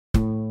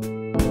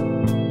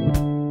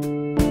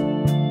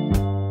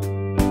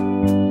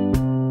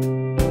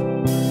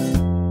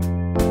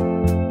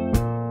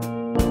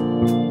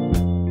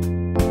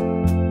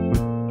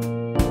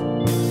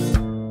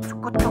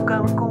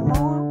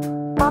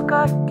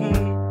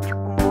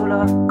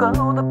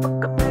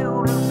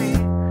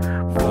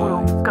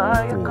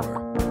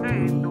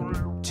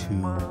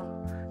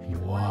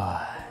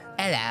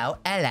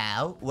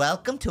Hello.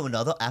 Welcome to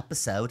another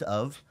episode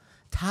of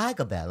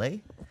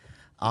TigerBelly.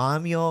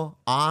 I'm your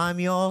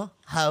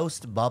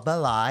host,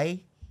 Babalai,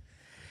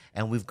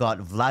 and we've got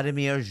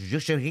Vladimir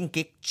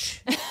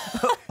Zhusharinkic,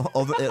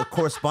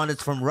 correspondent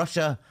from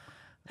Russia.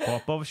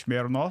 Popov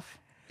Smirnov.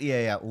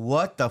 Yeah.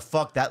 What the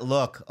fuck? That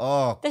look.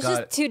 Oh, There's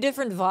God. just two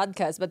different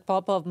vodkas, but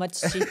Popov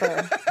much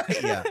cheaper.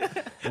 Yeah.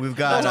 We've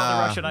got That's all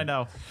the Russian I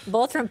know.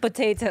 Both from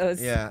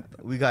potatoes. Yeah.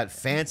 We got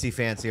fancy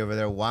over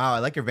there. Wow. I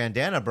like your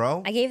bandana,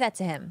 bro. I gave that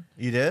to him.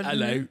 You did?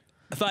 Hello.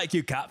 Thank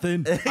you,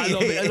 Captain. I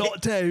love it a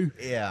lot too.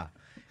 Yeah.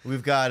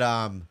 We've got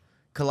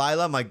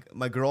Khalyla,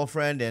 my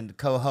girlfriend and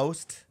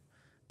co-host,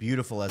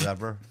 beautiful as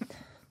ever.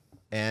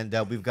 And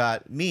we've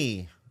got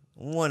me,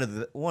 one of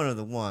the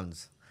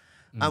ones.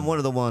 I'm one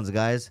of the ones,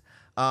 guys.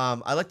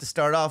 I'd like to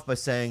start off by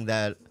saying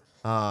that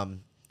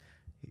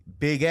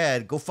Big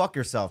Ed, go fuck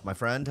yourself, my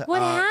friend.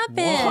 What happened?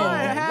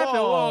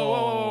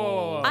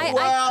 Whoa.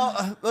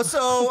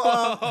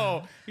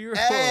 So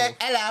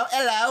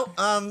hello.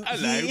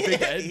 Hello,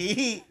 Big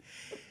Ed.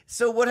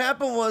 So what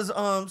happened was,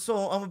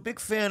 so I'm a big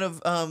fan of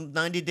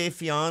 90 Day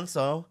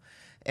Fiancé,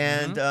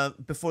 and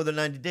before the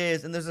 90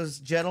 days, and there's this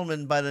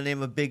gentleman by the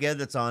name of Big Ed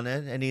that's on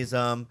it, and he's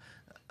on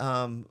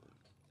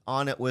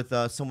it with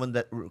someone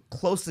that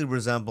closely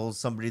resembles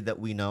somebody that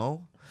we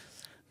know,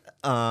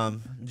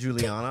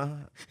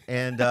 Juliana.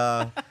 And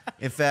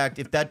in fact,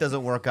 if that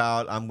doesn't work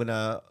out, I'm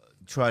gonna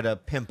try to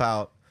pimp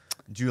out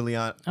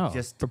Juliana.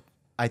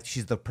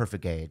 She's the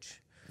perfect age.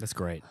 That's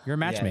great. You're a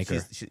matchmaker.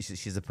 Yeah,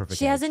 she's the perfect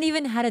She age. hasn't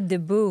even had a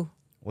debut.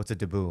 What's a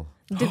debut?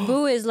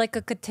 Debut is like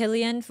a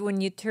cotillion for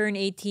when you turn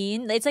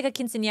 18. It's like a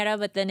quinceañera,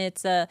 but then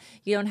it's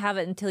you don't have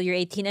it until you're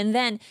 18. And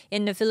then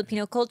in the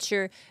Filipino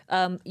culture,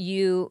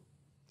 you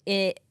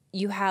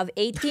have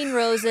 18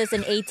 roses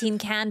and 18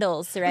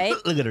 candles, right?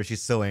 Look at her;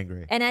 she's so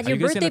angry. And at Are your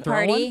you guys birthday gonna throw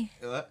party,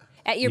 one?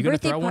 at your You gonna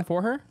birthday throw one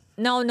for her?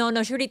 No,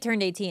 she already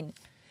turned 18.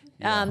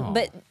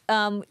 But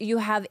you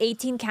have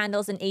 18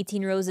 candles and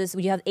 18 roses.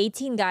 You have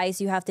 18 guys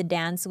you have to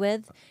dance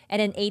with, and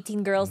then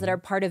 18 girls that are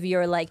part of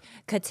your like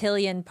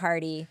cotillion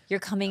party, your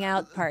coming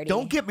out party.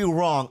 Don't get me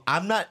wrong.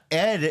 I'm not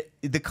Ed.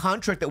 The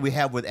contract that we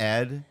have with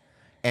Ed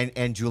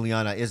and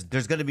Juliana is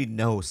there's going to be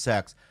no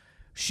sex.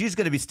 She's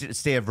going to be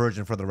stay a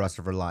virgin for the rest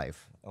of her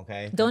life.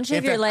 Okay. Don't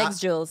shave your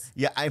legs, Jules.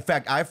 Yeah. In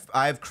fact,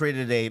 I've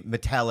created a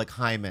metallic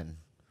hymen.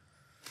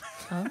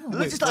 Oh.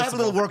 I have a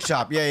little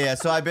workshop. Yeah.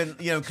 So I've been,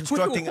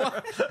 constructing.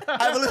 I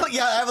have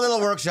a little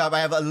workshop.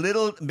 I have a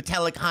little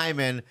metallic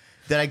hymen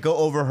that I go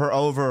over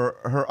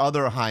her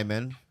other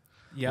hymen,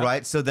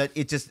 right? So that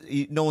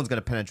no one's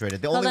gonna penetrate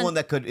it. The only one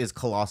that could is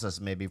Colossus,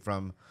 maybe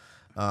from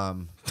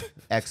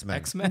X-Men.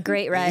 X-Men.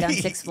 Great ride on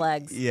Six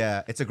Flags.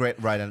 Yeah, it's a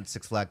great ride on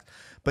Six Flags.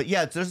 But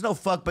yeah, there's no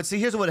fuck. But see,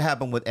 here's what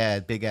happened with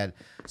Ed, Big Ed.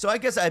 So I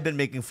guess I've been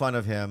making fun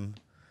of him.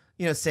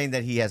 Saying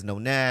that he has no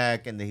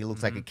neck and that he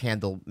looks like a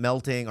candle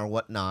melting or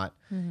whatnot.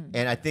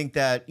 And I think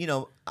that,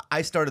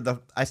 I started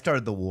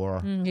the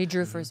war. You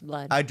drew first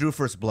blood. I drew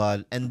first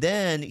blood. And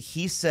then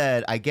he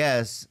said, I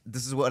guess,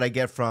 this is what I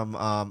get from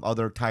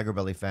other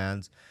TigerBelly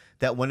fans,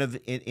 that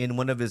in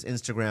one of his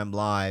Instagram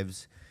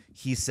lives,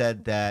 he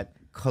said that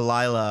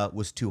Khalyla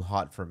was too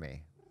hot for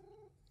me.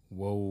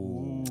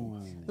 Whoa.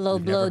 Low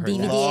blow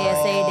DVD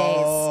ASA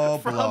days. Oh,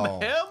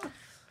 From him?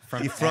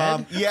 From Ed.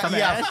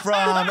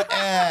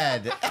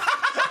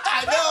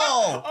 I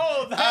know.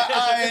 Oh,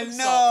 I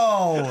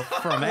know.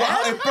 From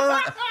Ed? It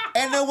burned.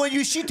 And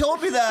then she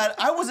told me that,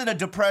 I was in a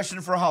depression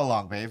for how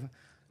long, babe?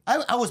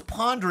 I was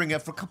pondering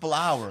it for a couple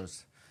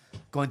hours.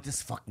 Going,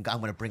 this fucking guy, I'm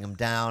going to bring him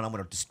down. I'm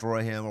going to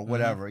destroy him or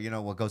whatever.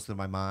 What goes through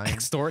my mind.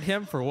 Extort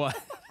him for what?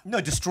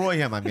 No, destroy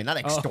him. I mean, not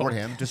extort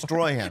him.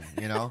 Destroy him,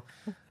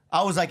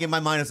 I was like, in my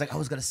mind, I was like, I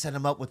was going to set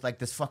him up with like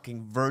this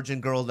fucking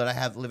virgin girl that I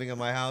have living in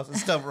my house and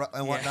stuff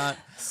and whatnot.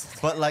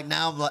 But like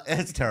now I'm like,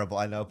 it's terrible,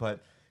 I know, but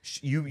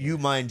you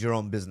mind your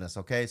own business,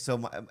 okay? So,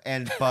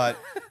 but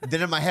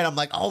then in my head, I'm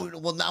like, oh,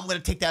 well, now I'm going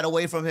to take that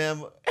away from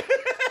him.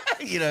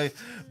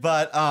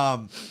 But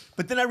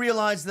then I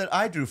realized that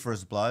I drew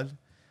first blood.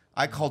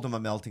 I called him a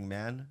melting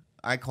man.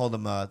 I called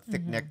him a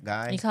thick neck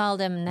guy. You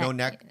called him no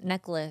neck.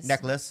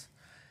 necklace.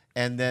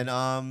 And then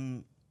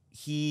I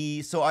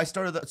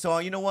started. So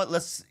you know what?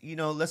 Let's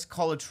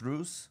call a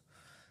truce.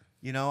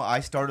 I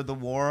started the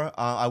war.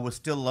 I would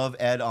still love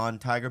Ed on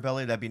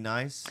TigerBelly. That'd be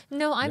nice.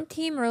 No, I'm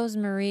Team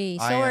Rosemary.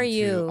 So are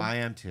you. I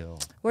am too.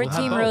 We're We'll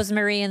Team have both.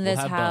 Rosemary in this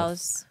We'll have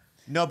house.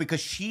 No,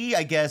 because she,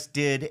 I guess,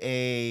 did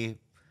a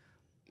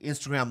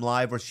Instagram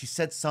live where she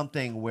said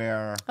something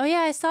where. Oh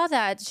yeah, I saw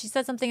that. She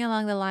said something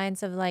along the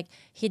lines of like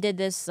he did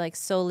this like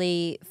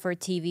solely for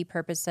TV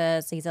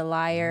purposes. He's a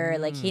liar.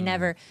 Like he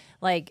never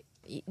like.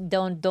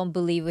 Don't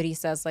believe what he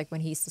says, like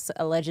when he's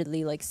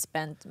allegedly like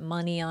spent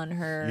money on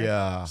her.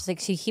 Yeah. She's like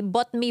he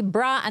bought me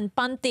bra and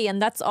panty and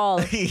that's all.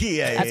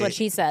 That's what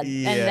she said.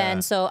 Yeah. And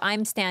then so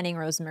I'm standing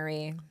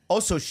Rosemary.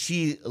 Also,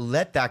 she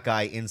let that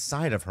guy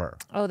inside of her.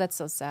 Oh, that's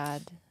so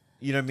sad.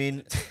 You know what I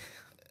mean?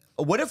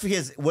 What if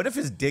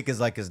his dick is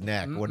like his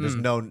neck, where there's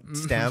no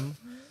stem?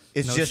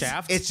 It's No just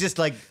shaft? it's just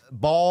like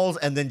balls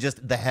and then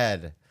just the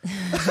head.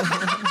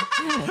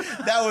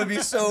 That would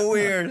be so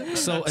weird.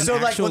 So an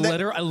like, actual when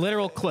the- a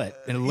literal clit.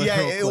 And a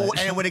literal clit.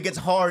 And when it gets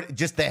hard,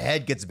 just the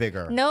head gets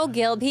bigger. No,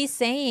 Gilb, he's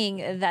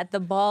saying that the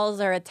balls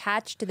are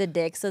attached to the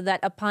dick so that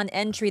upon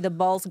entry, the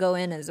balls go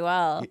in as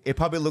well. It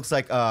probably looks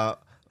like a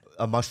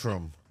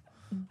mushroom.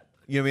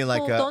 You know what I mean?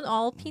 Like Well, don't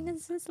all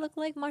penises look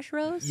like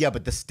mushrooms? yeah,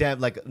 but the stem,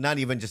 like not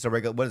even just a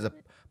regular. What is it?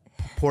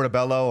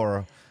 Portobello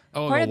or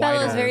Oh, the Portobello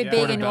is wider- very big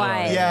and Portobello.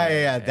 wide.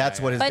 yeah. That's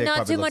what his But dick not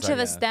probably too looks much of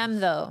a like. stem,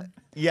 though.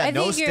 Yeah, I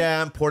no think you're-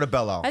 stem,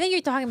 Portobello. I think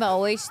you're talking about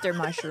oyster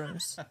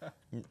mushrooms.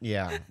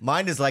 Yeah,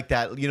 mine is like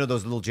that. You know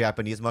those little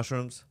Japanese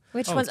mushrooms?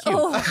 Which Oh, ones? cute.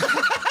 Oh,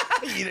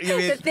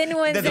 The thin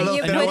ones that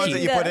you thin put ones in that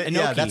you the- put in.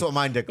 Yeah, Enoki. that's what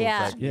mine dick looks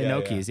Yeah. like. Yeah,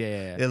 Nokis.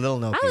 Yeah. Yeah, little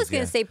Nokis. I was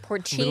going yeah. to say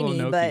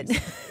porcini, but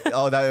Little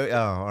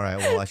all right.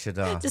 Well, I should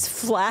just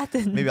flat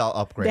and maybe I'll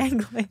upgrade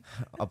dangling.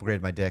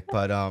 upgrade my dick.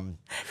 But Don't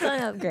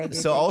upgrade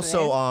your so dick,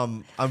 also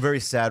man. I'm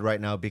very sad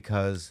right now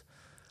because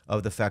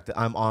of the fact that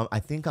I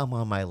think I'm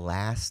on my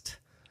last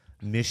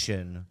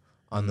mission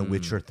on The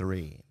Witcher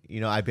 3.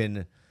 You know, I've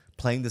been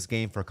playing this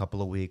game for a couple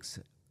of weeks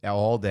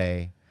all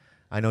day.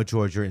 I know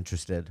George, you're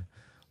interested,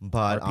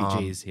 but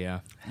RPGs. Yeah.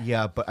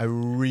 yeah, but I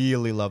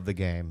really love the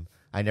game.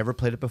 I never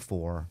played it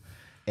before,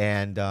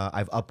 and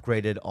I've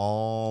upgraded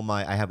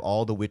I have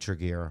all the Witcher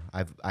gear.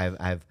 I've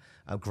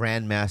a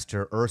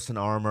Grandmaster Urson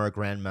armor,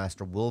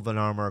 Grandmaster Wolven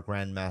armor,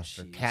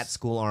 Grandmaster Cat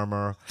School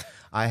armor.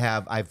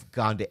 I've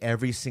gone to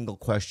every single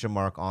question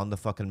mark on the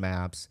fucking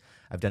maps.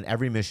 I've done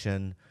every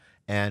mission,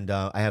 and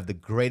I have the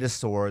greatest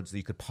swords that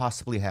you could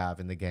possibly have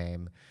in the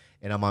game.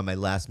 And I'm on my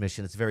last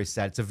mission. It's very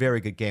sad. It's a very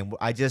good game.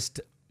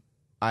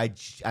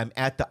 I'm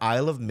at the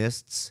Isle of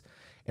Mists,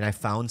 and I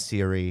found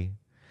Ciri,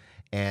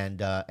 and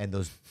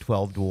those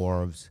 12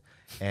 dwarves,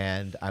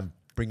 and I'm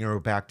bringing her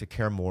back to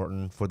Kaer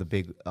Morhen for the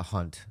big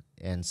hunt.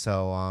 And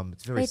so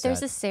it's very Wait, sad.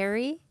 there's a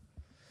Sari?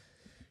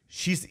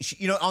 She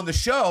on the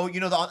show.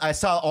 I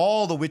saw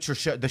all the Witcher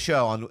the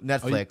show on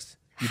Netflix.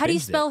 How do you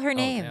binged it. spell her Oh,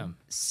 name? damn.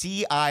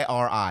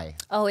 Ciri.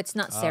 Oh, it's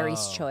not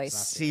Sari's Oh, choice.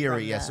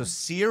 Ciri, yeah. So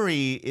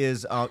Ciri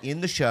is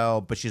in the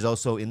show, but she's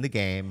also in the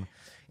game,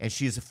 and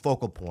she's a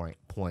focal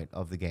point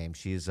of the game.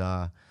 She's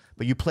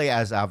but you play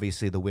as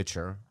obviously the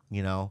Witcher,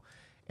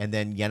 and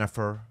then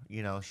Yennefer,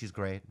 she's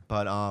great.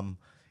 But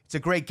it's a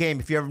great game.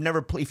 If you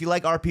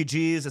like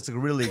RPGs, it's a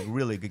really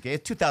really good game.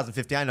 It's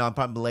 2015. I know I'm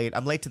probably late.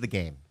 I'm late to the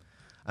game.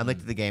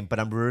 But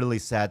I'm really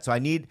sad. So I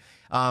need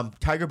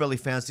TigerBelly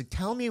fans to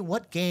tell me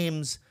what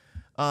games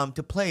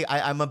to play.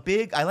 I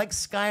like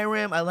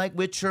Skyrim. I like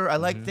Witcher. I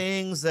like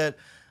things that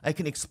I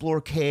can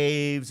explore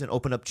caves and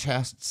open up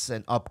chests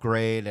and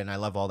upgrade, and I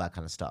love all that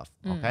kind of stuff.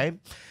 Okay,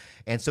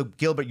 and so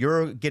Gilbert,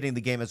 you're getting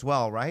the game as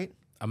well, right?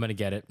 I'm gonna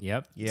get it.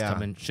 Yep. Yeah. It's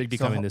coming. Should be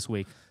So coming this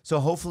week. So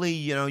hopefully,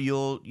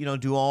 you'll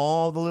do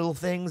all the little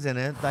things in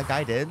it like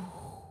I did.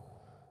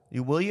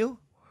 Will you?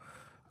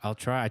 I'll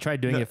try. I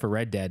tried doing it for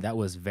Red Dead. That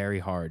was very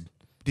hard.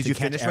 Did To you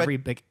catch finish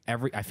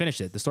every? I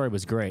finished it. The story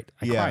was great.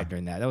 I Yeah. cried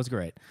during that. That was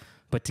great.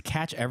 But to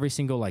catch every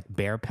single like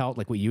bear pelt,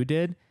 like what you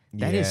did,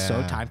 that is so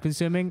Yeah. time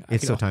consuming.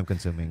 It's so time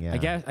consuming. Yeah.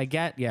 I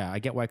get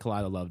why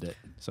Khalyla loved it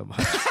so much.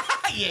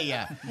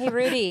 Yeah. Hey,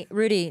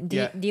 Rudy, do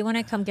Yeah. you want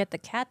to come get the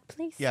cat,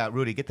 please? Yeah,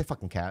 Rudy, get the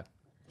fucking cat.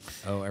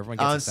 Oh, everyone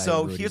gets excited.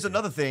 So Rudy's here's here.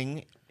 another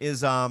thing is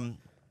that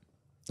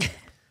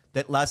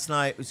last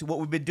night. So what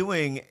we've been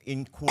doing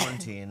in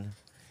quarantine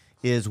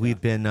is we've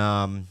been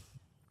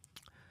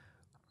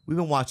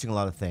watching a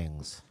lot of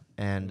things.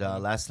 And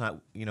last night,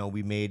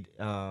 we made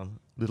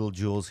little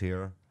Jules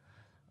here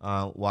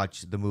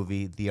watch the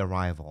movie The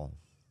Arrival.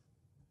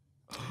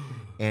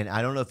 And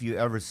I don't know if you've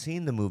ever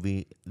seen the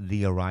movie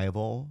The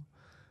Arrival,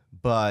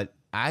 but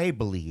I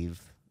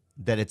believe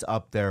that it's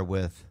up there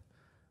with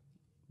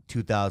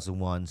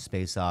 2001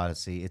 Space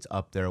Odyssey. It's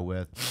up there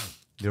with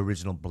the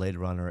original Blade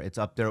Runner. It's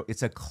up there.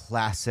 It's a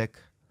classic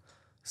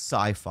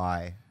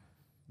sci-fi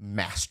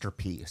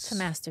masterpiece. It's a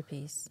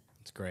masterpiece.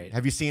 It's great.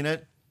 Have you seen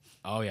it?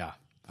 Oh yeah,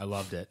 I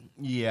loved it.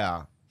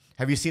 Yeah.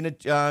 Have you seen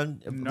it,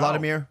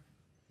 Vladimir?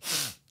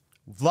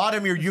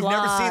 Vladimir, you've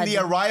never seen The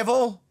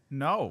Arrival?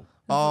 No.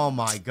 Oh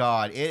my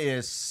God, it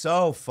is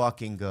so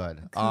fucking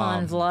good. Come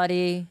on,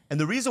 Vladdy. And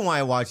the reason why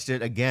I watched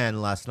it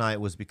again last night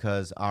was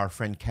because our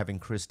friend Kevin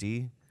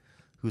Christie,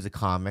 who's a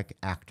comic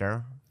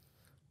actor,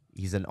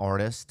 he's an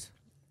artist.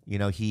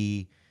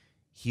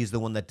 He's the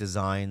one that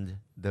designed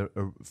the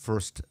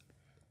first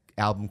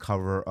album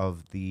cover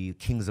of the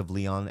Kings of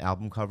Leon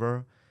album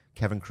cover.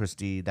 Kevin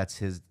Christie,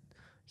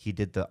 he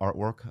did the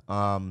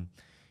artwork.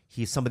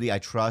 He's somebody I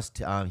trust.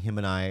 Him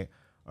and I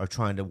are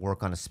trying to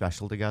work on a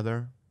special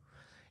together.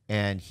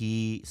 And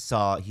he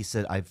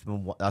said,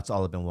 that's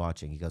all I've been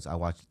watching. He goes, I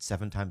watched it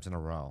 7 times in a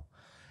row.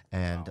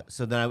 And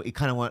so then it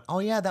kind of went, oh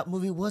yeah, that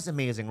movie was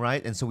amazing,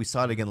 right? And so we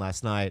saw it again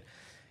last night.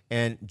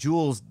 And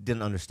Jules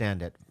didn't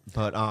understand it,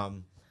 but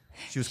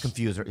she was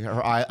confused.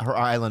 Her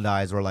island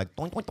eyes were like,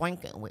 doink,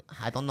 doink, doink.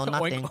 I don't know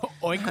nothing.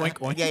 Oink, oink,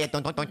 oink. Yeah,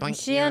 doink, doink, doink,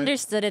 doink. She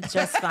understood it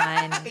just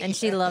fine, and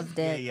she loved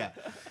it. Yeah.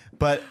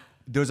 But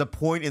there's a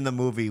point in the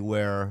movie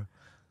where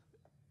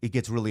it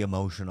gets really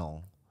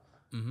emotional.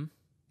 Mm-hmm.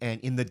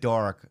 And in the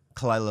dark,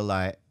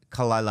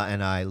 Khalyla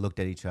and I looked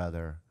at each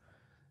other,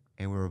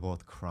 and we were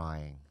both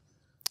crying.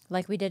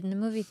 Like we did in the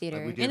movie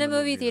theater. we did In in the the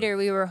movie movie theater,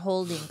 we were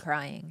holding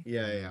crying.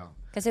 Yeah.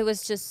 Because it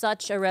was just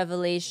such a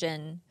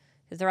revelation.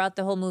 'Cause throughout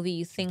the whole movie,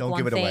 you think Don't one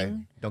give it thing, away.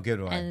 Don't give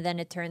it away. and then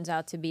it turns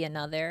out to be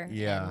another.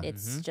 Yeah. And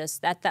it's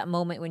just at that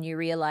moment when you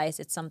realize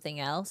it's something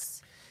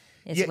else,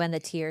 is Yeah. when the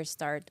tears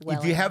start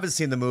welling. If you haven't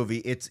seen the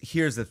movie,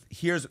 here's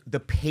the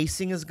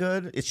pacing is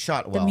good. It's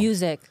shot well.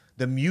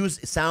 The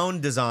music.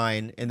 Sound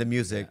design and the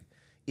music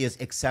is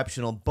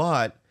exceptional,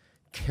 but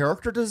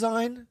character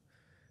design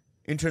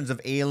in terms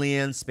of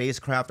aliens,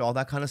 spacecraft, all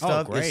that kind of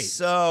stuff great. is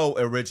so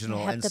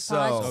original and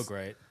Heptapods. So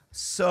great.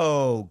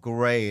 so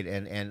great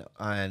and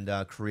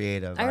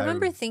creative. I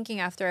remember thinking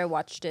after I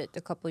watched it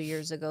a couple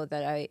years ago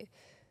that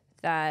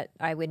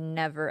I would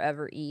never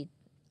ever eat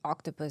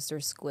octopus or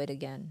squid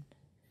again.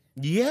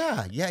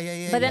 Yeah.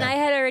 But then I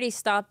had already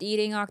stopped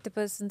eating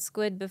octopus and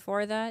squid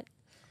before that.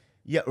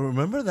 Yeah,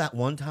 remember that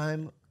one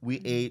time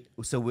we ate?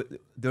 So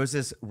there was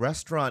this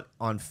restaurant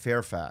on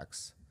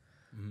Fairfax.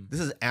 This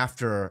is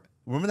after.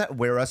 Remember that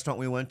restaurant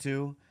we went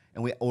to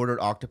and we ordered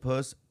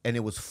octopus and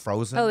it was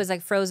frozen. Oh, it was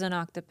like frozen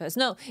octopus.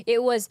 No,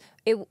 it was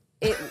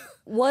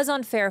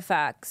on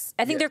Fairfax.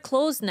 I think they're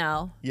closed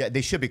now. Yeah,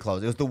 they should be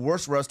closed. It was the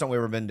worst restaurant we've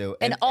ever been to.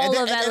 In all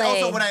of And LA.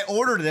 also, when I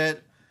ordered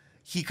it,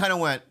 he kind of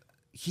went.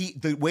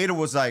 The waiter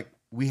was like,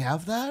 "We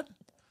have that."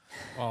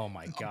 Oh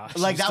my gosh.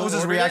 Like You that was still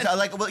his ordered reaction. it? I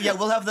like, well, yeah,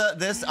 we'll have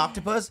this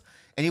octopus,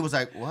 and he was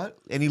like, "What?"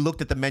 And he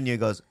looked at the menu and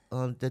goes,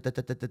 "Oh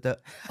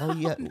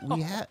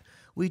yeah,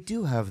 we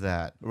do have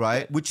that,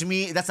 right?" Which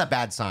means that's a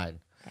bad sign.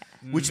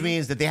 Which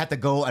means that they have to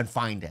go and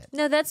find it.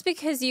 No, that's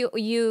because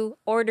you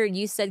ordered.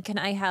 You said, "Can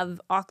I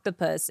have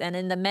octopus?" And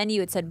in the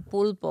menu it said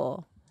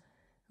pulpo,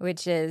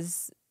 which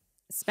is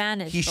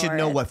Spanish. He should for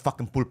know it. what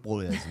fucking pulpo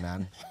is,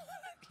 man.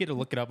 You had to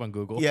look it up on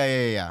Google.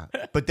 Yeah.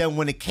 But then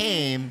when it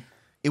came,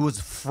 it was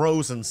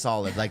frozen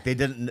solid. Like they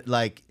didn't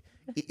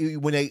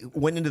when they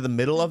went into the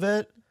middle of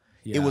it,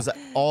 it was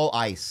all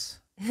ice.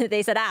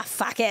 They said,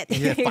 fuck it.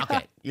 Yeah, fuck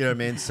it. You know what I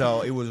mean?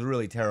 So it was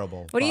really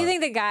terrible. What do you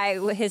think the guy,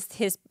 his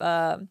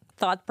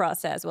thought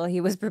process while he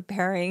was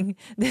preparing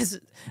this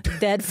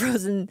dead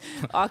frozen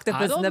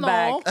octopus in the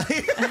back?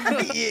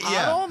 Yeah.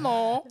 I don't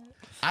know.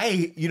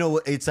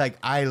 It's like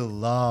I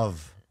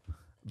love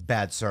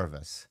bad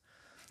service.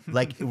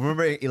 Like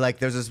remember, like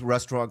there's this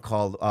restaurant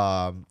called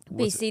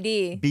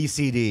BCD.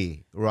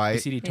 BCD, right?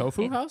 BCD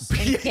Tofu House?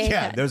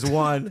 Yeah, there's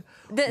one.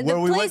 The where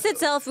we place went-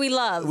 itself we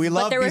love. We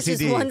love but there was BCD,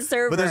 just one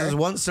server. But there's this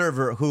one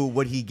server who,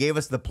 when he gave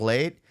us the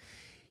plate,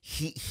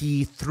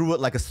 he threw it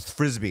like a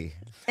frisbee.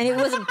 And it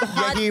was a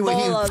hot he- bowl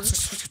of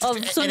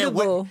and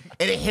sundubu.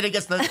 and it hit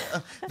against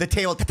the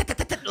table.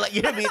 Like,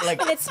 you know what I mean?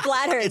 Like And it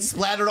splattered. It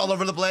splattered all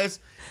over the place.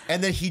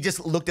 And then he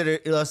just looked at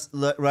us,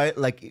 right,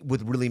 like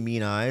with really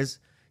mean eyes.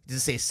 He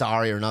didn't say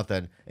sorry or nothing.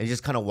 And he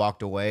just kind of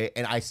walked away.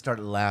 And I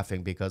started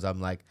laughing because I'm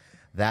like,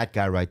 that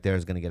guy right there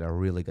is going to get a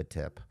really good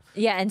tip.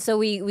 Yeah, and so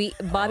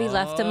Bobby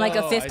left him like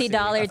a I see.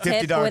 $50 A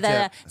tip $50 with a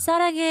tip.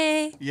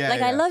 sarange. Yeah, like,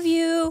 yeah. I love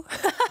you.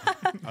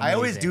 I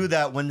always do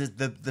that when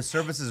the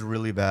service is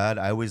really bad.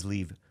 I always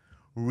leave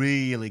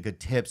really good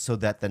tips so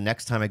that the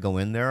next time I go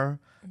in there,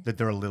 that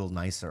they're a little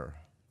nicer.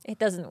 It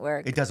doesn't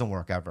work. It doesn't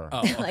work ever.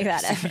 Oh, Like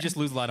that. So you just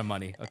lose a lot of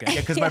money. Okay.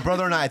 Because my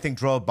brother and I think,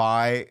 drove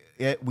by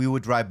it. We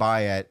would drive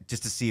by it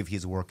just to see if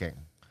he's working.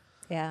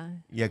 Yeah.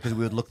 Yeah, because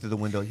we would look through the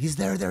window. He's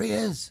there. There he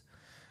is.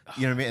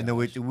 You know what I mean? And then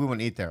we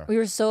wouldn't eat there. We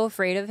were so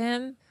afraid of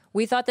him.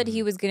 We thought that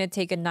he was going to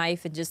take a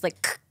knife and just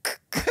like,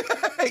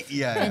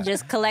 Yeah. and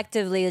just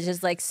collectively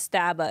just like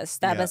stab us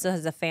Yeah.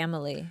 as a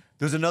family.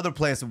 There's another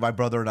place with my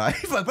brother and I.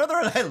 My brother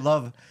and I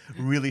love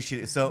really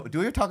shitty. So, do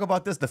we ever talk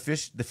about this? The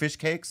fish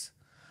cakes?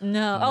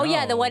 No. Oh,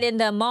 yeah, the No. one in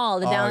the mall.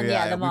 The down,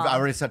 the mall. We've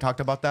already talked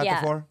about that yeah.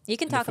 before. You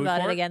can The talk food about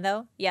it court? again,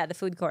 though. Yeah, the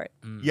food court.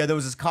 Yeah, there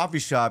was this coffee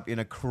shop in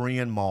a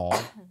Korean mall,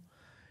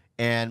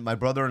 and my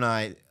brother and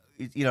I,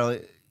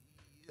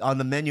 on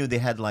the menu they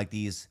had like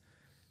these.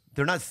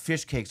 They're not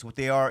fish cakes. What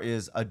they are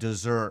is a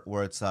dessert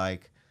where it's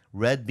like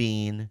red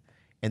bean,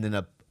 and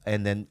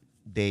then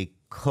they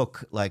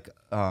cook like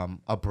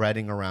a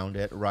breading around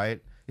it.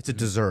 Right? It's a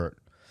dessert,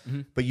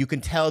 but you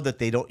can tell that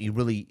they don't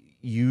really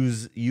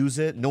use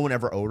it. No one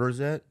ever orders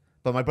it.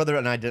 But my brother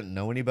and I didn't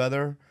know any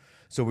better,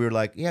 so we were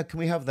like, "Yeah, can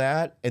we have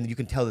that?" And you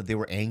can tell that they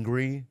were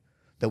angry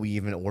that we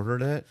even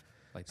ordered it.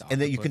 Like the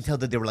And then you can octopus. tell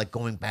that they were like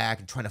going back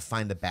and trying to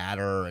find the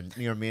batter, and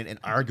you know what I mean, and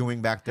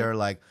arguing back there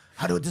like,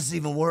 how do this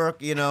even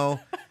work,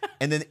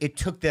 And then it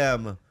took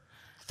them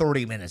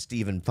 30 minutes to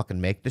even fucking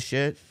make the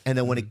shit. And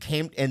then when it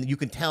came, and you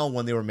can tell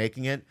when they were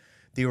making it,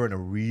 they were in a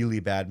really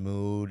bad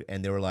mood,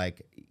 and they were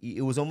like,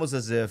 it was almost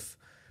as if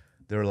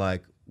they're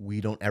like, we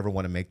don't ever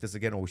want to make this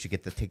again, or we should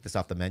take this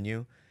off the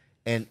menu.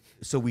 And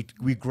so we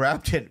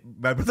grabbed it.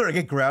 My brother and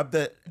I grabbed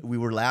it. We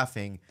were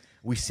laughing.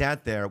 We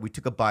sat there. We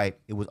took a bite.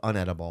 It was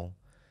unedible.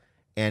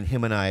 And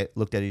him and I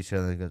looked at each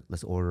other and go,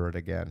 let's order it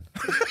again.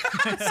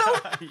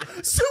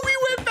 So we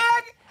went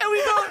back and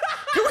we go,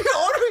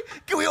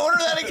 Can we order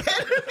that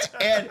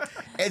again?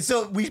 And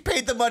so we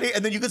paid the money,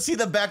 and then you could see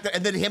them back there,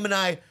 and then him and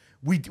I,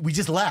 we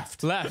just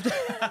left.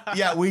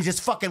 Yeah, we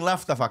just fucking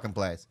left the fucking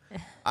place.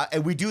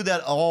 And we do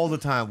that all the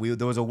time.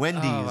 There was a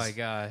Wendy's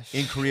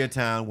in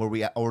Koreatown where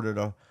we ordered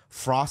a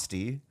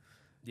Frosty,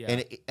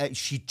 and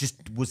she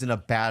just was in a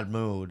bad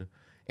mood.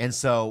 And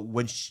so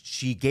when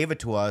she gave it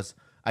to us,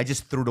 I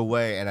just threw it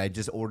away, and I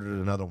just ordered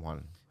another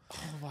one. Oh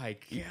my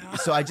God.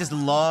 So I just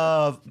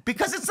love,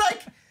 because it's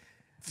like,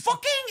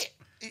 fucking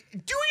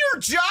do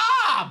your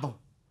job.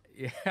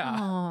 Yeah.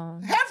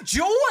 Aww. Have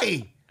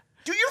joy.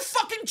 Do your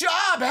fucking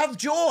job. Have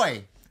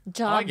joy.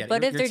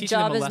 But if their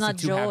job is not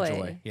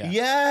joy. Yeah.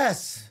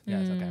 Yes. Yeah,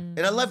 it's okay. And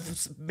I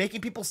love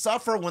making people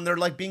suffer when they're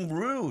like being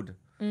rude.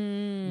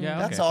 Yeah,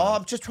 That's all.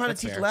 I'm just trying to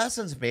teach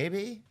lessons,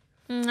 baby.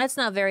 That's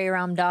not very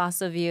Ram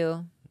Dass of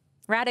you.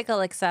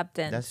 Radical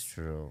acceptance. That's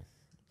true.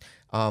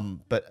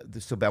 But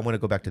I want to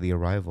go back to the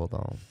arrival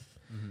though.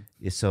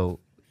 So,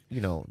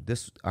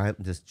 this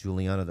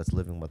Juliana that's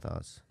living with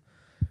us,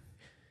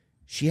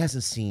 she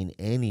hasn't seen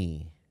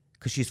any,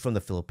 because she's from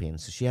the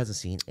Philippines, so she hasn't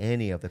seen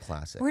any of the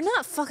classics. We're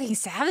not fucking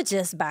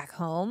savages back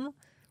home.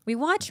 We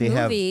watch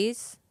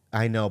movies.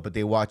 I know, but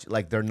they watch,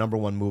 like, their number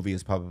one movie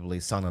is probably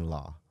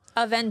Son-in-Law.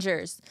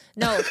 Avengers.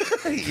 No.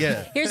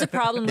 Yeah. Here's a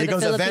problem with It the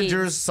goes Philippines.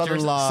 Avengers,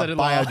 Son-in-Law,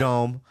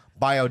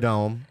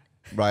 Biodome,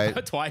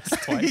 right? Twice.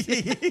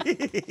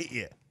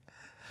 Yeah.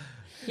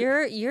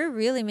 You're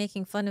really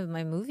making fun of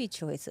my movie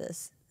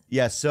choices.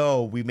 Yeah,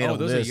 so we made a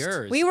those list. are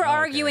yours. We were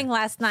arguing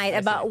last night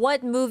about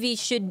what movie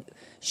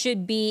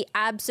should be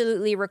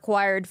absolutely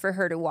required for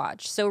her to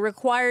watch. So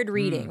required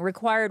reading,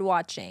 required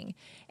watching.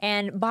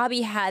 And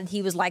Bobby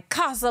he was like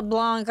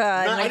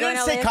Casablanca. No, and I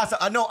didn't say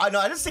I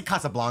didn't say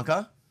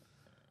Casablanca.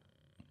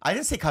 I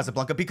didn't say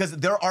Casablanca because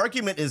their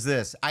argument is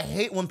this. I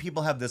hate when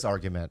people have this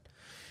argument.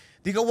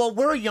 They go, well,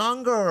 we're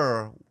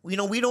younger. We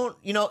don't,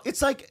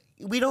 it's like,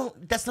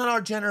 that's not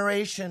our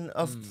generation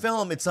of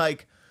film. It's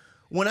like,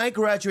 when I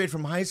graduated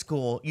from high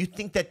school, you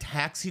think that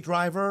Taxi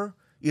Driver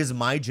is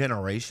my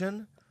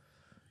generation?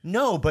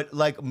 No, but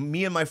like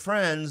me and my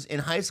friends in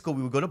high school,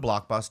 we would go to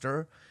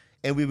Blockbuster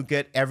and we would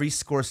get every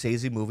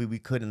Scorsese movie we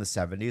could in the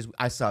 70s.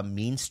 I saw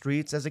Mean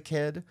Streets as a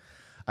kid.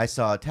 I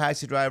saw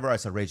Taxi Driver. I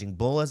saw Raging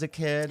Bull as a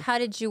kid. How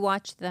did you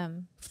watch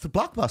them? Through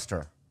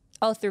Blockbuster.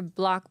 Oh, through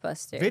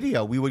Blockbuster.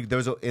 Video. There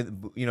was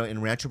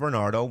in Rancho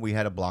Bernardo, we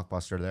had a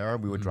Blockbuster there.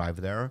 We would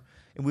drive there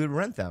and we would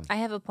rent them. I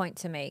have a point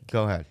to make.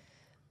 Go ahead.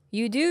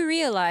 You do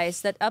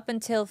realize that up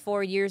until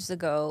 4 years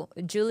ago,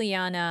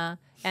 Juliana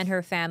and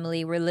her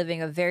family were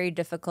living a very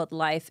difficult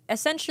life.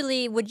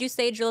 Essentially, would you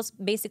say, Jules,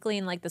 basically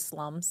in like the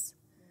slums?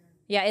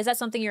 Yeah, is that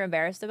something you're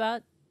embarrassed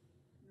about?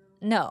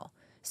 No.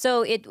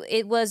 So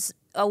it was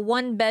a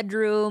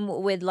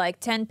 1-bedroom with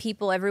like 10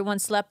 people. Everyone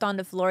slept on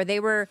the floor.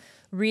 They were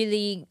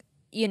really,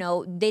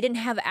 they didn't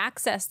have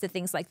access to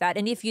things like that.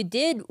 And if you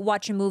did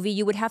watch a movie,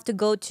 you would have to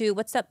go to,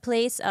 what's that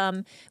place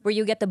where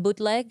you get the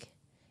bootleg?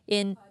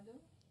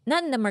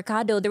 Not in the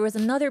Mercado. There was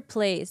another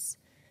place.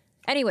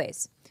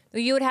 Anyways,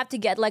 you would have to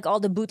get like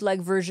all the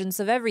bootleg versions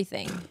of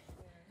everything.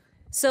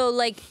 So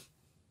like,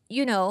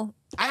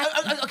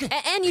 Okay.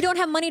 And you don't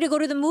have money to go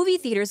to the movie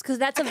theaters because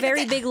that's a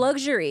very big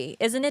luxury,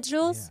 isn't it,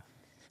 Jules? Yeah.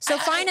 So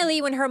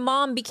finally, when her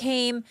mom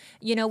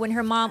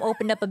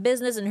opened up a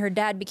business and her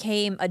dad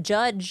became a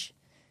judge,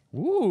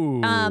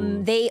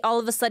 they all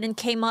of a sudden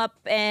came up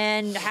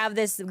and have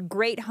this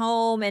great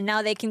home, and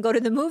now they can go to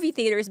the movie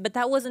theaters. But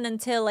that wasn't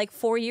until like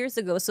 4 years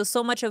ago.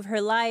 So much of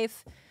her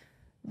life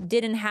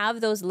didn't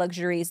have those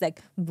luxuries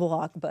like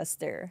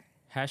Blockbuster.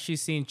 Has she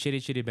seen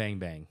Chitty Chitty Bang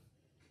Bang?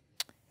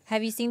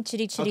 Have you seen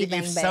Chitty Chitty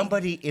Bang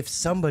Bang? If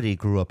somebody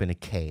grew up in a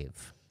cave,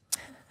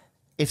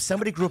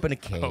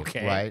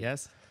 Okay, right?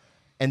 Yes.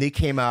 And they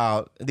came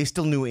out, they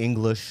still knew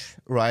English,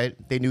 right?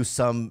 They knew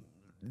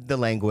the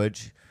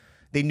language.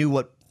 They knew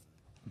what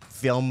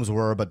films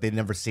were, but they'd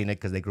never seen it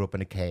because they grew up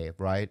in a cave,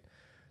 right?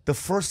 The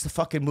first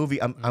fucking movie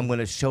I'm going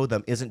to show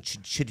them isn't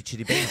Chitty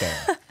Chitty Bang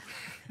Bang.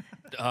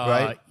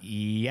 Right?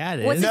 Yeah, it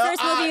is. What's the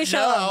first movie you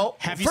show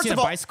them? Have you seen a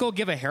bicycle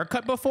give a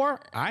haircut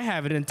before? I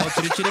haven't until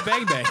Chitty Chitty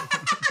Bang Bang.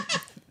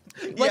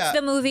 What's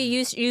the movie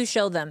you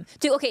show them?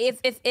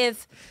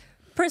 If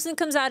person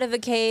comes out of a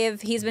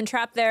cave, he's been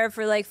trapped there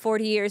for like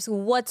 40 years,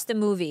 what's the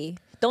movie?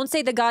 Don't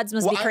say The Gods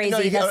Must Be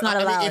Crazy. That's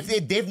not allowed.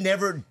 If they've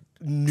never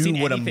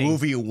knew what a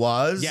movie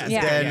was, then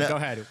go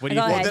ahead. What do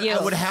you think? Then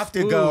I would have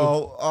to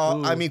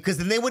go. Because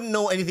then they wouldn't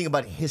know anything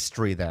about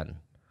history then.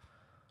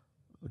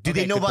 Do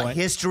they know about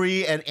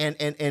history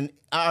and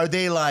are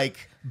they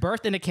like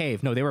birthed in a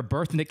cave? No, they were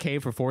birthed in a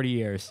cave for 40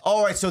 years.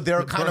 All right, so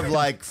they're kind of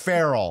like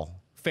feral.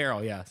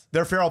 Feral, yes.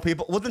 They're feral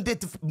people. Well, then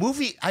the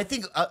movie, I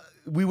think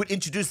we would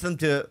introduce them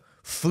to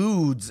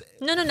foods.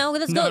 No.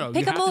 Let's go.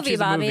 Pick a movie,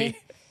 Bobby.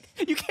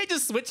 You can't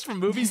just switch from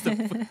movies to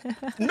food.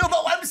 No,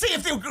 but I'm saying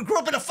if they grew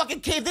up in a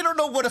fucking cave, they don't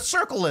know what a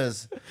circle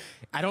is.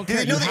 I don't Do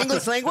care. they know the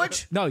English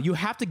language? No, you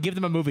have to give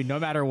them a movie no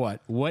matter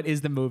what. What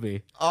is the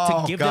movie?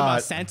 Oh, to give them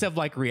a sense of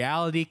like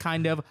reality,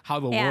 kind of how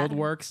the world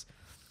works.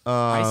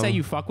 I say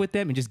you fuck with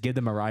them and just give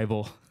them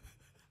Arrival.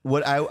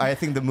 What I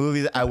think the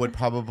movie that I would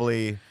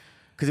probably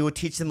because it would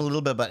teach them a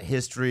little bit about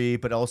history,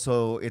 but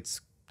also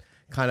it's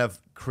kind of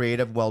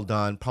creative, well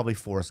done. Probably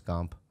Forrest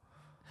Gump.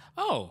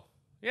 Oh,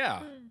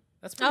 yeah.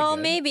 That's pretty Oh,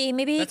 good. maybe he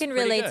That's can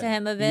pretty relate good. to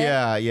him a bit.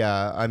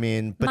 Yeah. I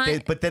mean,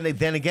 but then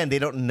again, they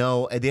don't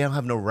know. They don't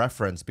have no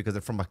reference because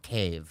they're from a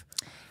cave.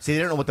 See, they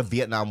don't know what the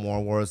Vietnam War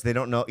was. They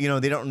don't know.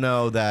 They don't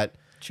know that.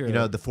 True.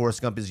 The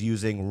Forrest Gump is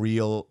using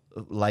real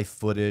life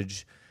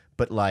footage,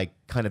 but like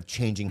kind of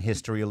changing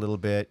history a little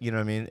bit. You know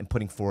what I mean? And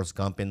putting Forrest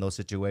Gump in those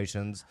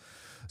situations.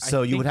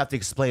 So you would have to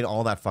explain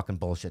all that fucking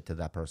bullshit to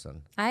that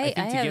person. I think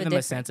to have give them different...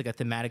 a sense, like a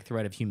thematic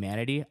thread of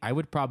humanity, I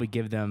would probably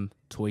give them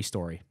Toy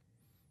Story.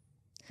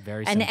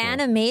 Very An simple.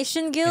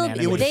 animation guild?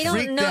 It would They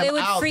freak don't know. them It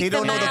would out. freak They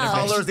don't them know the out.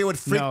 colors. They would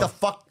freak No. the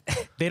fuck.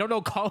 They don't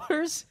know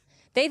colors?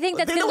 They think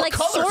that's They know like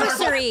what colors are.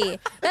 sorcery.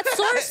 That's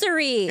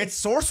sorcery. It's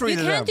sorcery You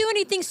to can't them. do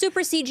anything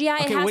super CGI.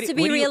 Okay, it has what to do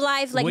be you- real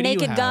life, like what do you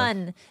Naked have?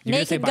 Gun. You're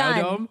gonna say Naked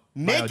Gun. Biodome?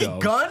 Naked Biodome.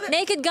 gun?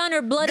 Naked Gun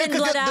or Blood in,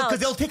 Blood out. Because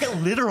they'll take it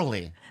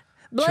literally.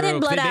 Blood True,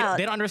 in, 'cause Blood out.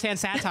 They don't understand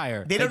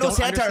satire. They don't know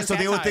satire, understand so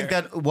they would think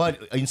satire. that what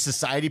in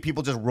society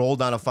people just roll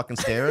down a fucking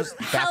stairs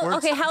backwards.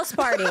 Okay, house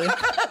party.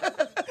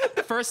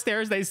 The first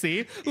stairs they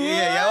see.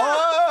 Yeah.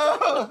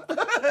 Oh,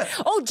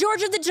 Oh,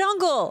 George of the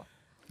Jungle.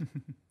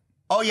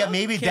 oh yeah,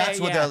 maybe Okay,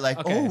 that's what yeah, they're like.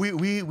 okay. Oh,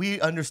 we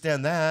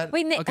understand that.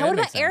 Wait, Okay, what that about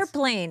makes sense.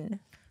 Airplane?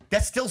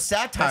 That's still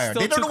satire. That's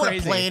still They don't too know what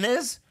crazy. a plane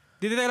is.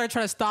 Do you think they're gonna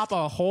try to stop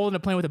a hole in a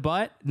plane with a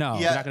butt? No,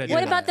 Yeah, they're not gonna do What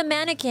that. about the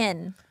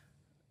mannequin?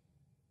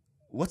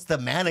 What's the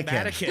mannequin?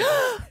 mannequin?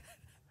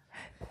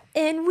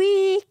 And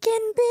we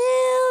can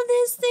build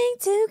this thing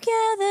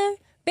together.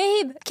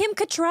 Babe, Kim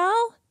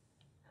Cattrall?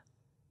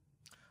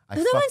 Has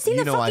anyone seen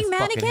the fucking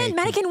mannequin?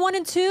 Mannequin 1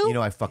 and 2? You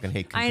know I fucking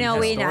hate Kim I know, Cattrall.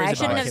 we know. I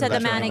shouldn't have said the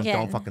mannequin.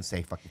 Don't fucking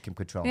say fucking Kim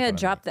Cattrall. We gotta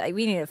drop that.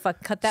 We need to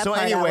cut that So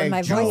part out anyway, when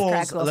my voice Jules,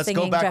 cracks while let's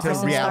singing go back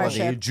Jefferson to reality.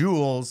 Starship.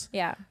 Jules,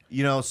 Yeah.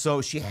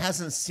 So she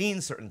hasn't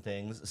seen certain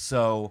things.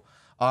 So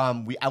I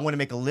want to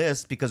make a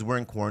list because we're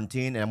in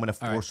quarantine, and I'm going to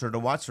force her to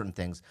watch certain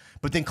things.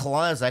 But then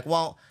Khalyla's like,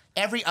 well,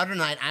 every other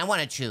night I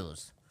want to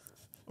choose,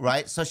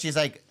 right? So she's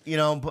like, I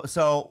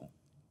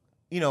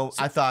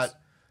thought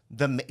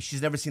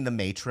she's never seen The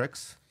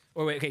Matrix.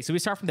 Oh, wait, okay, so we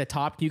start from the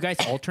top. Can you guys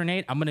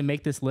alternate? I'm gonna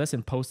make this list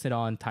and post it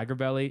on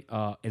TigerBelly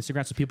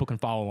Instagram so people can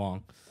follow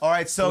along. All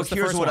right, so what's the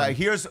here's first what one?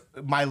 here's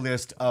my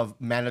list of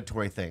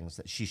mandatory things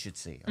that she should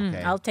see.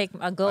 Okay, I'll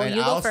go. And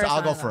You go first.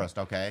 I'll go Anna. first.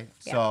 Okay,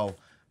 Yeah. so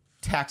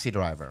Taxi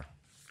Driver.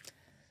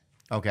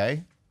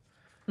 Okay,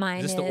 Mine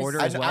Is is. this the order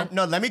as well?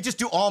 no, let me just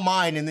do all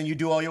mine and then you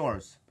do all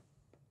yours.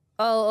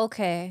 Oh,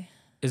 okay.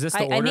 Is this the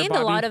I order, named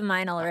Bobby? a lot of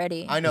mine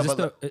already. I know, Is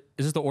but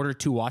this the order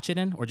to watch it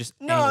in, or just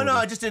no, any no, order?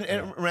 I just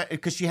didn't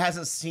because she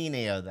hasn't seen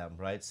any of them,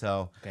 right?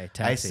 So Okay, I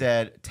Taxi.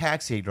 said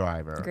Taxi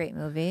Driver, Great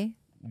movie.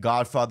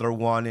 Godfather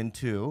 1 and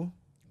 2,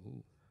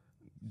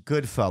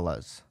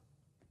 Goodfellas.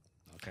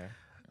 Okay,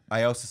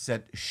 I also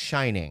said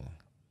Shining.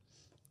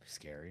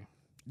 scary.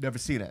 Never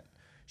seen it.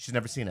 She's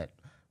never seen it.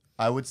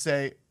 I would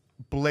say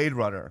Blade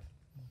Runner.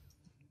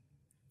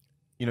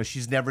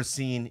 She's never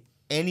seen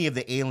any of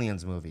the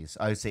Aliens movies.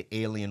 I would say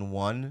Alien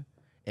 1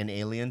 and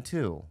Alien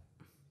 2.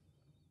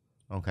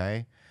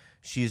 Okay?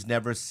 She's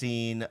never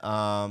seen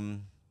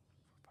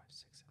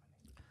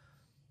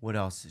what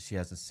else she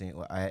hasn't seen?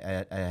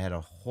 I had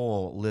a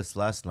whole list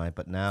last night,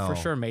 but now For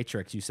sure,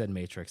 Matrix. You said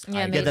Matrix.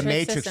 Yeah, Yeah, the Matrix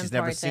is Matrix. She's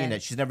never seen important.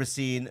 it. She's never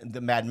seen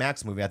the Mad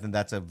Max movie. I think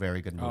that's a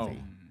very good Oh,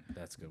 movie.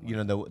 that's a good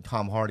one. The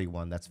Tom Hardy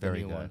one. That's very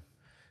new good. one.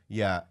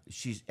 Yeah.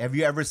 Have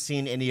you ever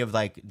seen any of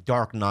like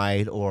Dark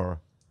Knight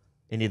or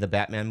any of the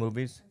Batman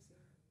movies?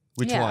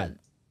 Which Yeah. one?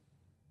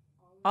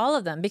 All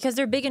of them, because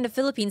they're big in the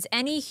Philippines.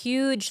 Any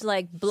huge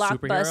like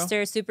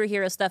blockbuster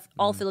superhero stuff,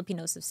 all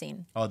Filipinos have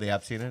seen. Oh, they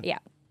have seen it? Yeah.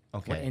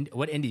 Okay.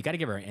 What indie? You got to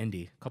give her an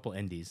indie. A couple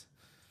indies.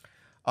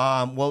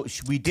 Well,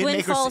 we did Twin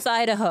make her Falls,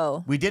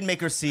 Idaho. we did make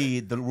her see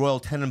the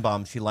Royal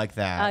Tenenbaums. She liked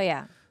that. Oh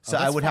yeah. So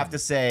I that's would have fun. to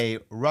say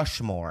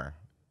Rushmore.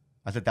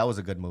 I thought that was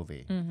a good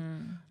movie.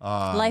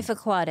 Life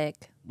Aquatic.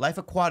 Life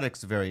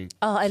Aquatic's very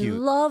Oh, I cute.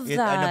 love I know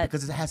that.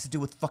 because it has to do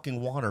with fucking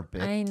water,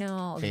 bitch. I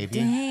know. Baby.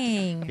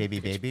 Dang.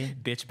 Baby,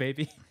 Bitch,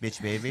 baby. bitch,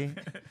 baby.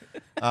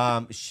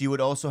 She would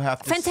also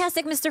have to.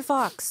 Fantastic Mr.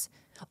 Fox.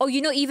 Oh,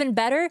 even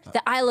better?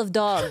 The Isle of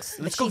Dogs. Let's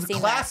Has go she to seen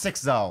that?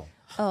 classics, though.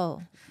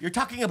 Oh. You're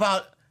talking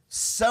about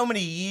so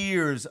many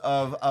years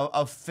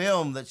of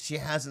film that she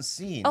hasn't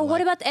seen. Oh, what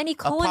like about any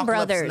Coen Apocalypse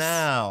Brothers?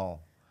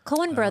 Now.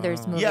 Coen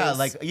Brothers movies.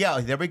 Yeah,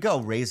 there we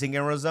go. Raising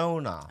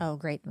Arizona. Oh,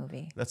 great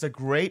movie. That's a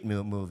great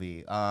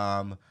movie.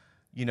 No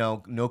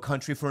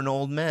Country for an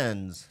Old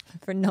Men's.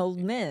 For no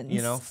men.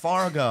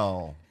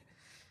 Fargo.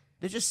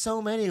 There's just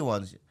so many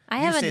ones. I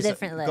You have a say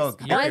different list. Go,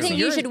 Well, I think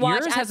you should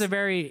watch. Yours has a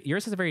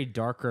very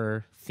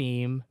darker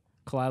theme.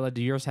 Khalyla,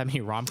 do yours have any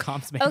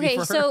rom-coms maybe Okay,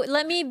 for her? so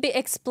let me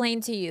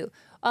explain to you.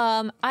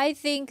 I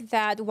think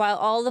that while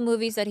all the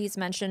movies that he's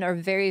mentioned are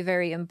very,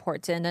 very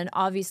important and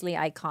obviously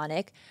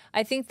iconic,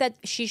 I think that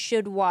she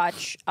should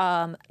watch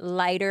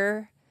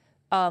lighter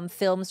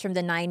films from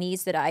the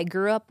 90s that I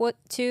grew up with.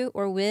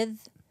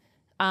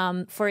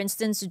 For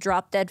instance,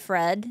 Drop Dead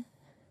Fred.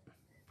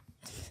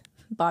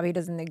 Bobby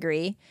doesn't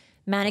agree.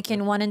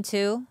 Mannequin 1 and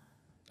 2.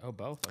 Oh,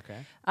 both.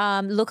 Okay.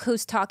 Look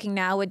Who's Talking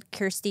Now with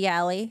Kirstie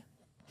Alley.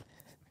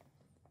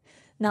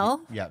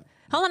 No? Yeah.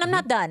 Hold on, I'm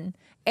not done.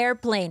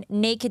 Airplane,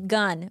 Naked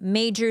Gun,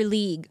 Major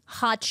League,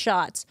 Hot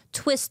Shots,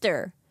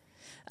 Twister,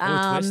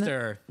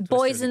 Twister.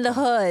 Boys in the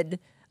Hood,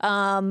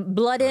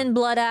 Blood In,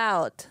 Blood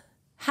Out,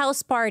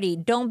 House Party,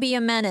 Don't Be a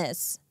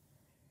Menace.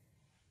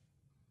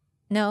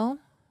 No?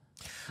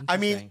 I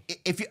mean,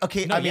 if you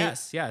okay, No, I mean,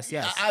 yes.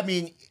 I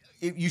mean,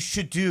 you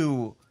should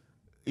do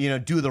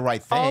the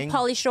right All thing.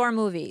 Pauly Shore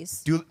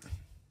movies. Do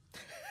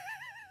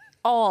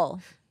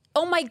All.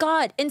 Oh my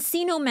God,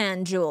 Encino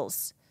Man,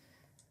 Jules.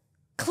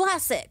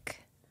 Classic.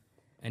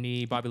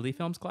 Any Bobby Lee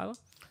films, Khalyla?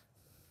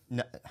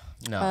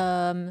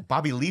 no.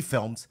 Bobby Lee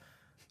films.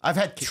 I've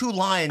had 2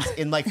 lines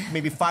in like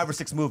maybe 5 or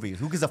 6 movies.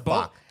 Who gives a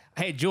fuck?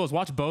 Hey, Jules,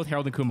 watch both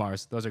Harold and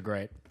Kumar's. Those are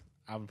great.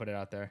 I would put it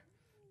out there.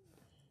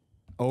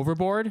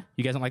 Overboard?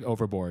 You guys don't like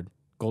Overboard?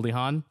 Goldie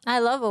Hawn? I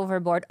love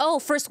Overboard. Oh,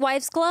 First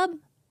Wives Club?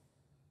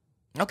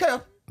 Okay.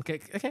 Okay.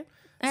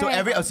 So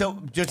right.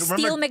 so just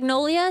remember. Steel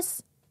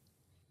Magnolias?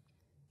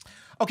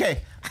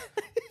 Okay.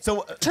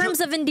 So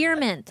Terms of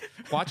Endearment.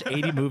 Watch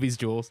 80 movies,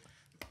 Jules.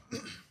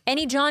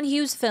 Any John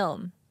Hughes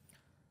film?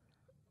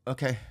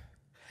 Okay.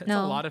 That's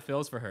No. a lot of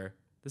films for her.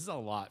 This is a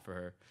lot for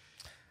her.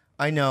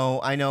 I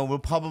know. We'll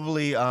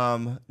probably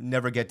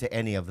never get to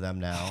any of them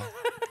now.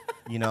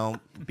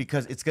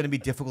 Because it's going to be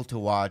difficult to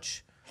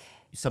watch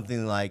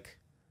something like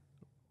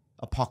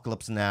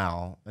Apocalypse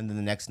Now, and then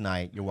the next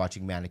night you're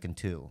watching Mannequin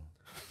 2.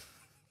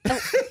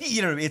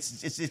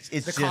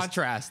 It's The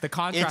contrast. The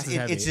contrast is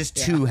heavy. It's just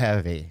too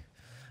heavy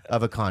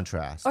of a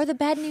contrast. Or The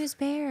Bad News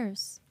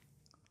Bears?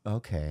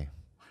 Okay.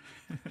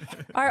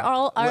 Are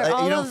all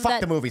Fuck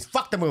that? the movies.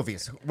 Fuck the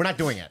movies. We're not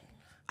doing it.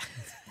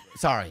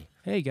 Sorry.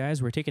 Hey,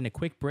 guys, we're taking a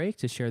quick break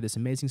to share this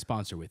amazing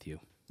sponsor with you.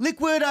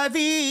 Liquid IV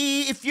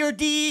if you're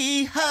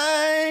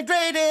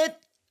dehydrated.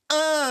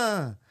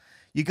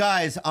 You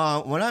guys,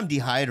 when I'm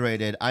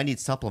dehydrated, I need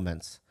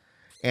supplements.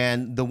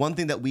 And the one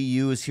thing that we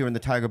use here in the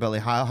TigerBelly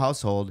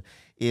household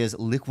is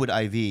Liquid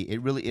IV.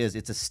 It really is.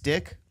 It's a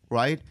stick,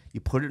 right? You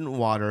put it in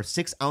water,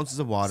 6 ounces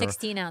of water.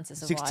 16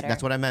 ounces of 16 water.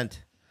 That's what I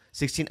meant.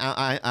 16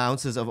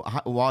 ounces of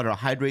water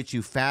hydrates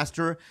you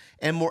faster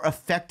and more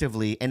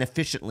effectively and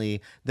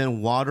efficiently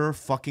than water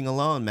fucking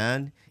alone,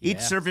 man. Each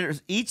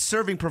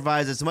serving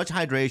provides as much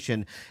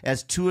hydration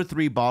as 2 or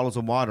 3 bottles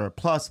of water,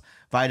 plus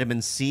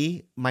vitamin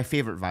C, my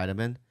favorite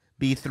vitamin,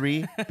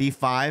 B3,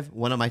 B5,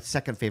 one of my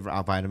second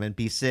favorite vitamin,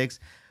 B6,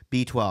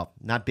 B12.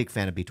 Not big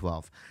fan of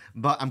B12,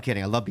 but I'm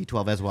kidding. I love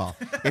B12 as well.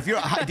 If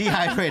you're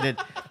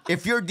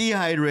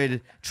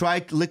dehydrated,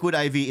 try Liquid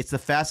IV. It's the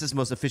fastest,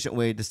 most efficient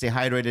way to stay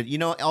hydrated.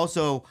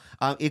 Also,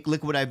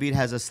 Liquid IV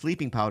has a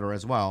sleeping powder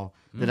as well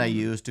that I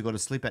use to go to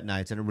sleep at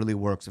nights, and it really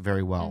works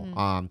very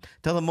well.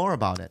 Tell them more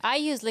about it. I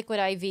use Liquid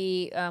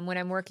IV when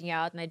I'm working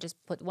out, and I just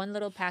put one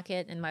little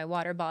packet in my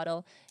water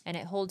bottle, and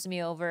it holds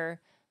me over.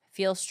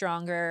 Feel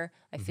stronger.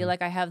 I feel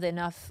like I have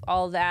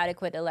all the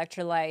adequate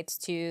electrolytes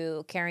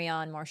to carry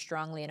on more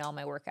strongly in all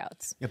my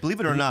workouts. Yeah,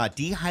 believe it or not,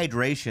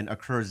 dehydration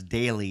occurs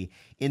daily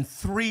in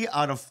 3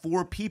 out of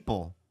 4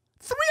 people.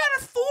 3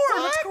 out of 4.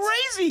 That's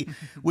crazy.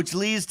 Which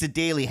leads to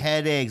daily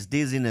headaches,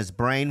 dizziness,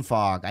 brain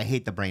fog. I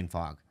hate the brain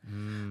fog.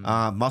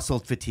 Muscle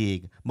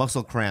fatigue,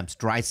 muscle cramps,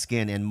 dry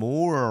skin, and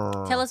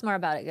more. Tell us more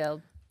about it,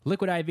 Gil.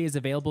 Liquid IV is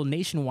available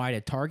nationwide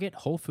at Target,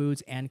 Whole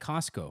Foods, and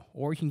Costco.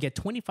 Or you can get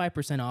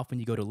 25% off when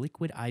you go to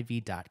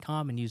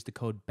liquidiv.com and use the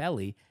code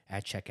BELLY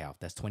at checkout.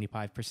 That's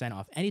 25%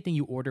 off anything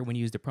you order when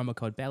you use the promo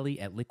code BELLY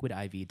at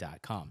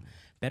liquidiv.com.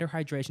 Better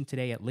hydration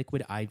today at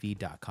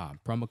liquidiv.com.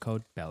 Promo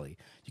code BELLY.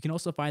 You can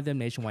also find them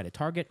nationwide at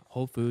Target,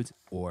 Whole Foods,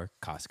 or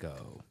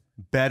Costco.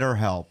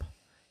 BetterHelp.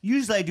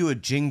 Usually I do a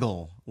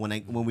jingle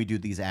when we do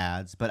these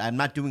ads, but I'm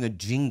not doing a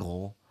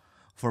jingle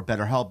for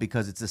BetterHelp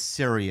because it's a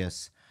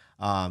serious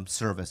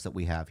service that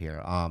we have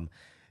here.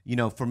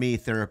 For me,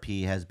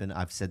 therapy has been,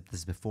 I've said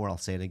this before, I'll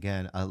say it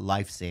again, a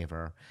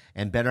lifesaver.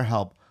 And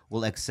BetterHelp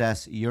will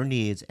assess your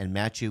needs and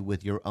match you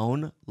with your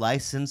own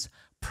licensed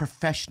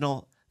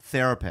professional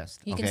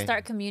therapist. You can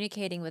start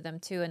communicating with them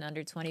too in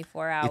under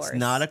 24 hours. It's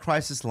not a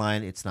crisis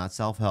line. It's not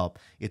self-help.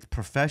 It's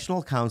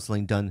professional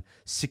counseling done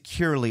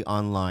securely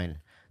online.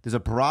 There's a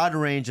broad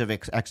range of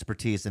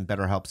expertise in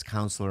BetterHelp's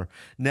counselor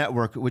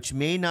network, which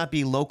may not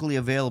be locally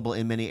available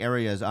in many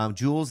areas.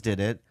 Jules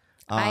did it.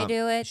 I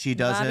do it. She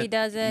does Bobby it.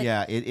 does it.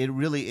 Yeah, it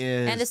really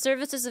is. And the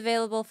service is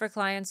available for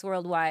clients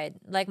worldwide.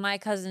 Like my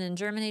cousin in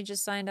Germany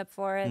just signed up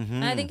for it.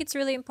 And I think it's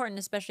really important,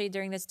 especially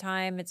during this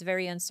time. It's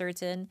very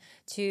uncertain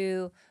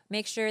to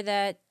make sure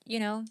that,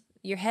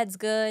 your head's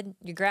good,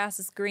 your grass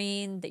is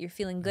green, that you're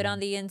feeling good on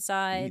the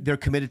inside. They're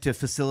committed to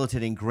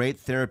facilitating great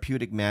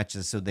therapeutic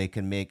matches so that you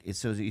can make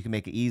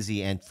it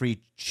easy and free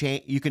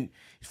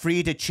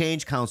to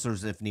change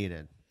counselors if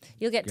needed.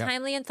 You'll get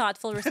timely and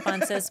thoughtful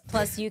responses.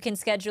 Plus, you can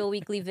schedule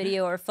weekly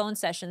video or phone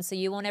sessions, so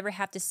you won't ever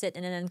have to sit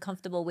in an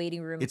uncomfortable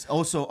waiting room. It's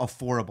also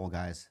affordable,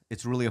 guys.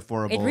 It's really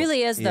affordable. It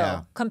really is, though.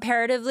 Yeah.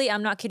 Comparatively,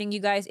 I'm not kidding you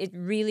guys. It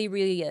really,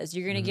 really is.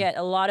 You're going to get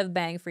a lot of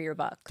bang for your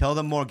buck. Tell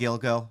them more,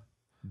 Gilgo.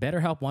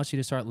 BetterHelp wants you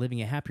to start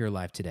living a happier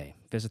life today.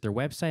 Visit their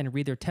website and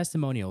read their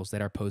testimonials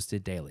that are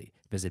posted daily.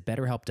 Visit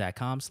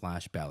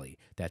betterhelp.com/belly.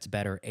 That's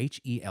better,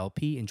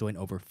 H-E-L-P, and join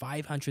over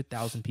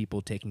 500,000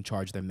 people taking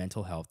charge of their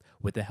mental health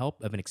with the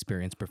help of an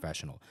experienced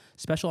professional.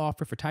 Special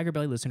offer for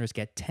TigerBelly listeners: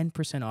 get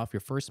 10% off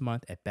your first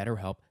month at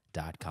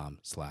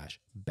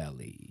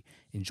betterhelp.com/belly.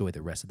 Enjoy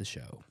the rest of the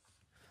show.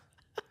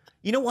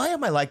 You know, why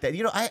am I like that?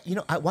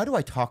 Why do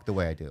I talk the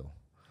way I do?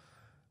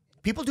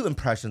 People do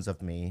impressions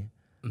of me,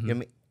 you know what I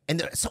mean? And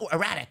they're so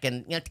erratic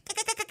and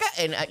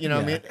you know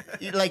what I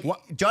mean? Like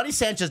Johnny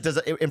Sanchez does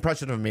an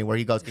impression of me where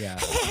he goes, yeah.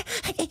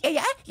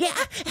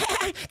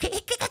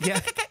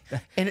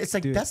 And it's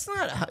like, that's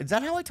not, is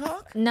that how I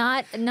talk?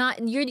 Not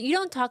you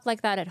don't talk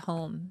like that at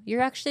home.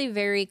 You're actually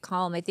very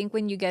calm. I think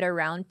when you get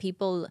around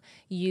people,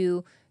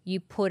 you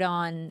put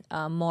on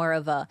more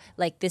of a,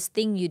 like, this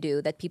thing you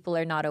do that people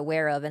are not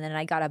aware of. And then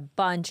I got a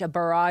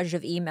barrage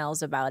of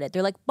emails about it.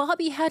 They're like,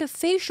 Bobby had a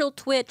facial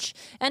twitch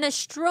and a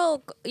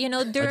stroke,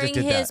 during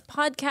his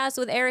podcast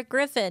with Eric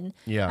Griffin.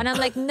 Yeah. And I'm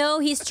like, no,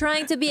 he's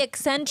trying to be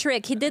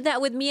eccentric. He did that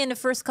with me in the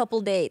first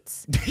couple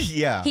dates.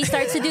 Yeah. He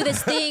starts to do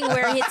this thing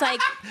where it's like,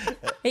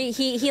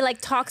 he like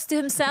talks to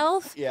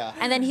himself. Yeah.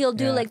 And then he'll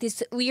do like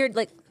this weird,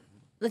 like,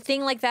 the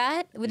thing like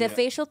that with a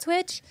facial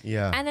twitch.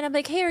 Yeah. And then I'm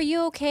like, hey, are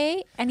you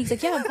okay? And he's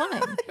like, yeah, I'm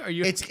fine. Are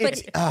you?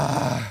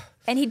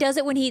 And he does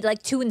it when he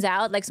like tunes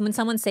out, like when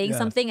someone's saying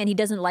something and he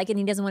doesn't like it and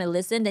he doesn't want to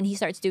listen, then he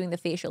starts doing the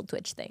facial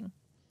twitch thing.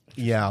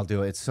 Yeah, I'll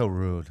do it. It's so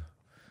rude.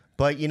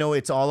 But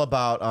it's all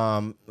about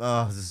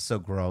this is so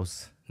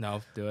gross.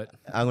 No, do it.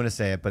 I'm gonna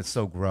say it, but it's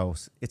so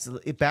gross. It's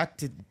back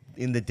to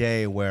in the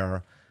day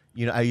where,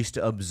 I used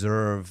to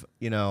observe,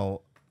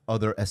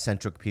 other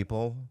eccentric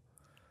people.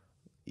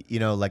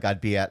 Like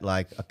I'd be at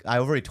I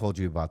already told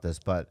you about this,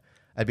 but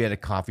I'd be at a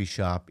coffee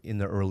shop in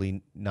the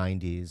early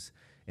 90s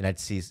and I'd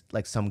see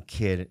like some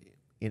kid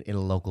in a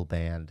local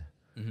band,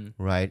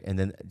 right? And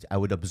then I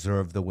would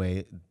observe the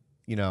way,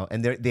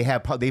 and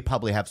they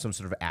probably have some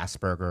sort of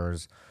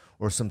Asperger's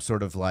or some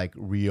sort of like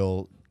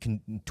real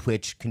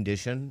twitch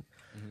condition,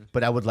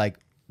 but I would like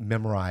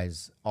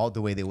memorize all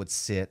the way they would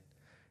sit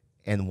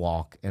and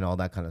walk and all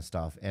that kind of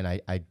stuff. And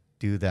I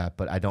do that,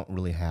 but I don't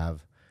really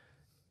have,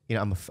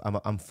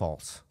 I'm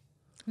false.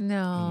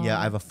 No. Yeah,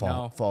 I have a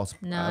false.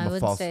 No, I'm I a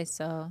wouldn't false, say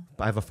so.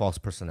 I have a false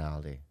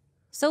personality.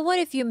 So what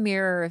if you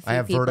mirror a few I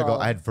have people? vertigo.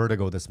 I had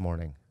vertigo this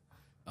morning.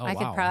 Oh, I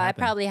wow. I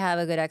probably have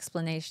a good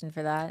explanation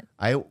for that.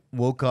 I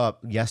woke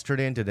up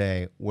yesterday and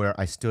today where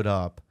I stood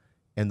up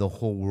and the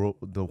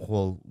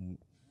whole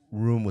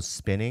room was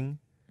spinning.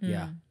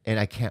 Yeah. And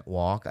I can't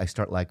walk. I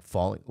start like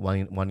falling,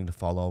 wanting to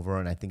fall over,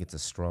 and I think it's a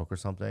stroke or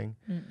something.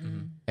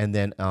 And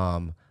then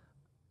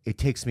it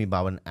takes me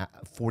about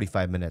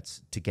 45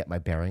 minutes to get my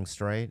bearings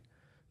straight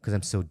because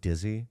I'm so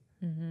dizzy.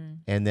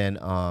 And then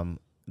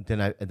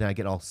I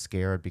get all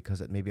scared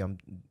because maybe I'm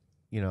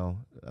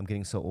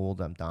getting so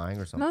old, I'm dying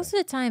or something. Most of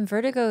the time,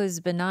 vertigo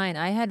is benign.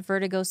 I had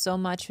vertigo so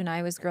much when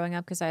I was growing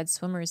up because I had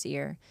swimmer's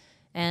ear.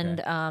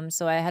 And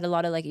so I had a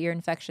lot of like ear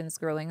infections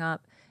growing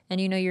up. And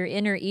your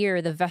inner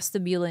ear, the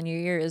vestibule in your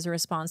ear is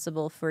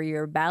responsible for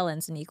your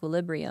balance and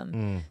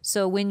equilibrium.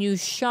 So when you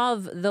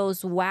shove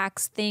those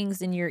wax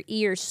things in your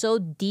ear so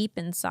deep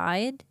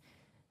inside,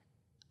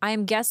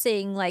 I'm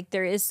guessing like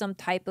there is some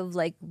type of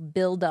like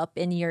buildup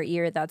in your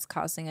ear that's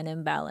causing an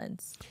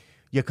imbalance.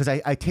 Yeah, because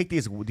I take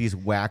these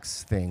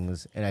wax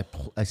things and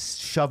I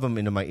shove them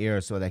into my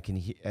ear so that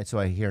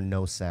I hear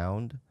no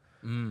sound.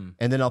 And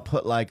then I'll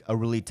put like a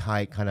really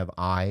tight kind of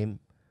eye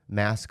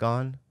mask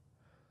on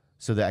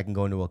so that I can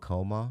go into a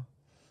coma.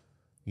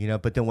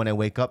 But then when I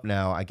wake up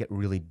now, I get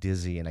really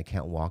dizzy and I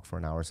can't walk for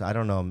an hour. So I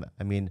don't know.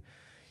 I mean,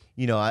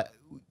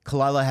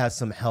 Khalyla has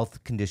some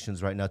health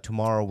conditions right now.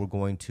 Tomorrow we're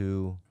going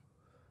to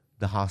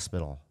the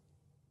hospital.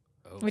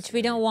 Which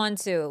we don't want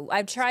to.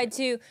 I've tried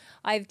to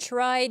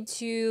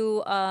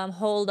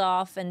hold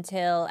off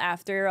until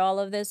after all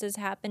of this is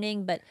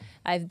happening, but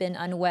I've been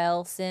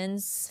unwell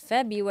since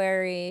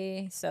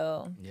February.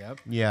 So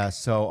Yeah.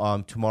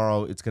 So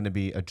tomorrow it's going to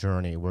be a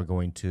journey. We're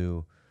going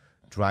to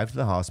drive to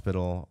the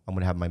hospital. I'm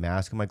going to have my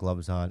mask and my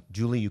gloves on.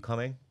 Julie, you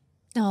coming?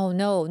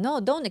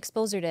 No, don't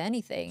expose her to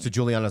anything. So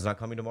Juliana's not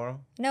coming tomorrow?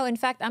 No, in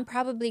fact, I'm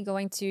probably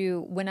going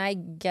to, when I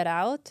get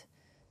out,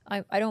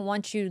 I don't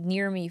want you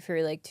near me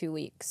for like 2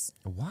 weeks.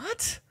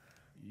 What?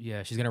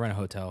 Yeah, she's gonna rent a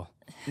hotel.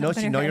 No,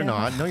 you're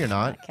not. No, you're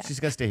not. Okay.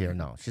 She's gonna stay here.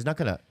 No, she's not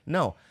gonna.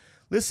 No,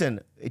 listen.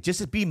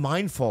 Just be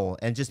mindful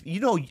and just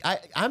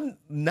I'm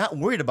not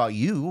worried about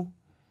you.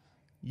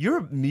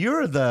 You're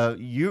the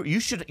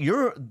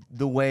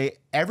way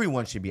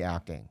everyone should be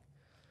acting.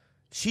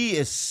 She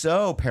is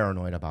so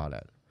paranoid about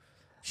it.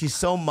 She's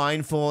so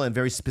mindful and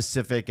very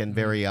specific and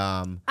very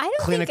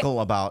clinical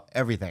about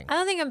everything. I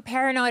don't think I'm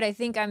paranoid. I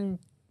think I'm,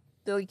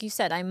 like you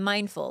said, I'm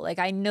mindful. Like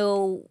I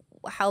know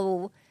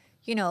how,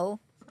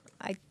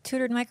 I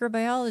tutored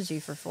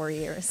microbiology for 4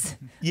 years.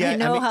 Yeah, I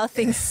know how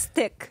things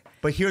stick.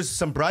 But here's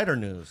some brighter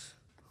news.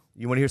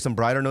 You want to hear some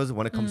brighter news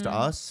when it comes to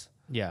us?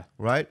 Yeah.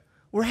 Right?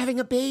 We're having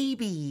a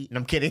baby. And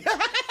I'm kidding.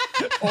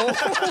 Oh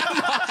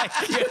my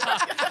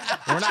God.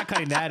 We're not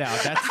cutting that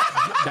out.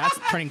 That's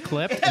printing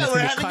clipped. And it's we're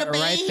gonna be having cut a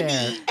right baby.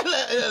 there.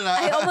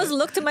 I almost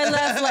looked to my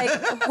left like,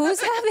 who's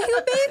having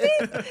a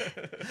baby?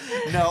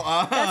 No,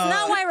 That's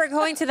not why we're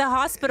going to the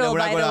hospital, No, we're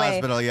not by going the to the way.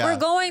 hospital, yeah. We're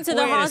going to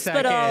the Wait a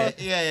hospital.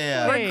 second.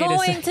 yeah. We're Wait a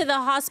going sec- to the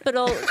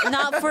hospital,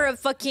 not for a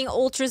fucking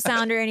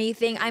ultrasound or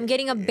anything. I'm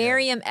getting a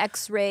barium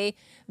x-ray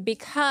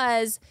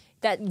because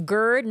that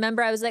GERD,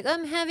 remember I was like,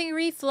 I'm having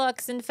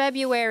reflux in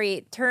February.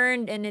 It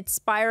turned and it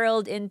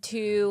spiraled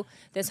into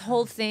this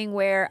whole thing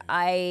where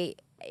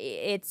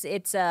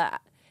it's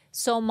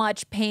so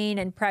much pain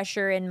and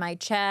pressure in my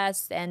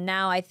chest. And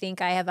now I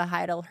think I have a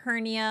hiatal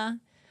hernia.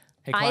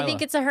 Hey, I Khalyla.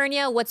 think it's a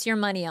hernia. What's your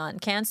money on?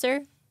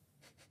 Cancer?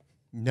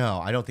 No,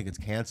 I don't think it's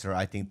cancer.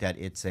 I think that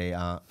it's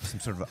a some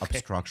sort of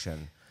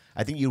obstruction.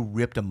 I think you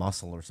ripped a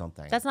muscle or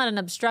something. That's not an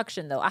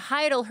obstruction, though. A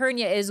hiatal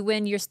hernia is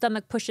when your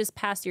stomach pushes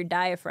past your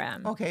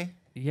diaphragm. okay.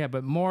 Yeah,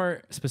 but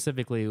more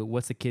specifically,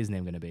 what's the kid's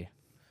name going to be?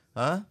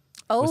 Huh?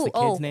 What's the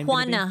kid's name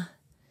gonna be? Juana.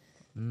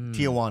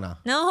 Tijuana.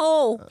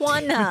 No,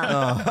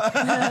 Juana.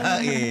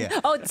 Yeah.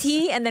 Oh,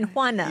 T and then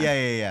Juana.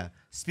 Yeah.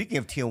 Speaking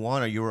of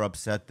Tijuana, you were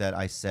upset that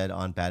I said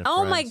on Bad Oh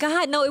Friends. my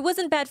God, no, it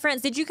wasn't Bad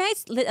Friends. Did you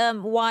guys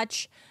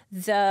watch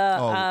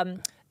the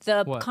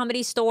What?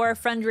 Comedy Store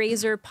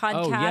fundraiser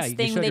podcast Oh yeah, you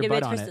thing showed they your did butt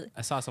with on Crystal? it.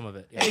 I saw some of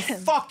it. Yeah. Hey,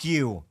 fuck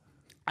you.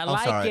 I I'm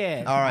like sorry.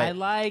 it. All right. I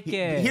like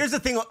it. Here's the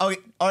thing. All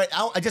right.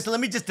 Let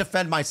me just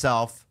defend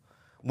myself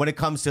when it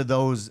comes to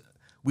those.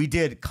 We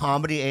did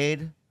Comedy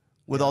Aid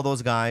with all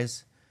those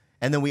guys,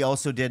 and then we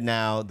also did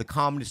now the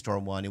Comedy Store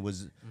one. It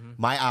was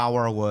my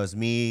hour was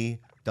me,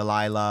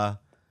 Delilah,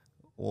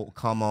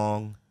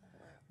 Kamong,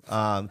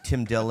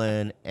 Tim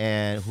Dillon,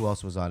 and who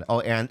else was on it? Oh,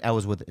 and I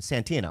was with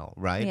Santino,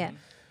 right? Yeah.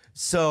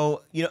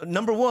 So,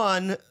 number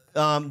one,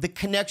 the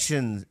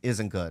connection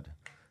isn't good.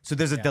 So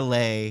there's a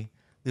delay,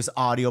 there's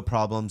audio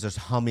problems, there's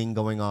humming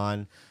going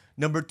on.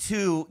 Number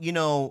two,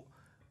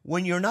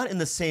 when you're not in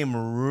the same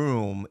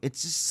room,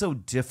 it's just so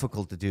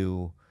difficult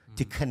to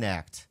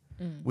connect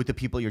with the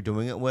people you're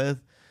doing it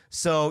with.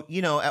 So,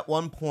 at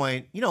one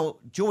point,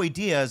 Joey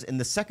Diaz in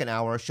the second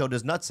hour showed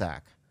his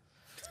nutsack.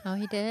 Oh,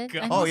 he did?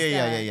 I Oh, missed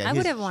yeah. that. I He's-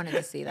 would have wanted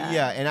to see that.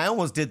 Yeah, and I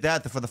almost did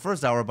that for the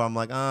first hour, but I'm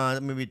like,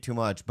 that may be too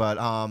much. But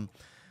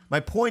my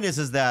point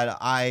is that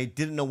I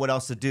didn't know what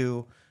else to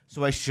do,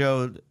 so I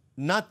showed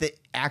not the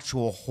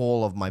actual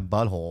hole of my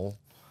butthole,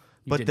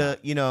 but did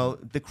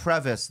the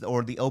crevice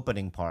or the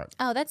opening part.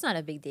 Oh, that's not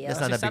a big deal. That's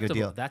That's not that big a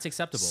acceptable. deal. That's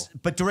acceptable.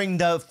 But during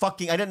the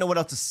fucking, I didn't know what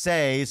else to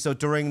say, so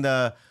during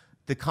the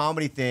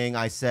comedy thing,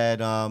 I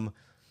said,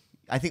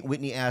 I think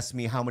Whitney asked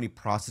me how many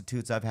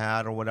prostitutes I've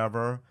had or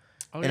whatever,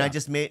 and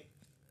yeah.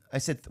 I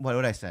said, what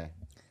did I say?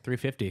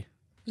 350.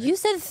 You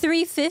said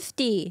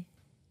 350.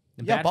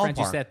 In Yeah, Bad Friends,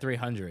 you ballpark. said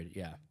 300.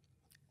 Yeah.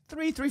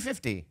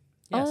 350.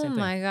 Yeah, Oh same thing.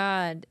 my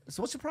God.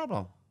 So what's the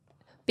problem?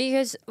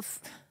 Because,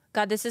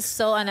 God, this is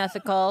so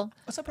unethical.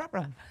 What's the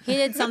problem? He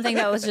did something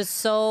that was just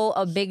so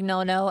a big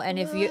no-no. And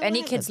if you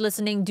any kids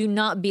listening, do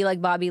not be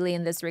like Bobby Lee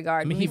in this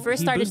regard. I mean, When we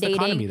first started boosts the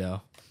economy, dating,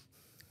 though.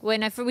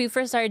 when we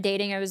first started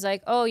dating, I was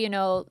like, oh,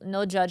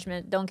 no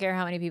judgment. Don't care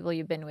how many people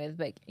you've been with,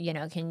 but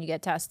can you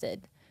get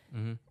tested?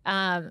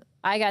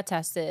 I got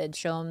tested,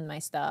 show him my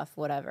stuff,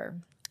 whatever.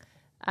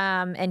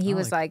 And he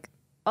was like,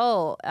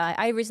 oh,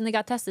 I recently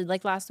got tested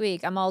like last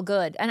week. I'm all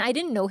good. And I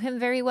didn't know him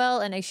very well,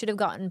 and I should have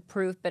gotten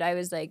proof, but I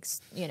was like,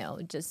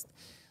 just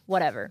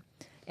whatever.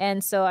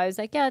 And so I was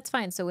like, yeah, it's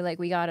fine. So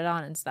we got it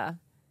on and stuff.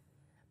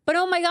 But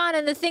oh my God,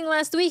 and the thing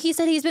last week, he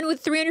said he's been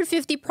with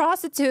 350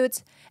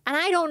 prostitutes, and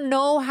I don't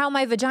know how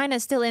my vagina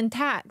is still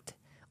intact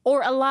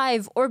or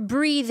alive or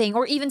breathing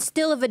or even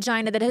still a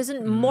vagina that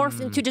hasn't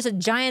morphed into just a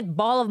giant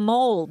ball of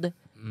mold.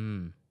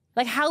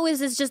 Like, how is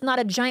this just not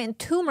a giant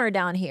tumor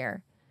down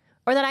here?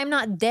 Or that I'm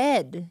not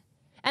dead?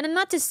 And I'm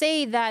not to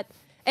say that,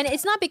 and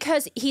it's not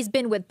because he's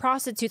been with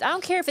prostitutes. I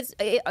don't care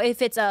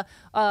if it's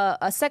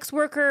a sex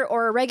worker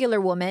or a regular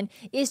woman.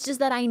 It's just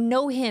that I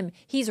know him.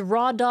 He's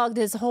raw dogged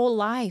his whole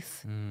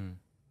life.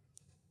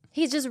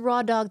 He's just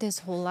raw dogged his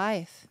whole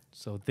life.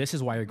 So this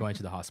is why you're going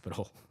to the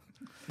hospital.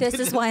 This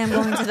is why I'm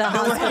going to the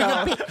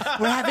hospital.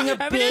 We're having a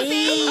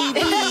baby.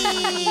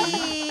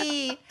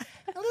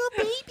 A little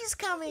baby's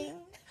coming.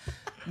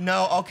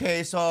 No,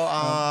 okay, so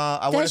I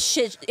That want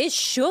shit, it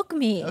shook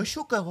me.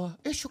 to.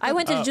 I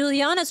went to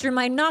Juliana's room,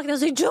 I knocked, and I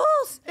was like,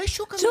 Jules!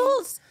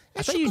 Jules!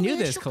 I thought you knew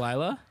this,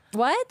 Khalyla.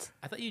 What?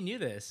 I thought you knew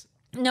this.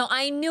 No,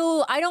 I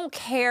don't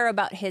care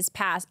about his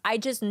past. I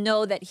just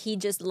know that he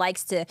just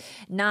likes to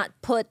not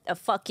put a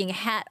fucking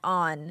hat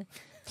on.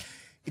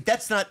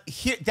 That's not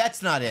here.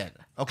 That's not it.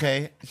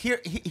 Okay,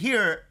 here.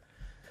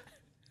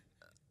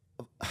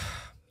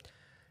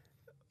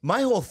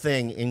 My whole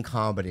thing in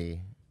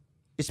comedy,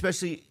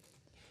 especially,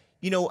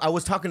 I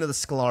was talking to the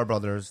Sklar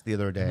brothers the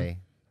other day.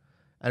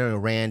 I don't know,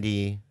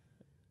 Randy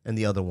and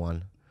the other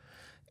one,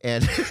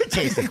 and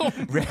Jason,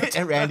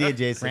 and Randy and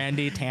Jason.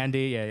 Randy,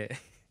 Tandy, yeah.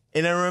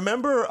 And I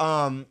remember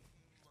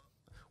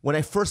when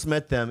I first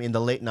met them in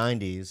the late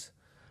 90s,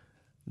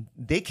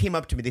 they came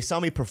up to me, they saw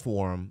me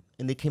perform,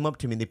 and they came up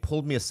to me and they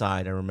pulled me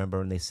aside, I remember,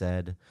 and they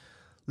said,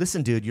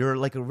 listen, dude, you're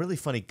like a really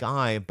funny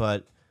guy,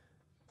 but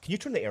can you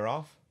turn the air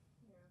off?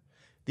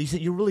 They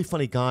said, you're a really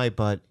funny guy,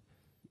 but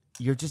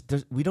you're just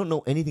we don't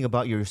know anything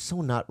about you. You're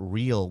so not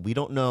real. We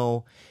don't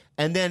know.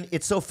 And then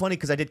it's so funny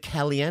because I did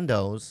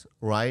Caliendo's,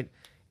 right?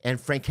 And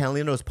Frank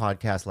Caliendo's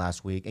podcast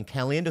last week, and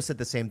Caliendo said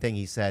the same thing.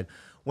 He said,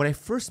 when I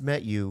first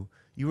met you,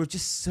 you were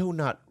just so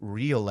not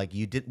real. Like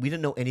we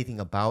didn't know anything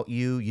about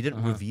you. You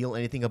didn't reveal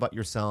anything about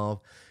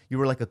yourself. You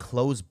were like a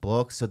closed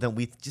book. So then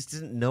we just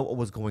didn't know what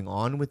was going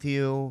on with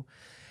you.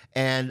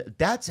 And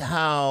that's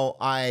how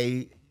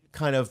I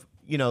kind of,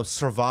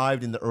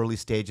 survived in the early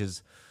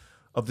stages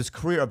of this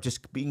career of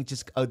just being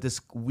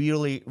this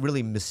really,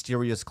 really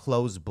mysterious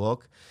closed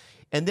book.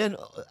 And then,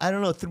 I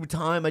don't know, through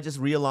time, I just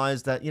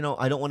realized that,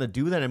 I don't want to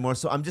do that anymore.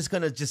 So I'm just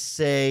going to just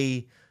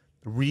say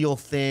real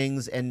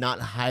things and not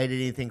hide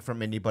anything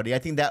from anybody. I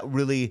think that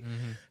really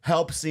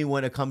helps me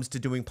when it comes to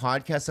doing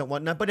podcasts and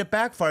whatnot. But it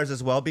backfires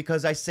as well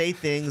because I say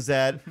things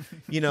that,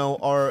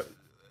 are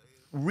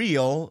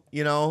real,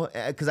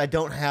 because I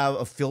don't have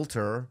a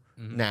filter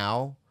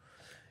now.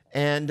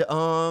 And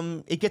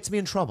it gets me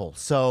in trouble.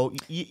 So,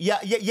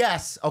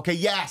 yes. Okay,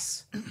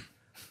 yes.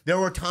 There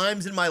were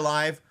times in my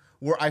life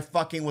where I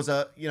fucking was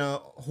a,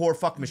 whore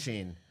fuck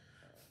machine.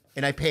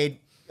 And I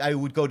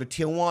would go to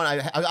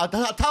Tijuana.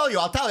 I'll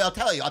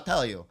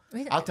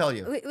tell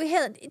you.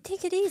 Wait,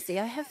 take it easy.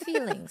 I have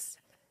feelings.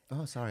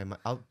 Oh, sorry.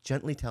 I'll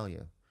gently tell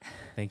you.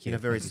 Thank you. In a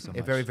very, Thank you so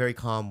much. very, very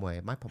calm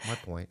way. My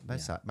point,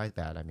 my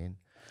bad, I mean,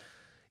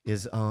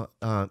 is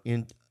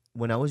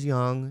when I was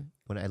young,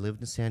 when I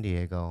lived in San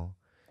Diego,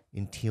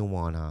 in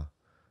Tijuana,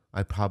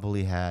 I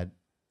probably had,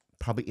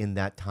 in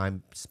that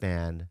time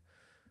span,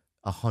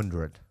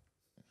 100.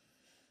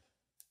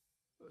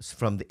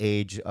 From the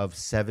age of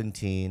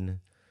 17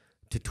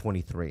 to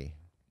 23.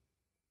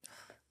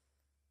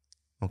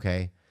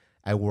 Okay?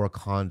 I wore a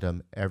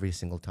condom every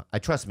single time.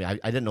 Trust me, I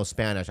didn't know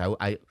Spanish.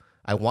 I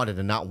wanted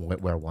to not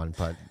wear one,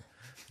 but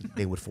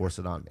they would force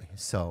it on me.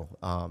 So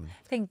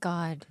thank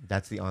God.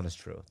 That's the honest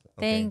truth.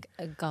 Okay?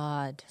 Thank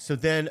God. So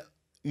then,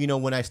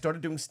 when I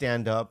started doing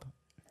stand-up,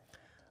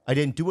 I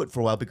didn't do it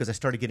for a while because I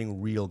started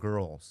getting real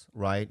girls,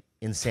 right?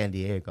 In San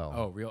Diego.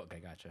 Oh, real?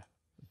 Okay, gotcha.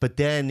 But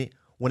then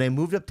when I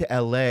moved up to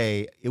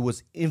LA, it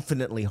was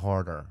infinitely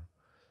harder.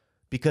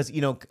 Because,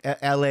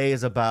 LA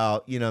is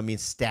about,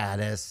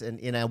 status.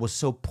 And I was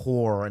so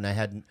poor and I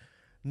had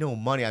no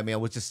money. I mean, I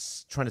was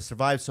just trying to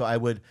survive. So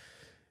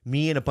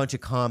me and a bunch of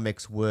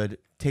comics would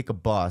take a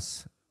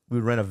bus. We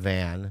would rent a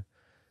van.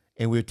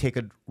 And we would take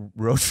a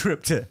road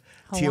trip to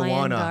Hawaiian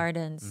Tijuana.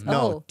 Gardens.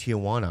 No,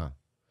 Tijuana.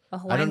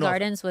 Hawaiian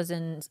Gardens was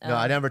in... No,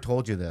 I never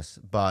told you this.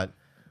 But...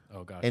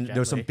 Oh, gosh. And there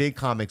were some big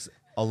comics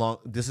along...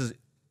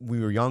 We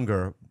were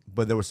younger,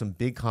 but there were some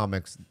big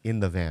comics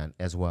in the van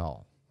as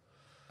well.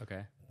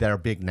 Okay. That are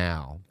big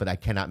now, but I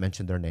cannot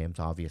mention their names,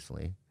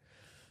 obviously.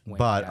 Wait,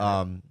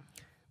 but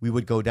we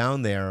would go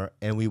down there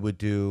and we would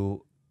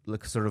do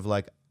it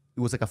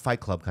was like a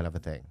Fight Club kind of a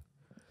thing.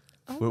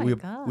 Oh my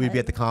God. We'd be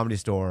at the Comedy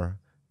Store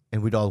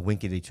and we'd all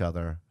wink at each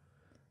other,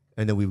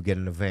 and then we would get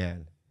in a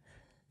van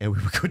and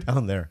we would go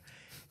down there.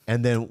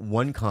 And then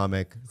one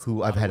comic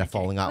who I've had a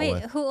falling out Wait,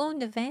 with. who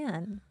owned a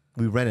van?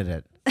 We rented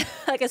it.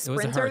 Like a It was a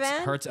Sprinter Hertz.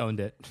 van? Hertz owned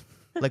it.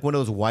 Like one of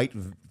those white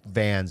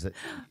vans.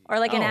 Or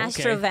like an Oh,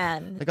 Astro okay.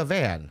 van? Like a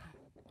van.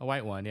 A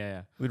white one,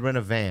 yeah. We'd rent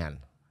a van.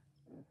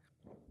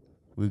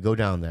 We'd go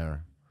down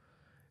there.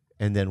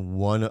 And then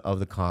one of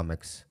the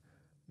comics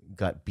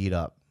got beat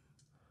up.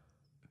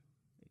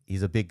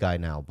 He's a big guy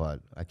now,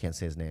 but I can't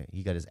say his name.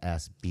 He got his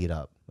ass beat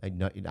up. I'm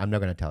not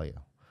going to tell you.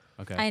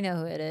 Okay. I know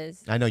who it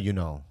is. I know you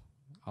know.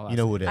 I'll You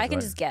know ask who it is, I can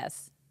right? just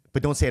guess.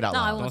 But don't say it out No,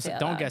 I loud. won't say it out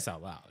Don't loud. guess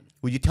out loud.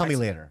 Will you tell me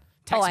later?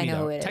 Text I me, know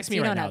though. who it is. Text me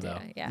You right don't now, have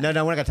though. to. Yeah. No, we're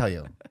not going to tell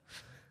you.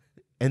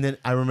 And then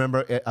I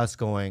remember us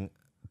going,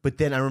 but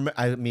then I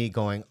remember me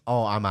going,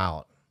 oh, I'm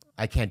out.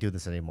 I can't do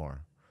this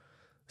anymore.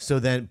 So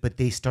then, but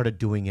they started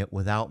doing it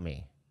without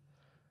me.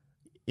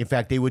 In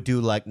fact, they would do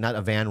like, not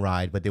a van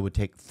ride, but they would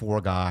take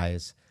 4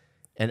 guys.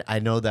 And I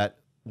know that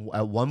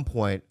at one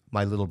point,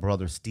 my little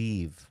brother,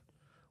 Steve,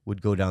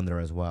 would go down there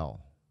as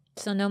well.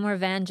 So no more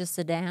van, just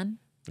sedan?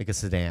 Like a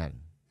sedan.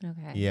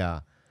 Okay.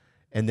 Yeah.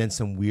 And then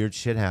some weird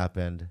shit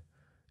happened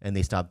and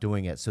they stopped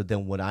doing it. So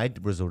then what I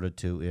resorted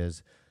to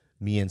is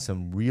me and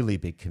some really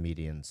big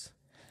comedians.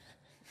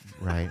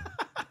 Right?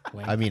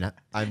 I mean,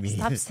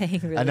 Stop saying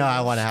really. I know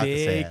I want to have to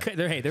say Big.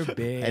 it. They're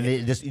big.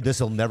 And this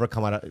will never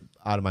come out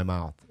of my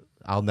mouth.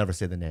 I'll never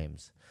say the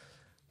names.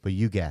 But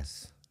you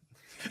guess.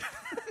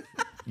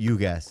 You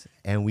guess.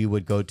 And we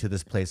would go to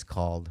this place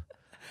called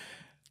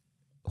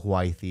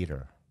Hawaii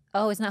Theater.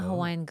 Oh, it's not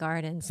Hawaiian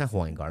Gardens. It's not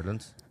Hawaiian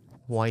Gardens.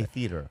 Hawaii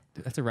Theater.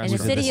 That's a In the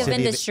restaurant. city of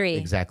industry.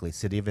 Exactly,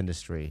 City of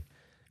Industry.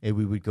 And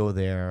we would go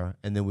there,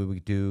 and then we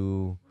would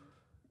do.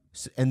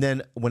 And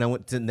then when I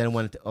went to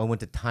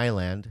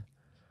Thailand,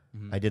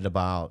 I did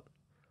about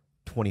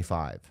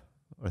 25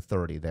 or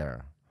 30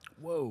 there.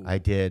 Whoa. I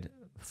did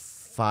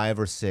 5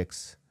 or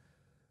 6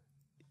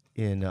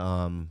 in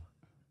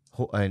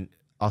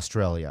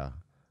Australia.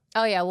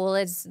 Oh yeah, well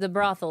it's the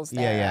brothels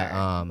there.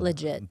 Yeah.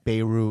 Legit.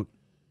 Beirut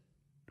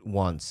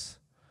once,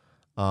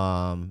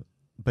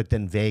 but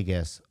then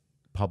Vegas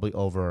probably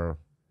over.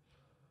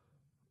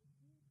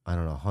 I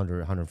don't know, 100,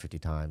 150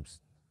 times.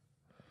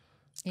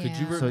 Could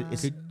you? Yeah. So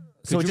it's could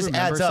so it you just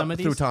remember adds up some of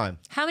through these? time.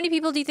 How many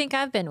people do you think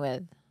I've been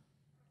with?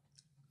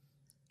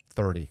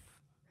 30.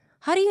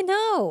 How do you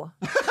know?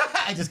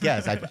 I just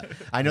guess.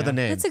 I know the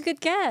names. That's a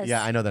good guess.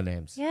 Yeah, I know the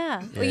names.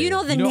 Yeah. Well, yeah. you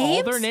know the You know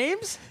names? all their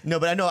names? No,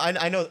 but I know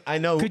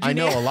Could you I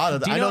know name- a lot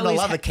of do the, you I know know at a least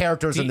lot of the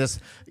characters do in you- this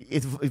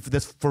if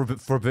this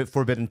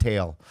forbidden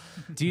tale.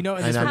 Do you know in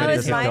And this I How bet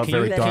is it's mine a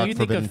very forbidden? dark Can you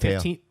think forbidden of tale.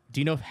 15? Do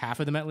you know half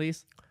of them at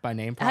least by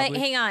name? Hey, Probably.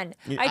 hang on.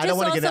 I I don't just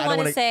wanna also get- I don't want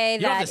to wanna- say You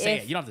don't have that to say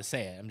it. You don't have to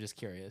say it. I'm just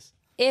curious.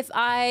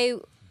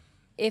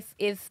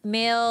 if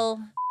male.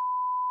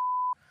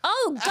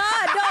 Oh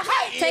God! No,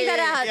 take that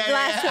out.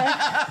 Last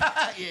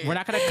one. We're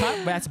not gonna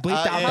cut. That's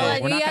bleeped out. yeah. though. Hold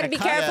on, We're you not gotta gonna be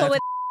cut. careful with.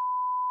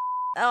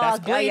 Oh, That's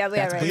bleep. yeah,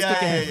 That's right.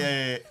 bleep.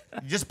 Yeah.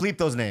 Just bleep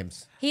those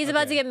names. He's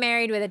about to get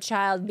married with a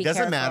child. Be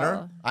Doesn't careful.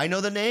 matter. I know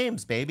the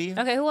names, baby.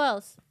 Okay, who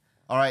else?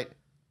 All right.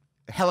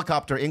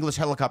 English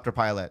helicopter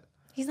pilot.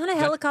 He's not a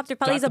helicopter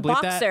pilot. He's a do I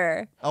have to bleep that?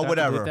 boxer. Oh, Do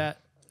I have to whatever. bleep that?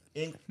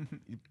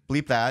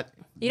 Bleep that.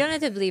 You don't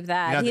have to believe You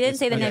that. don't He have didn't to-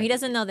 say the okay. name. He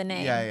doesn't know the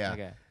name. Yeah.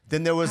 Okay.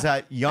 Then there was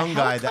that young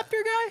guy that. Helicopter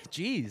guy?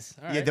 Jeez.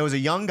 All right. Yeah, there was a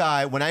young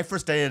guy. When I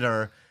first dated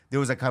her,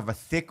 there was a kind of a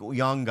thick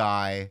young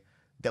guy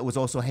that was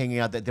also hanging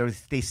out. That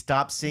they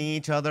stopped seeing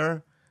each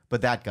other.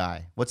 But that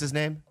guy, what's his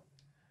name?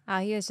 Oh,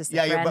 he was just a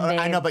Yeah, friend, but I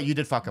babe. know, but you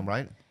did fuck him,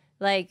 right?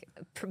 Like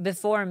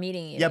before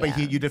meeting you. Yeah, but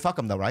you did fuck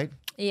him though, right?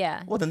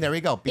 Yeah. Well, then there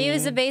you go. He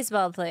was a Bing,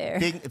 baseball player.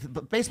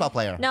 baseball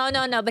player. No,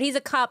 but he's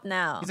a cop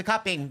now. He's a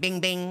cop. Bing, bing,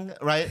 bing.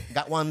 Right?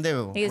 Got one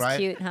too. He was right?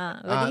 cute, huh?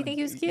 What, do you think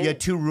he was cute? You had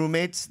two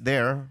roommates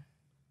there.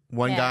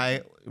 One Yeah.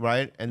 guy,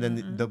 right? And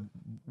then the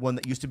one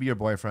that used to be your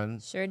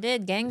boyfriend. Sure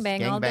did.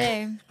 Gangbang all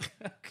day.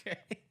 Gangbang. Okay.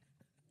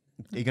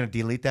 Are you gonna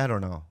delete that or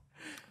no?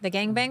 The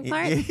gangbang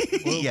part?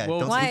 Yeah.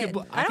 well, don't Why? speak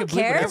it. I don't bleep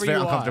care. It's whatever very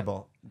you want.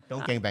 uncomfortable.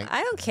 Don't gangbang.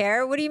 I don't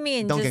care. What do you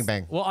mean? Don't Just-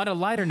 gangbang. Well, on a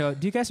lighter note,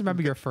 do you guys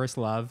remember your first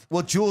love?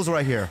 Well, Jules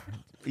right here.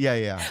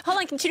 Yeah. Hold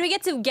on. Should we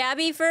get to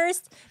Gabby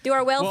first? Do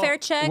our welfare Well,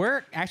 check?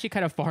 We're actually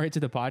kind of far into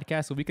the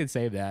podcast, so we could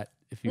save that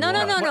if you No.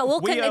 want. We'll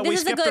we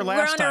this is a skipped her good. We're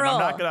last on a time. roll. I'm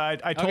not gonna.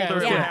 I told Okay, her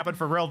it yeah. would happen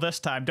for real this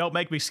time. Don't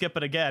make me skip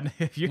it again.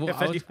 If you, Well,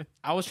 if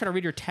I was trying to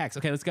read your text.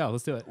 Okay, let's go.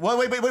 Let's do it.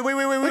 Wait.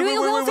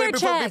 welfare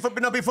check?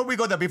 Before we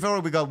go there,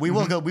 we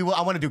will go. We will.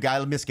 I want to do.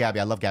 I miss Gabby.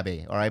 I love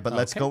Gabby. All right, but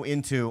let's go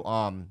into.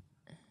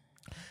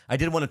 I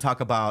did want to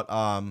talk about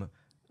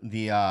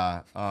the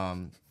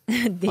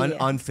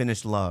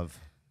unfinished love.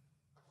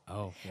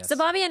 Oh, yes. So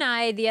Bobby and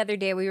I the other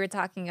day we were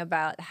talking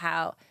about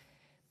how,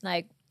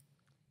 like,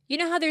 you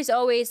know how there's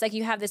always like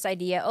you have this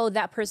idea, oh,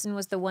 that person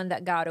was the one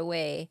that got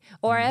away,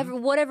 or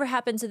whatever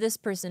happened to this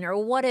person, or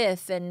what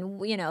if, and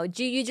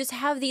you just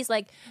have these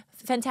like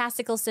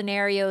fantastical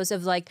scenarios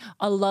of like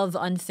a love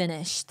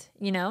unfinished,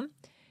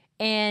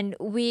 and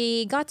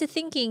we got to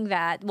thinking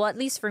that, well, at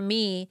least for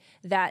me,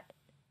 that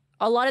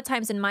a lot of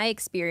times in my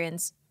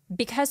experience,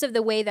 because of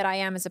the way that I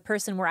am as a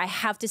person where I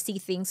have to see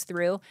things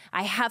through,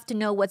 I have to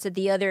know what's at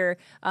the end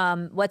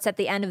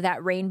of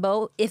that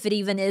rainbow, if it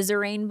even is a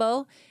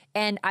rainbow,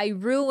 and I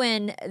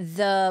ruin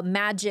the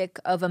magic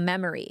of a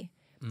memory.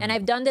 And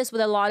I've done this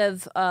with a lot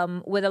of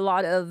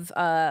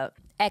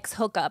ex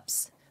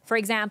hookups. For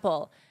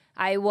example,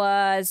 I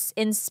was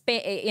in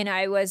Spain,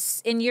 I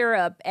was in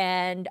Europe,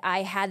 and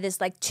I had this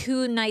like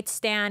 2-night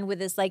stand with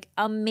this like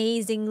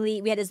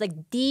we had this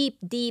like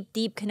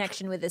deep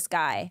connection with this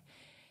guy.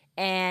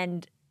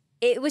 And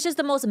it was just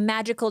the most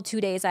magical 2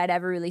 days I'd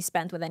ever really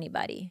spent with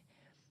anybody.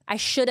 I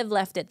should have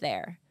left it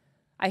there.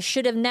 I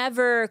should have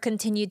never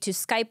continued to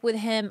Skype with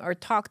him or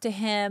talk to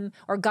him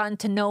or gotten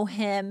to know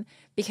him,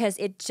 because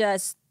it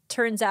just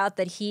turns out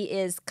that he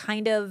is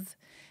kind of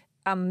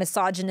a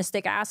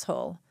misogynistic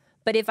asshole.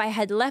 But if I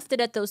had left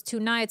it at those 2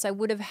 nights, I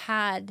would have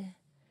had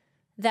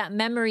that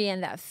memory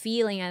and that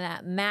feeling and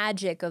that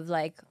magic of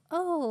like,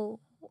 oh,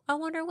 I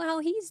wonder how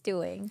he's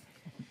doing.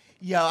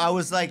 Yeah, I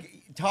was like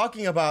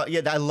talking about.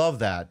 Yeah, I love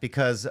that,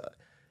 because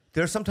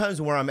there's sometimes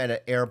where I'm at an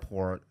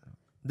airport.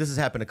 This has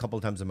happened a couple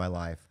of times in my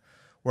life,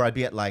 where I'd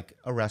be at like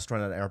a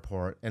restaurant at an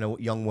airport, and a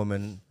young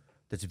woman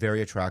that's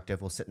very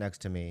attractive will sit next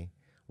to me,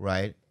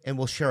 right, and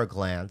we'll share a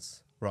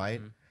glance, right.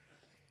 Mm-hmm.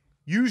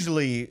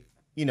 Usually,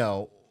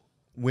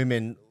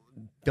 women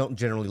don't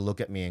generally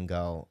look at me and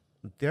go,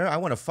 "There, I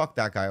want to fuck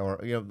that guy,"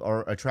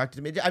 or attracted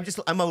to me.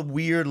 I'm a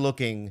weird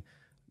looking,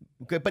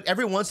 but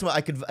every once in a while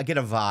I get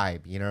a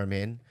vibe. You know what I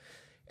mean?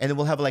 And then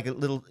we'll have like a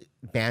little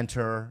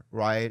banter,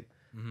 right?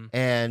 Mm-hmm.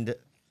 And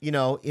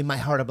in my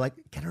heart, I'm like,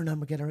 get her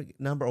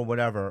number, or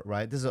whatever,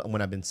 right? This is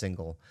when I've been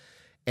single,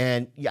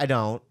 and I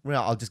don't.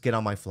 I'll just get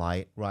on my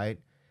flight, right?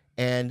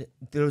 And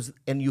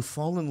you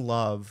fall in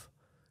love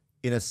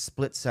in a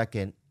split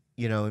second,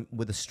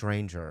 with a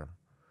stranger,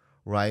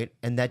 right?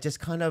 And that just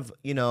kind of,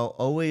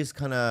 always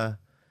kind of,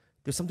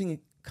 there's something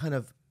kind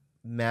of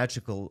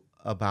magical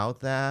about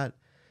that.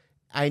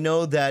 I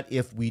know that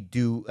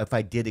if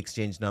I did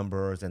exchange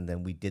numbers and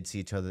then we did see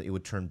each other, it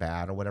would turn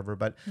bad or whatever.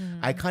 But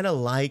I kind of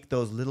like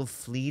those little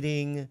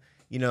fleeting,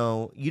 you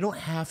don't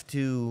have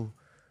to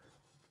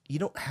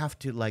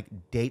like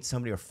date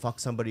somebody or fuck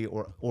somebody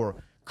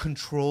or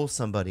control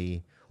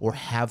somebody or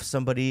have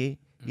somebody,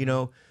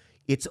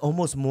 it's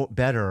almost more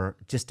better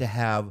just to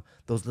have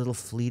those little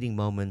fleeting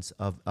moments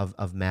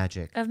of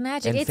magic. Of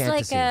magic. and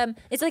fantasy.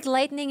 It's like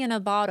lightning in a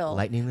bottle.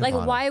 Lightning in a like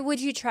bottle. why would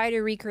you try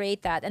to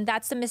recreate that? And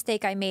that's the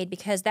mistake I made,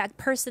 because that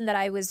person that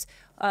I was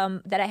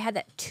that I had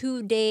that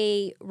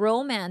 2-day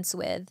romance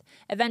with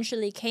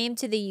eventually came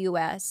to the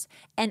US,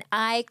 and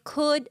I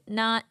could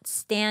not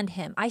stand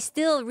him. I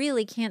still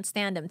really can't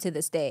stand him to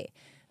this day.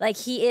 Like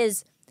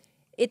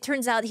it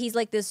turns out he's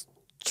like this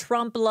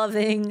Trump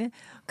loving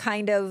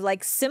kind of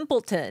like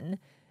simpleton,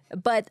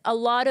 but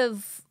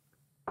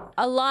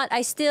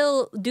I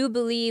still do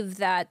believe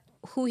that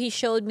who he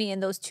showed me in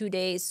those 2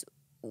 days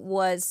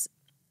was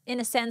in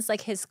a sense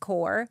like his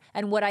core,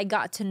 and what I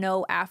got to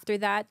know after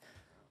that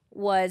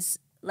was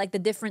like the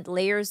different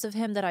layers of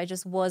him that I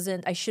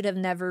should have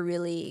never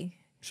really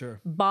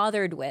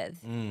bothered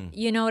with.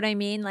 You know what I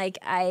mean? Like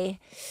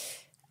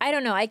I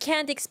don't know. I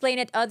can't explain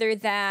it other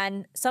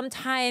than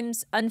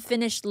sometimes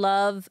unfinished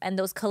love and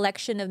those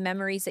collection of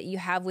memories that you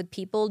have with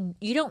people,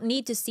 you don't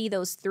need to see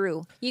those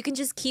through. You can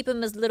just keep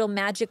them as little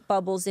magic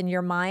bubbles in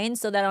your mind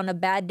so that on a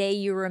bad day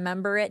you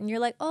remember it and you're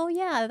like, oh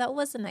yeah, that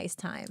was a nice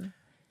time.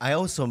 I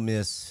also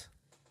miss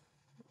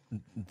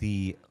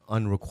the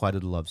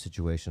unrequited love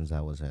situations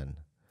I was in.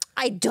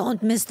 I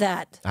don't miss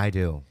that. I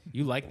do.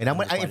 You like And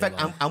in fact,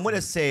 I'm going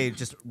to say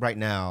just right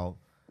now,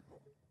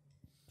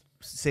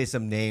 say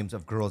some names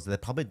of girls that I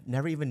probably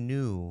never even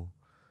knew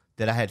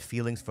that I had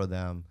feelings for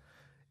them.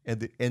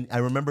 And I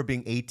remember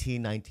being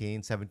 18,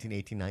 19, 17,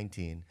 18,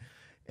 19,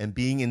 and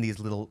being in these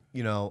little,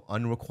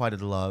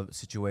 unrequited love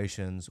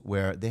situations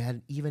where they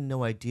had even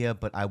no idea,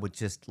 but I would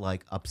just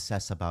like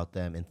obsess about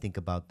them and think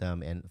about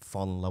them and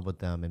fall in love with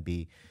them and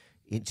be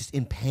just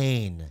in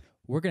pain.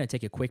 We're going to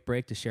take a quick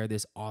break to share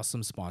this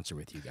awesome sponsor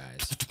with you guys.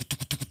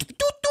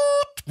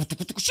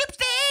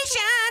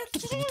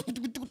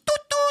 ShipStation!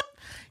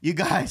 You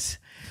guys,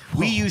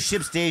 we use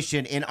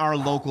ShipStation in our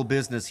local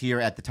business here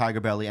at the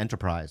TigerBelly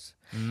Enterprise.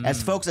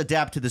 As folks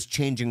adapt to this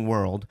changing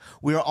world,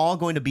 we are all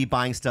going to be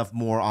buying stuff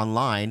more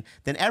online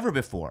than ever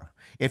before.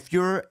 If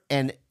you're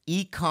an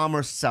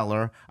e-commerce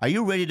seller, are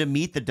you ready to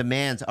meet the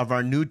demands of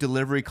our new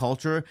delivery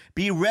culture?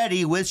 Be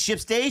ready with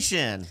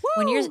ShipStation.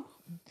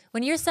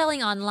 When you're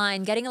selling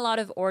online, getting a lot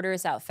of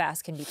orders out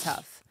fast can be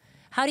tough.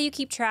 How do you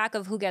keep track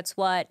of who gets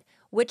what?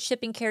 Which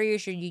shipping carrier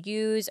should you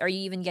use? Are you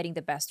even getting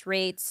the best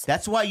rates?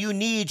 That's why you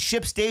need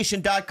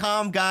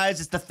ShipStation.com,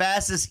 guys. It's the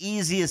fastest,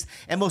 easiest,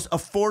 and most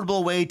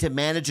affordable way to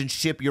manage and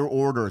ship your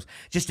orders.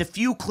 Just a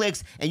few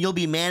clicks, and you'll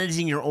be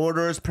managing your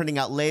orders, printing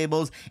out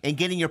labels, and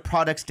getting your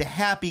products to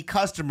happy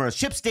customers.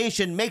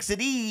 ShipStation makes it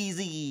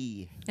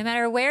easy. No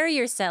matter where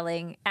you're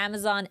selling,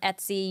 Amazon,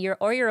 Etsy,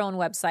 or your own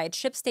website,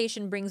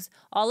 ShipStation brings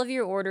all of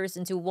your orders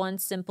into one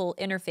simple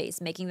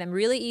interface, making them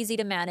really easy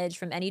to manage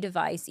from any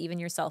device, even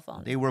your cell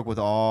phone. They work with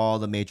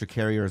all the major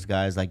carriers,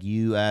 guys, like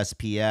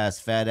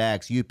USPS,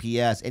 FedEx,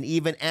 UPS, and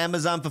even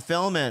Amazon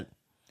Fulfillment.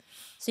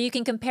 So you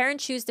can compare and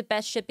choose the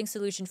best shipping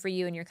solution for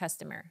you and your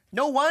customer.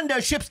 No wonder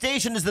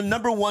ShipStation is the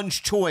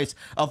 #1 choice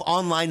of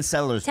online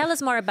sellers. Tell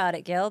us more about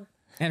it, Gil.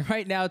 And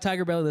right now,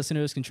 TigerBelly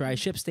listeners can try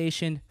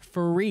ShipStation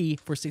free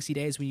for 60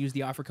 days when you use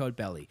the offer code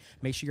BELLY.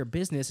 Make sure your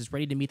business is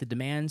ready to meet the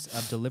demands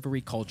of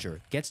delivery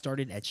culture. Get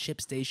started at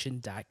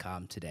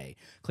ShipStation.com today.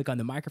 Click on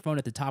the microphone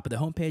at the top of the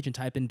homepage and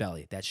type in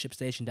BELLY. That's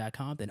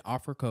ShipStation.com, then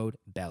offer code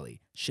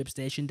BELLY.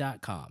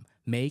 ShipStation.com.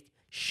 Make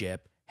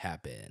ship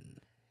happen.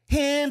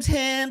 Hymns,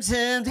 hymns,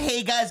 hymns.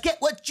 Hey, guys, get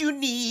what you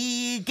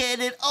need. Get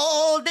it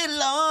all day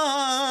long.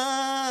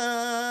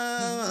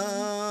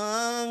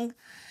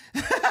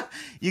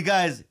 You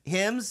guys,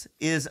 Hims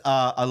is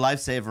a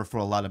lifesaver for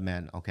a lot of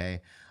men,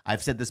 okay?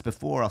 I've said this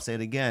before, I'll say it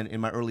again. In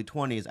my early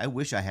 20s, I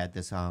wish I had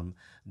this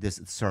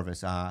this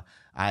service. I'm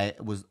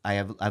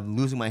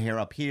losing my hair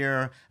up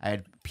here. I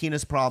had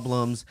penis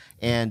problems,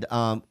 and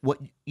I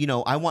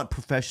want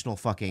professional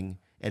fucking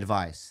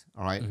advice,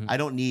 all right? I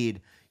don't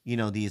need,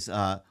 these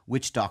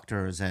witch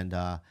doctors and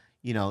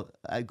you go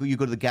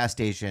to the gas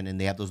station and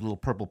they have those little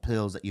purple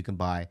pills that you can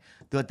buy.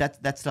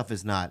 That stuff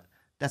is not.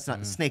 That's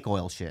not snake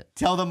oil shit.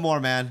 Tell them more,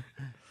 man.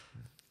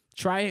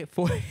 Try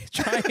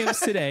Hims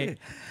today.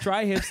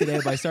 Try Hims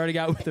today by starting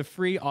out with a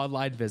free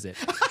online visit.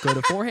 Go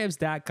to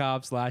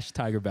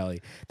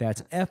forhims.com/TigerBelly.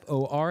 That's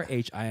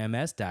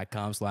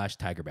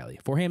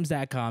FORHIMS.com/TigerBelly.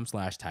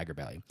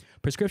 Forhims.com/TigerBelly.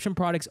 Prescription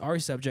products are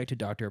subject to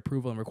doctor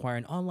approval and require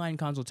an online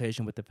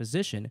consultation with a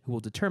physician who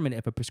will determine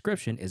if a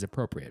prescription is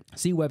appropriate.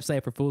 See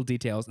website for full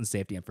details and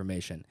safety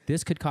information.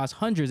 This could cost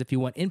hundreds if you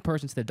went in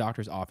person to the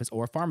doctor's office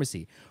or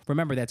pharmacy.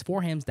 Remember, that's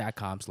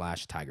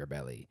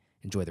forhims.com/TigerBelly.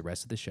 Enjoy the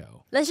rest of the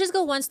show. Let's just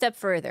go one step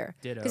further.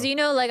 Because,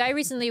 I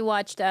recently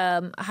watched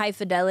High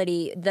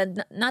Fidelity,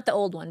 not the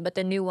old one, but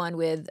the new one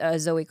with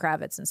Zoe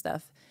Kravitz and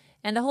stuff.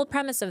 And the whole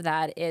premise of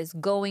that is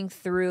going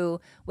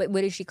through, what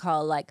does she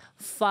call,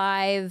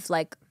 5,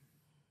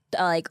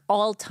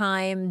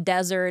 all-time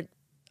desert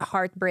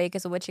heartbreak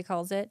is what she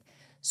calls it.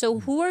 So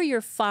who are your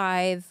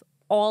 5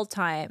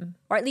 all-time,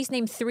 or at least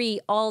name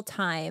 3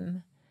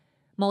 all-time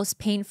most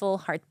painful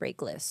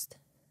heartbreak list?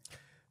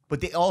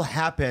 But they all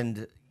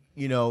happened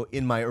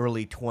in my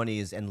early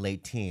 20s and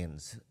late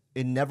teens.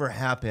 it never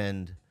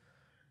happened.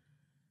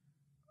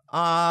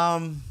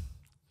 Okay.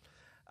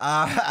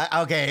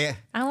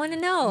 I want to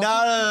know.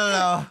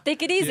 No.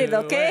 Take it easy,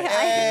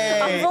 okay?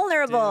 I'm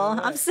vulnerable.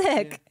 I'm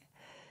sick.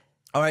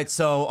 All right,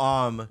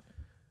 so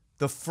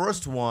the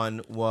first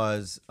one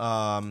was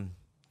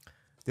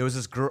there was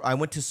this girl. I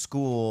went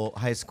to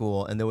high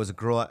school, and there was a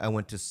girl I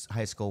went to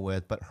high school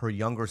with, but her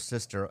younger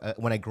sister.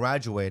 When I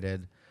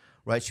graduated,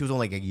 right, she was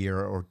only like a year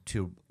or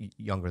two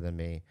younger than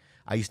me.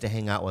 I used to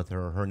hang out with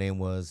her. Her name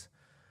was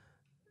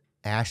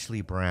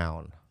Ashley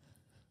Brown,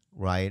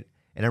 right?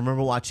 And I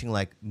remember watching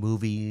like a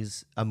movie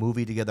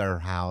together at her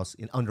house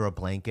under a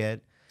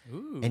blanket.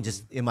 Ooh. And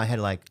just in my head,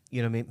 like,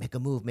 you know what I mean?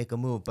 Make a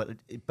move. But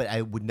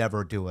I would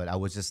never do it. I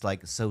was just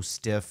like so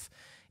stiff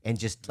and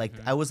just like,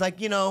 I was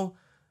like, you know,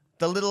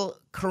 the little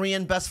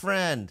Korean best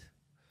friend,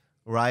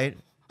 right?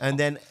 And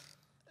then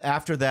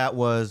after that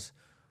was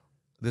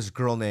this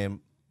girl named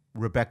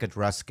Rebecca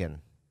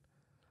Dreskin.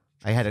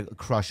 I had a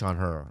crush on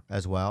her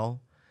as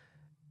well.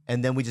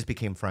 And then we just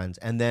became friends.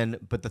 And then,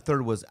 but the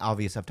third was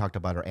obvious. I've talked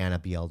about her, Anna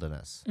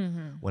Bieldenis.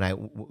 When I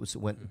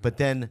went, but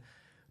then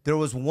there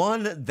was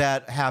one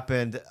that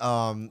happened.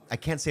 I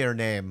can't say her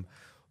name,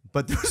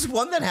 but there was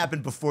one that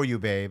happened before you,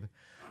 babe,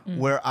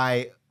 where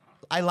I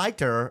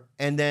liked her,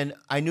 and then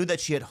I knew that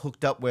she had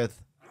hooked up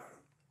with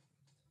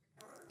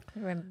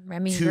two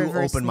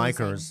open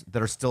micers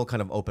that are still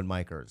kind of open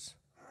micers,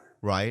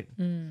 right?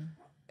 And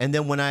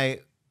then when I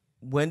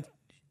went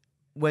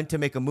to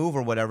make a move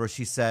or whatever,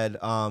 she said,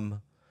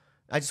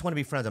 I just want to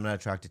be friends. I'm not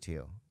attracted to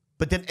you.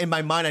 But then in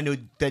my mind, I knew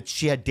that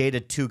she had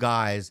dated two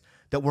guys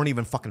that weren't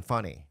even fucking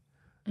funny.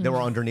 They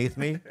were underneath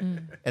me.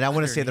 And I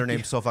want to say their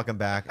names so fucking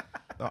back.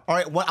 All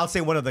right, I'll say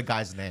one of the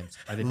guys' names.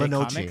 Are they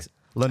Lenoci.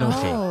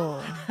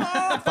 Oh.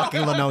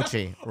 Fucking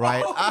Lenoci,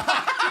 right?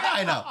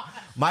 I know.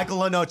 Michael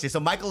Lenoci. So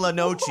Michael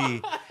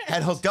Lenoci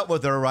had hooked up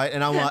with her, right?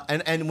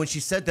 And when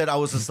she said that, I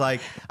was just like,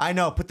 I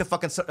know, put the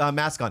fucking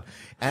mask on.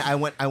 And I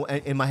went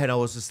in my head, I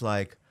was just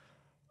like,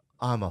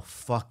 I'm a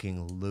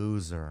fucking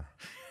loser.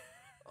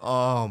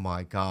 Oh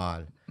my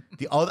God.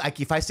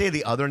 If I say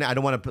the other name, I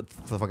don't want to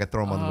fucking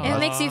throw him on the bus. It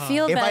makes you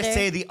feel if better. I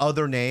say the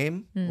other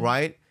name,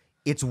 right,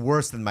 it's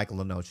worse than Michael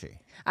Lenoci.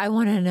 I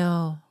want to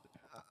know.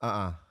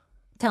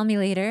 Tell me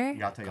later.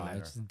 Yeah, I'll tell you later.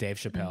 It's Dave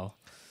Chappelle.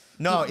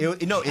 No,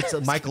 it's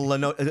Michael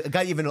Lenoci. A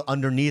guy even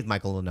underneath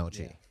Michael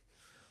Lenoci.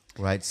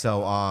 Right? So,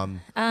 Wow.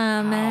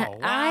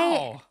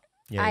 I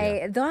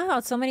thought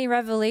about so many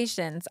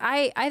revelations.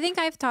 I think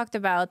I've talked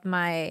about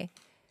my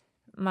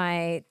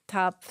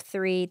top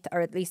 3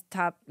 or at least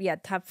top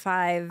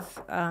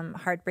 5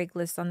 heartbreak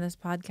list on this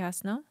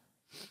podcast. No.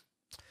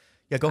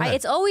 Yeah, go ahead.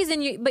 It's always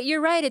in you, but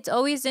you're right. It's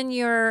always in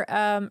your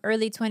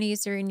early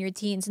 20s or in your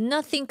teens.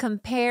 Nothing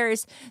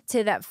compares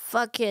to that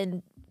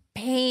fucking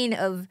pain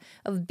of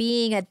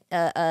being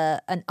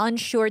an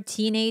unsure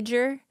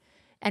teenager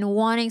and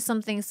wanting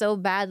something so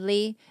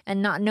badly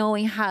and not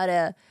knowing how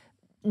to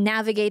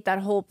navigate that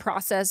whole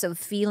process of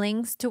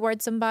feelings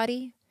towards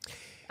somebody.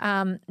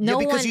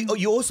 Because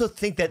you also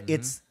think that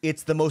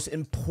it's the most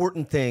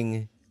important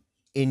thing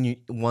in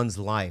one's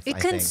life. It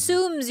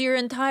consumes your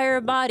entire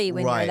body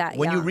when you're that young.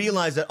 When you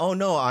realize that, oh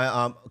no,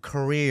 I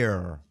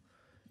career,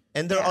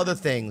 and there are other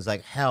things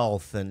like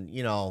health and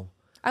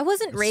I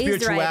wasn't raised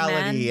spirituality,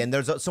 right, man. and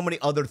there's so many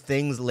other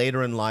things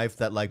later in life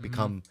that like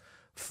become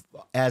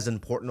as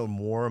important or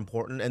more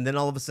important, and then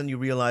all of a sudden you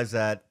realize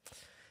that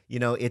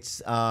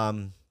it's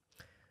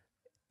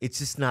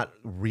just not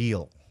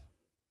real.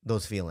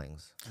 Those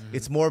feelings.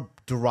 It's more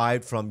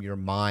derived from your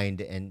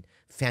mind and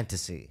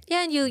fantasy.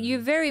 Yeah, and you're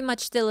very much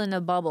still in a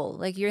bubble.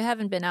 Like you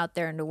haven't been out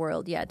there in the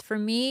world yet. For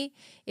me,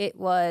 it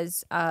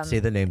was say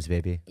the names,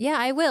 baby. Yeah,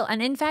 I will.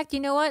 And in fact,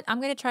 you know what?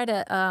 I'm gonna try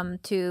to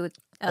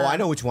I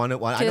know which one. I know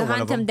one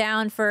hunt of them. him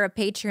down for a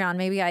Patreon.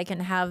 Maybe I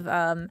can have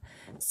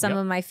some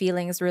of my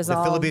feelings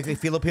resolved. The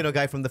Filipino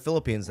guy from the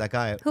Philippines, that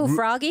guy. Who,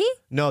 Froggy?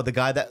 No, the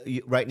guy that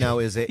right now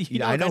is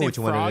it. I know which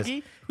one it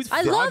is.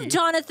 I love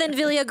Jonathan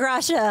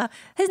Villagracia.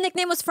 His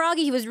nickname was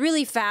Froggy. He was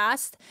really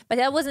fast, but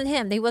that wasn't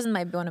him. He wasn't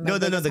one of my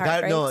biggest the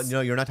guy. heartbreaks.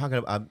 No, you're not talking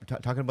about.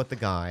 I'm talking about the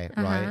guy,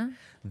 right?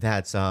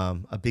 That's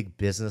a big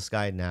business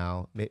guy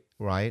now,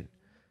 right?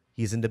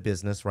 He's into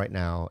business right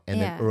now, and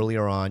then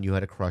earlier on, you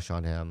had a crush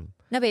on him.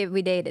 No, babe,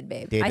 we dated,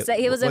 babe. I said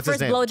he was the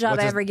first blowjob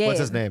I ever gave. What's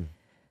his name?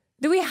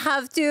 Do we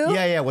have to?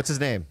 Yeah. What's his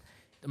name?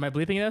 Am I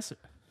bleeping this?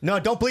 No,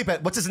 don't bleep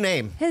it. What's his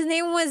name? His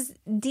name was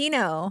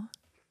Dino.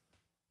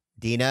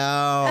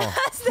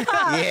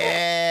 Stop.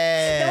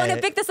 Yeah. The one who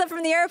picked us up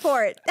from the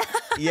airport.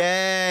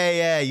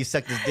 Yeah. You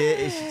sucked his dick.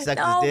 His dick,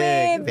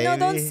 babe. baby. No,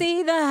 don't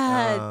say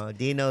that. Oh,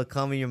 Dino,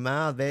 come in your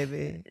mouth,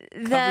 baby.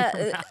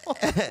 The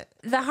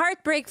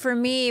heartbreak for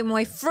me,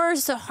 my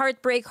first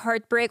heartbreak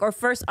or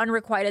first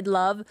unrequited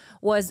love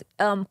was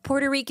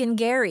Puerto Rican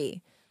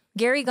Gary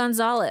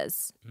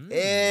Gonzalez.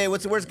 Hey,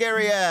 where's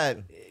Gary at?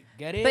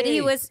 But he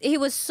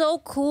was so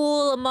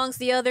cool amongst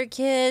the other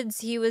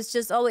kids. He was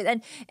just always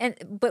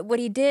but what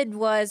he did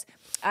was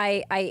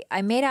I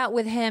made out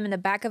with him in the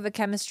back of a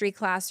chemistry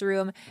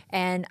classroom,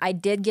 and I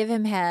did give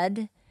him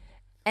head.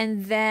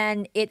 and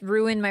then it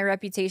ruined my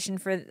reputation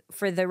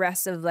for the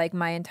rest of like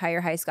my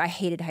entire high school. I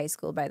hated high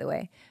school, by the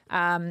way.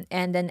 And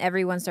then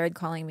everyone started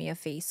calling me a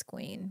face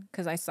queen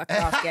because I sucked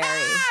off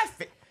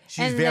Gary.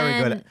 She's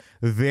very good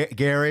at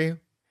Gary.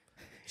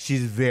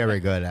 She's very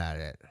good at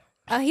it.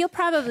 He'll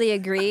probably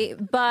agree,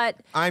 but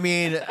I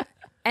mean,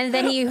 and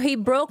then he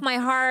broke my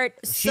heart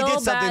she so did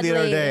something badly. the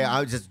other day.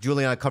 I was just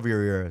Juliana, cover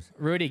your ears.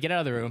 Rudy, get out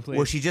of the room, please.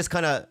 Well, she just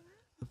kind of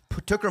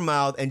took her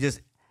mouth and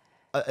just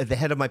at the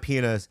head of my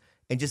penis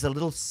and just a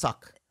little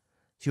suck.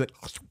 She went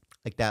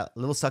like that, a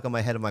little suck on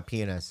my head of my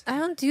penis. I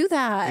don't do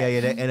that. Yeah,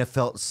 and it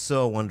felt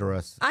so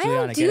wondrous. I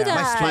Juliana, don't do get out.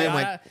 My that. spine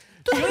went.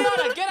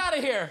 Juliana, get out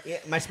of here. Yeah,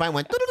 my spine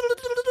went.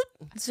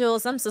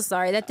 Jules, I'm so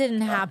sorry. That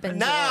didn't happen.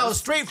 Now, Jules.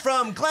 straight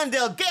from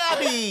Glendale,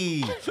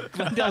 Gabby.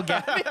 Glendale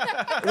Gabby.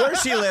 Where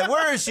does she live?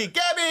 Where is she?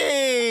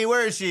 Gabby,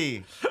 where is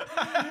she?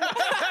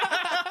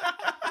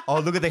 Oh,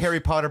 look at the Harry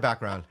Potter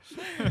background.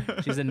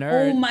 She's a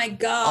nerd. Oh my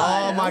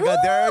god. Oh my God,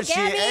 there she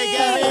is.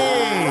 Gabby.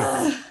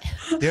 Hey,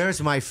 Gabby.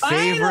 There's my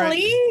favorite.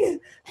 Finally.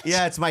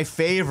 Yeah, it's my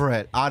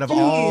favorite out of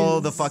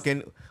all the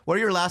fucking. What are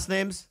your last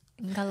names?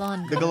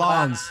 Galon. The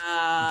Galons.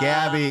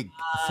 Gabby.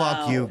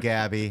 Fuck you,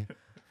 Gabby.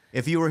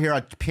 If you were here,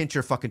 I'd pinch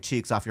your fucking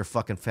cheeks off your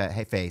fucking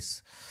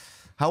face.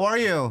 How are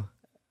you?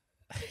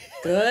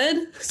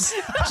 Good.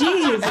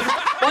 Jeez,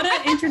 what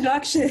an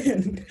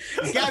introduction.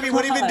 Gabby,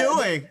 what have you been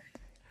doing?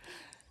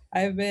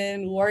 I've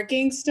been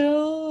working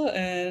still,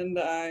 and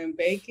I'm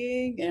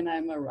baking, and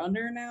I'm a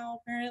runner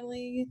now,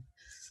 apparently.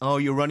 Oh,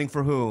 you're running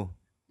for who?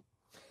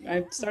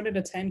 I've started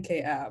a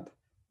 10K app,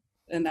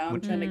 and now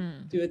I'm trying to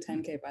do a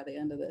 10K by the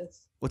end of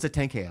this. What's a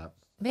 10K app?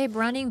 Babe,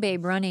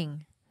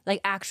 running. Like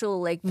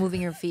actual, like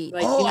moving your feet.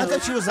 Like, Oh, you I know,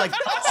 thought she was like,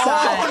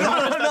 outside. no.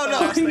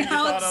 Going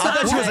I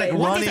thought she was like outside.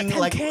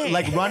 running,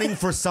 like running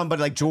for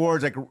somebody, like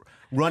George, like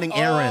running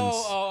errands,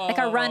 Like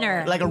a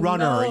runner. like a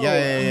runner. No.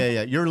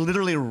 Yeah. You're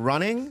literally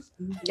running.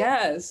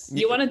 Yes.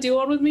 You want to do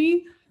one with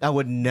me? I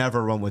would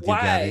never run with you,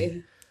 Gabby,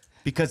 Why?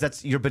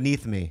 because you're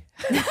beneath me.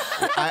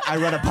 I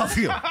run above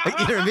you. You know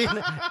what I mean?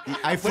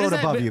 I float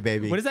above you,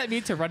 baby. What does that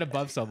mean to run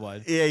above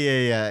someone?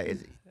 Yeah.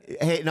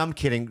 Hey, no, I'm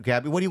kidding,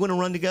 Gabby. What do you want to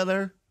run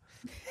together?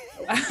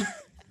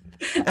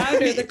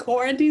 After the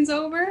quarantine's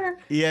over?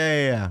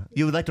 Yeah.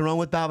 You would like to run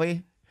with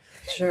Bobby?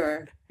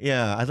 Sure.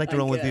 Yeah, I'd like to I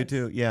run with you guess.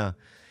 too. Yeah.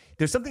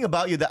 There's something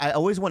about you that I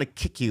always want to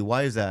kick you.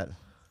 Why is that?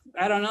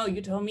 I don't know.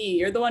 You told me.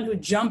 You're the one who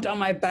jumped on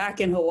my back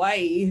in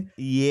Hawaii.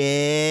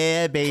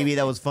 Yeah, baby,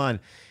 that was fun.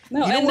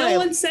 No, You know and what no I-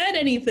 one said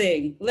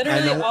anything.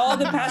 Literally, know. all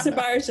the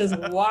passerbyers just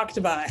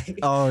walked by.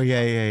 Oh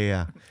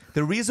yeah.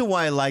 The reason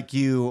why I like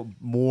you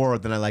more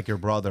than I like your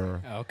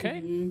brother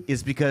Okay.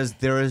 is because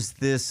there is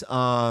this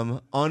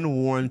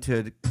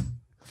unwarranted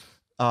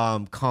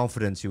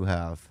confidence you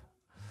have.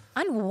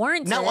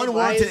 Unwarranted. Not Why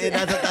unwarranted. is it-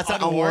 That's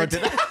not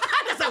unwarranted.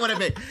 That's not what I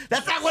meant.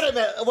 That's not what I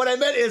meant. What I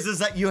meant is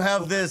that you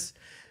have this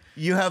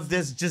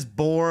just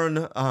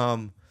born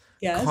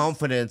Yes.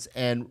 confidence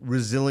and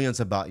resilience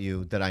about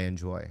you that I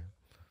enjoy.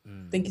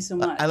 Thank you so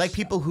much. I like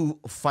people who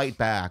fight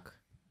back,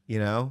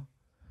 in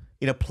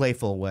a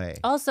playful way.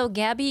 Also,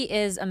 Gabby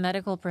is a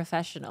medical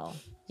professional.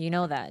 You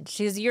know that.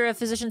 You're a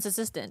physician's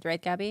assistant,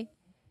 right, Gabby?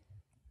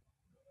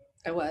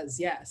 I was,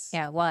 yes.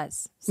 Yeah,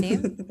 was. See?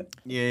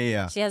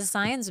 Yeah. She has a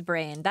science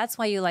brain. That's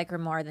why you like her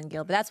more than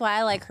Gilbert. That's why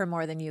I like her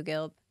more than you,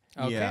 Gilb.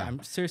 Okay. Yeah.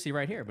 I'm seriously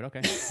right here, but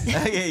okay.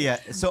 Yeah.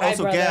 So Hi,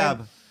 also,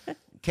 brother.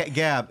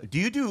 Gab, do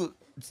you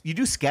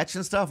do sketch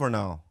and stuff or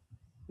no?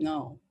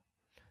 No.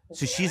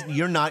 So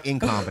you're not in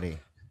comedy.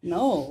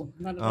 No,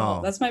 not at all.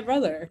 Oh. That's my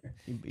brother.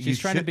 She's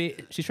trying to be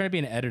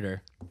an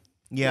editor.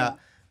 Yeah,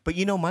 but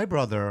my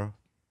brother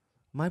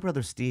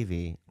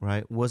Stevie,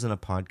 right, wasn't a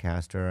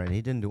podcaster and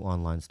he didn't do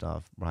online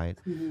stuff, right?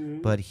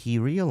 But he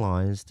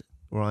realized,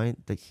 right,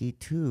 that he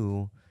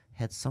too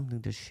had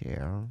something to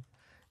share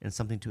and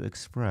something to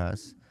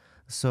express.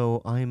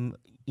 So I'm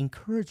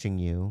encouraging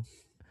you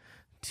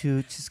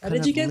to just How kind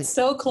did of you get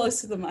so close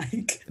to the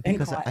mic and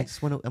because quiet? I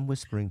just want to. I'm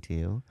whispering to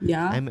you.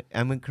 Yeah?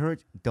 I'm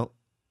encouraged. Don't.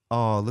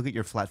 Oh, look at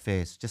your flat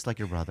face, just like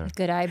your brother.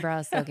 Good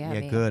eyebrows, though, Gabby.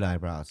 Yeah, good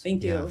eyebrows.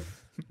 Thank you.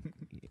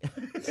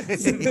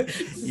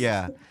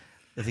 Yeah.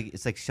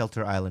 It's like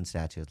Shelter Island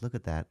statues. Look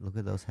at that. Look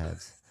at those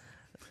heads.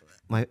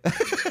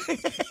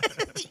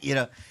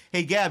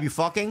 Hey Gab, you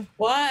fucking?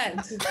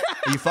 What?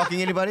 Are you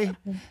fucking anybody?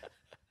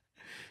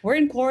 We're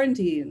in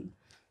quarantine.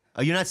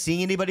 Are you not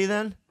seeing anybody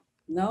then?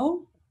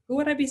 No? Who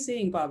would I be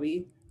seeing,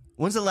 Bobby?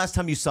 When's the last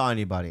time you saw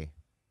anybody?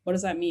 What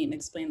does that mean?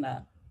 Explain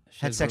that.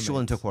 Had sexual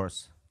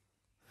intercourse.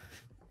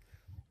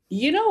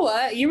 You know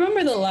what? You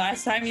remember the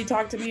last time you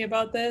talked to me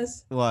about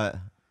this? What?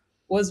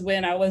 Was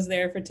when I was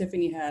there for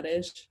Tiffany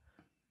Haddish.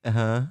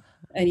 Uh-huh.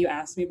 And you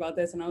asked me about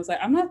this, and I was like,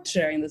 I'm not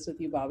sharing this with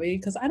you, Bobby,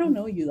 because I don't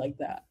know you like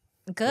that.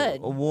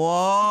 Good.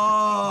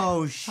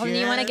 Whoa, shit. Oh,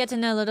 you want to get to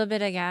know a little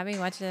bit of Gabby?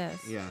 Watch this.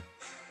 Yeah.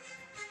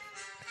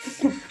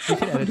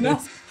 No.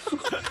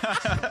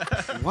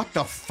 What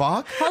the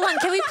fuck? Hold on.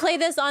 Can we play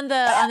this on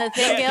the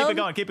thing, Yeah,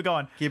 Gil? keep it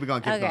going. Keep it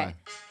going, keep it Okay.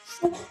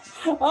 going.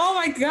 Oh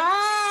my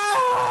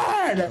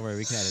God! Don't worry,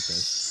 we can edit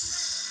this.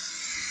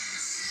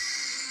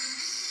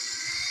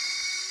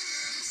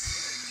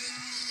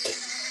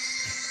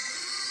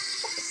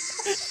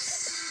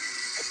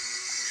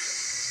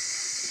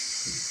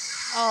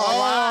 Oh,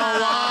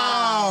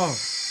 wow.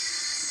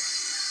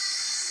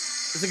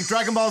 It's like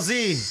Dragon Ball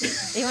Z.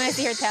 You want to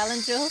see her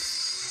talent, Jules?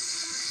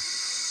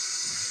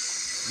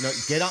 No,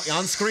 get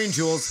on screen,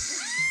 Jules.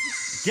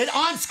 Get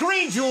on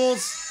screen,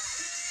 Jules.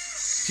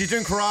 She's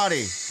doing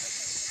karate.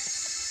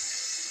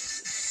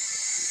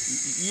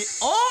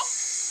 Oh!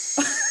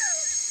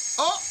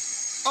 Oh!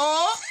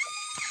 Oh!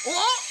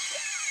 Oh!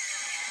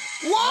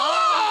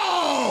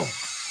 Whoa!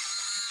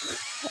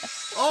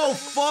 Oh,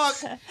 fuck.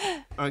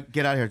 All right,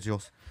 get out of here,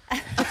 Jules.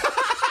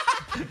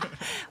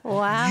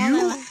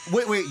 Wow.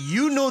 Wait,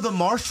 you know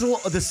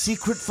the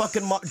secret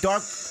fucking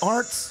dark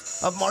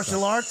arts of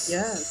martial arts?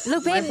 Yes.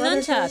 Look, My babe,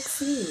 brother does nunchucks.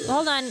 too.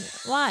 Hold on,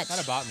 watch. It's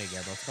not about me,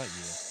 Gabriel. It's about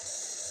you.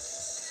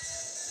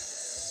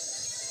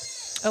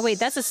 Oh wait,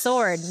 that's a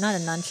sword, not a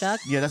nunchuck.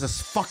 Yeah, that's a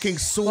fucking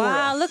sword.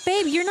 Wow, look,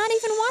 babe, you're not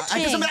even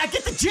watching. I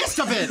get the gist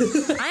of it.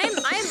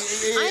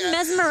 I'm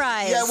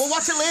mesmerized. Yeah, we'll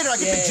watch it later. I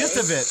get the gist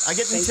of it. I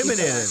get Thank you for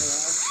intimidated.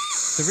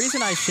 The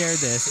reason I share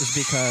this is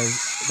because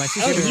my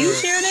sister. Oh, you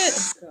shared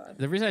it? God.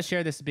 The reason I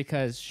share this is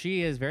because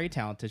she is very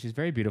talented. She's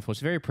very beautiful.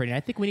 She's very pretty. And I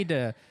think we need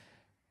to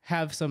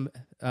have some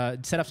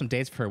set up some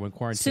dates for her when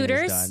quarantine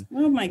Suitors? is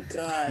done. Oh my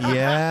God.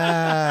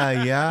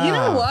 Yeah. You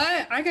know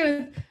what?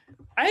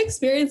 I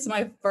experienced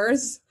my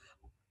first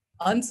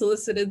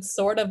unsolicited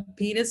sort of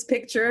penis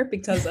picture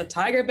because a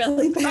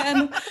TigerBelly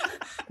fan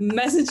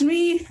messaged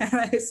me and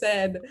I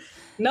said,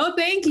 no,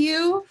 thank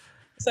you.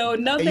 So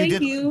no,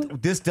 thank you.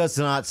 This does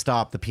not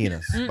stop the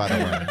penis, by the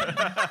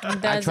way.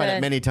 I tried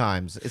it many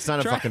times. It's not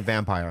a fucking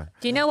vampire.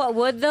 Do you know what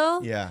would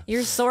though? Yeah.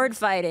 You're sword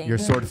fighting. Your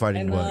sword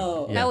fighting I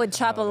know. would. Yeah. That would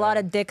chop a lot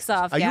of dicks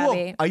off,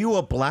 Gabby. Are you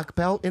a black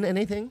belt in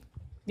anything?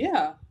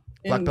 Yeah.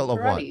 Black in belt of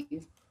what?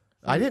 karate.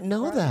 I didn't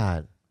know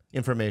that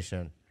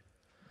information.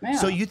 Yeah.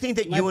 So you think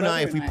that My you and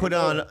I, brother if we and I put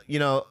both.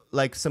 on,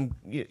 like some,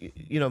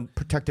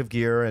 protective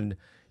gear and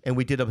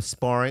we did a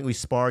sparring, we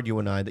sparred you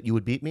and I, that you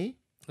would beat me?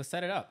 Let's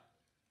set it up.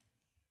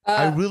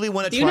 I really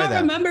want to Do you try not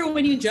that. remember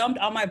when you jumped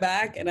on my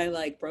back and I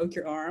like broke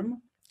your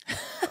arm?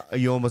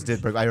 You almost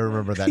did break. I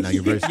remember that now.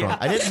 You're very strong.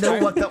 I didn't know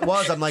what that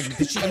was. I'm like,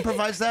 did she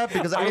improvise that?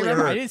 Because I really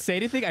remember I hurt. didn't say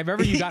anything. I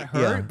remember you got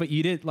hurt, Yeah. but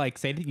you didn't like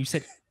say anything. You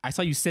said, I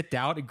saw you sit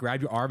down and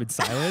grab your arm in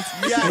silence.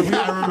 Yeah, I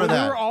remember We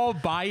that. were all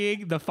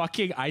buying the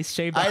fucking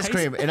ice-shaved Ice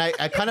cream. And I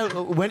kind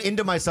of went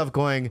into myself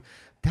going,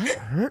 that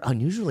hurt,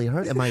 unusually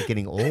hurt. Am I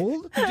getting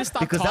old? Just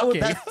stop Because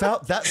talking.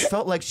 that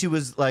felt like she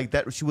was like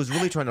that. She was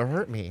really trying to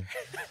hurt me.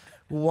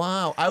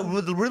 Wow, I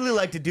would really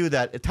like to do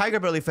that.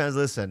 TigerBelly fans,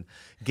 listen.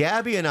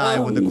 Gabby and I,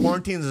 when the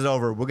quarantine is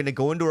over, we're gonna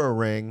go into a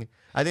ring.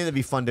 I think that'd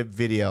be fun to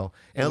video,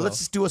 and let's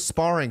just do a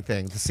sparring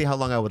thing to see how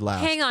long I would last.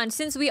 Hang on,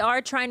 since we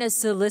are trying to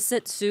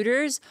solicit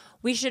suitors,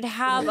 we should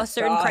have a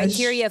certain gosh.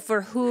 criteria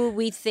for who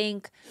we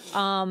think.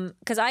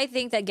 Because I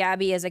think that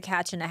Gabby is a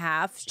catch and a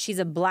half. She's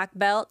a black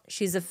belt.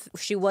 She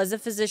was a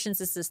physician's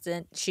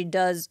assistant. She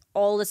does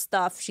all the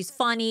stuff. She's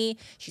funny.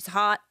 She's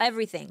hot.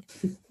 Everything.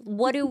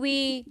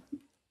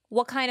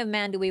 What kind of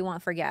man do we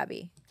want for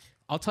Gabby?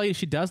 I'll tell you,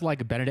 she does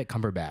like Benedict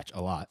Cumberbatch a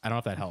lot. I don't know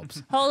if that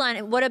helps. Hold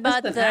on. What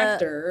about As the an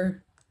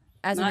actor,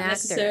 as not an actor?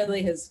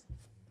 necessarily his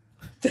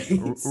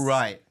things.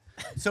 Right.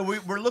 So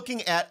we're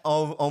looking at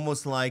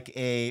almost like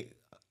a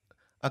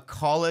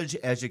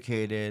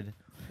college-educated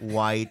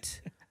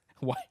white.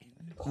 Why?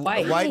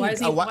 White. Why is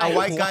he a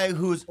white guy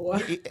who's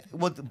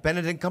What?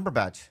 Benedict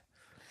Cumberbatch.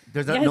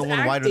 There's Yeah, no his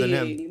one whiter than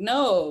him. acting.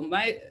 No,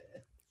 my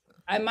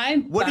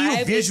What do you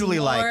vibe is visually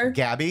like, more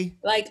Gabby?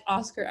 like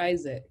Oscar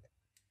Isaac.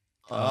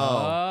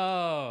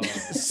 Oh,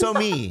 so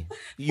me.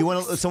 You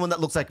want someone that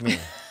looks like me?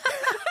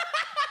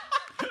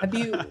 Have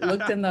you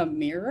looked in the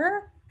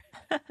mirror?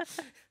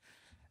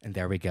 And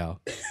there we go.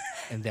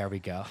 And there we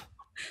go.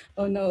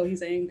 Oh no,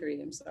 he's angry.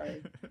 I'm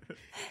sorry.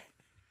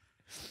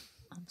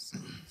 I'm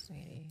sorry,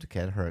 sweetie. It's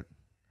okay, it hurt.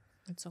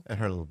 It's okay. It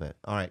hurt a little bit.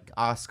 All right,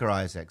 Oscar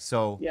Isaac.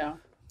 So Yeah,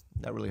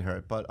 that really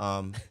hurt. But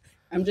I'm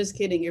just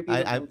kidding. You're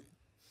beautiful.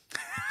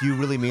 do you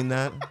really mean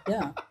that?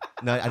 Yeah.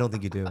 No, I don't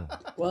think you do.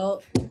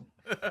 Well,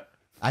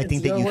 I think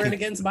it's that your you word think.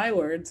 against my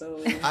word.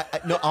 So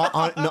No,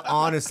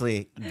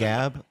 honestly,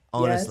 Gab.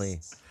 Honestly,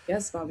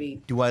 yes,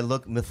 Bobby. do I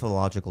look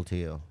mythological to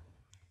you?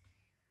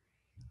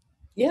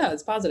 Yeah,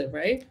 it's positive,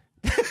 right?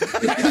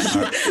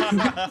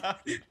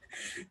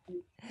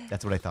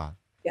 That's what I thought.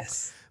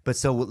 Yes. But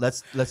so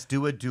let's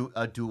do a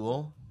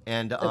duel,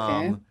 and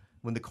Okay.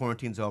 when the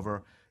quarantine's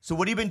over. So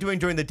what have you been doing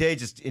during the day?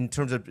 Just in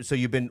terms of, so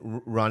you've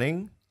been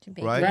running,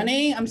 right?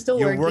 Running. I'm still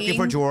You're working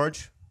for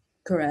George.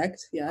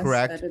 Correct. Yes.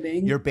 Correct.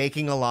 Editing. You're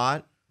baking a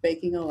lot.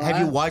 baking a lot. Have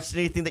you watched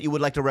anything that you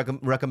would like to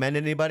recommend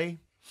anybody?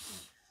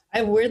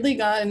 I've weirdly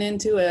gotten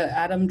into a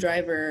Adam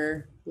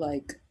Driver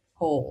like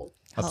hole.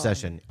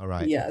 Obsession. All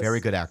right. Yes. Very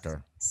good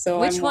actor. So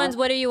Which I'm ones?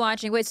 What are you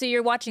watching? Wait, so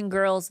you're watching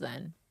Girls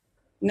then?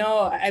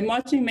 No, I'm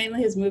watching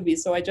mainly his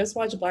movies. So I just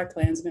watched Black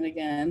Klansman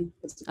again.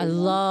 That's a I good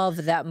one. love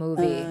that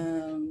movie.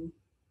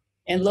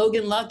 And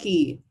Logan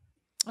Lucky.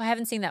 I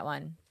haven't seen that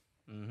one.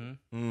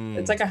 Mm.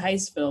 It's like a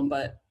heist film,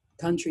 but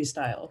country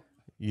style.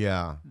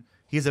 Yeah.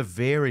 He's a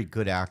very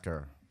good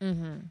actor. He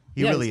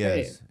Yeah, really he's great.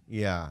 is.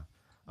 Yeah.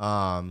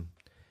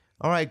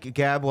 All right,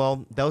 Gab.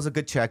 Well, that was a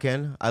good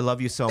check-in. I love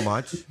you so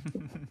much.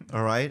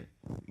 All right,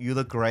 you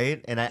look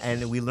great,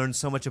 and we learned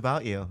so much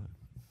about you.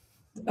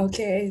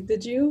 Okay,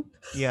 did you?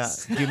 Yeah.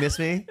 Do you miss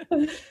me?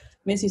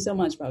 Miss you so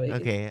much, Bobby.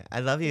 Okay, I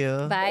love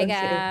you. Bye, Okay.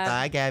 Gab.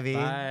 Bye, Gabby.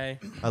 Bye.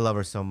 I love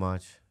her so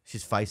much.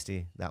 She's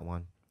feisty. That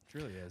one. It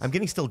really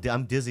is.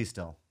 I'm dizzy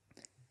still.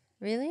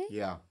 Really?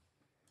 Yeah.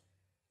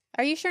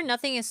 Are you sure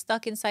nothing is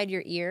stuck inside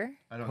your ear?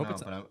 I don't Hope know,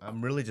 it's- but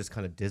I'm really just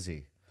kind of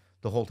dizzy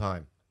the whole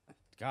time.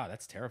 God,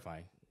 that's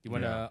terrifying. You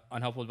want Yeah.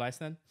 unhelpful advice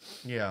then?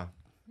 Yeah.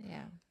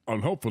 Yeah.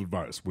 Unhelpful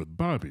advice with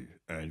Bobby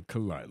and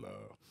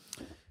Khalyla.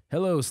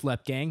 Hello,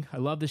 Slep Gang. I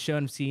love the show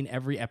and have seen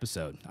every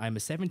episode. I'm a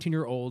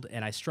 17-year-old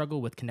and I struggle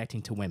with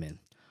connecting to women.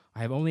 I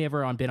have only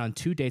ever been on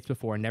 2 dates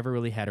before and never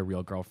really had a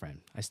real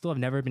girlfriend. I still have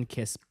never been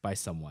kissed by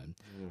someone.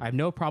 I have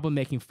no problem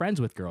making friends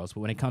with girls,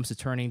 but when it comes to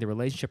turning the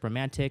relationship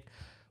romantic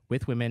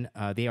with women,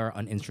 they are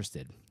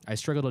uninterested. I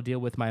struggle to deal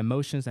with my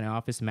emotions and I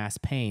often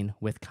mask pain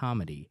with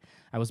comedy.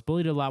 I was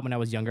bullied a lot when I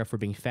was younger for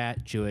being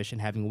fat, Jewish,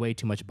 and having way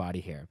too much body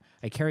hair.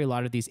 I carry a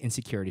lot of these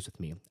insecurities with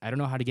me. I don't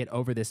know how to get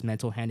over this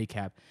mental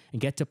handicap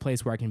and get to a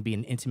place where I can be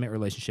in an intimate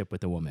relationship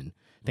with a woman.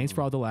 Thanks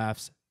for all the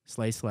laughs.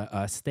 Stay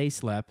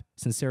Slep.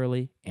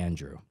 Sincerely,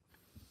 Andrew.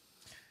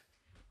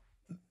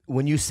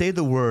 When you say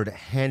the word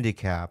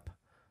handicap,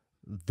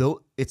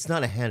 though it's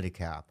not a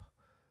handicap.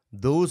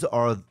 Those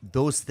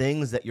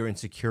things that you're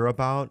insecure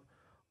about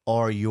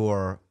are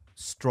your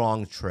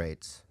strong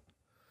traits.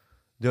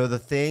 They're the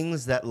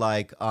things that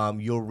like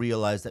you'll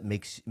realize that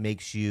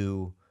makes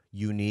you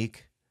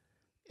unique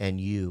and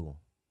you,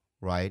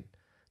 right?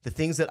 The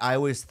things that I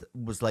always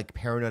was like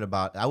paranoid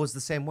about, I was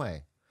the same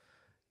way.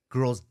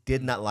 Girls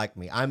did not like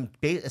me. I'm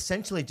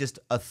essentially just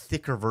a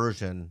thicker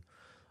version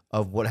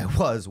of what I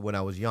was when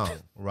I was young,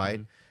 right?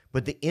 Mm-hmm.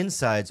 But the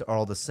insides are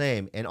all the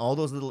same, and all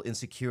those little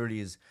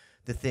insecurities,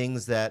 the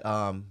things that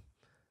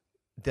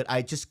that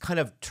I just kind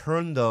of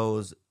turned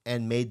those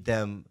and made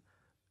them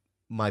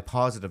my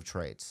positive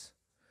traits.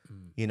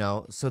 You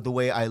know, so the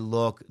way I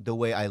look, the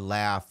way I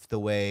laugh, the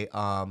way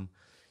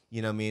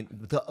you know what I mean,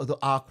 the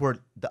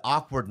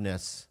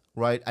awkwardness,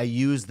 right? I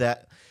use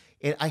that,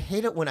 and I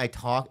hate it when I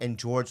talk and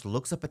George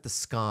looks up at the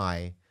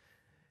sky.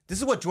 This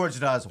is what George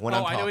does when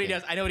I'm talking.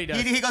 I know what he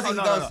does. He goes.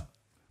 No.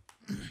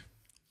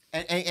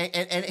 And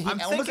he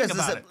I'm almost thinking has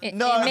about this. it.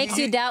 It makes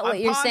you doubt what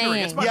I'm you're pondering.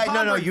 saying. It's my Yeah, no.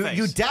 pondering You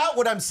face. doubt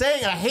what I'm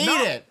saying. I hate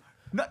it.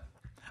 No,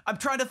 I'm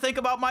trying to think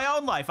about my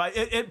own life.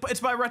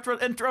 It's my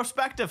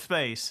introspective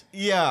space.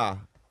 Yeah,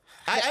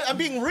 I'm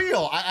being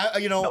real.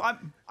 You know. No,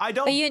 I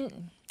don't. But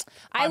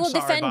I I'm will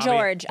sorry, defend Bobby.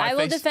 George. My I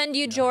will face- defend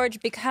you,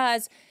 George,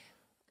 because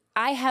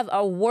I have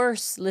a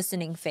worse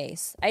listening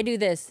face. I do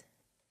this.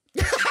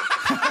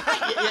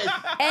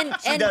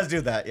 She does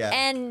do that, yeah.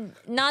 And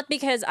not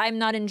because I'm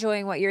not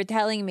enjoying what you're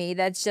telling me.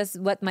 That's just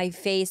what my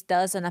face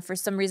does. And for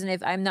some reason,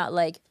 if I'm not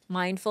like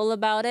mindful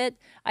about it,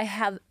 I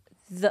have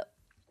the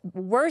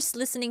worst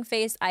listening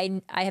face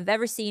I have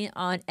ever seen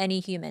on any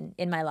human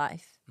in my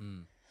life.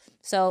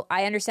 So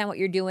I understand what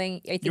you're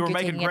doing. I think You were you're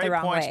making taking it the great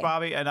wrong points, way.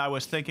 Bobby, and I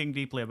was thinking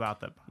deeply about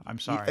them. I'm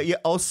sorry. Yeah.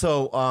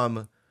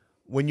 Also,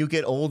 when you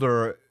get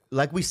older,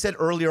 like we said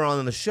earlier on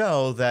in the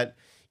show, that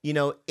you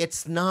know,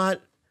 it's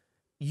not.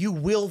 You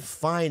will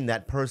find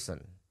that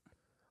person,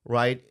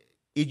 right?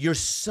 You're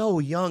so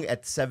young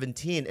at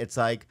 17. It's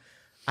like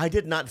I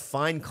did not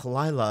find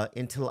Khalyla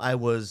until I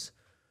was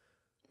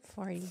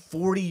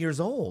 40 years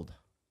old,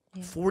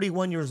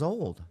 41 years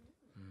old.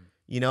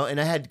 You know,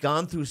 and I had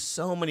gone through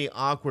so many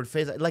awkward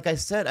phases. Like I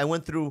said, I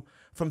went through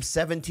from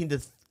 17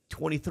 to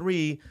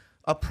 23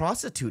 a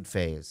prostitute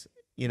phase.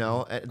 You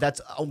know, that's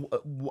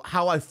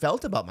how I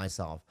felt about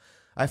myself.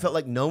 I felt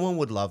like no one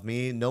would love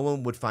me. No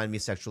one would find me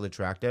sexually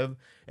attractive.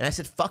 And I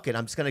said, fuck it.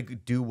 I'm just going to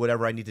do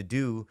whatever I need to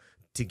do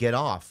to get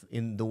off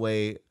in the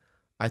way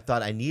I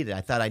thought I needed.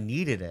 I thought I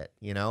needed it,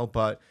 you know?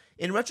 But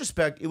in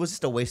retrospect, it was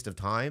just a waste of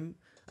time.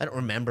 I don't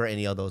remember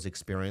any of those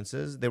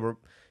experiences.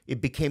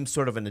 It became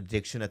sort of an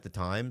addiction at the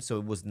time. So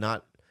it was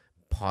not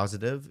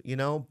positive, you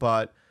know?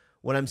 But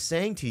what I'm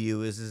saying to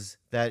you is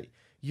that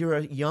you're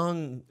a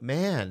young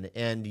man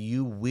and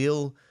you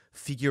will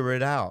figure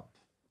it out.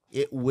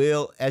 It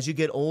will, as you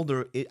get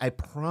older, I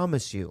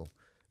promise you,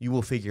 you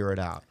will figure it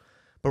out.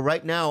 But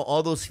right now,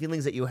 all those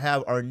feelings that you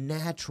have are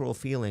natural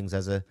feelings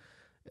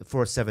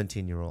for a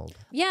 17-year-old.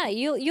 Yeah,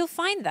 you'll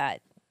find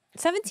that.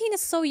 17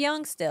 is so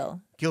young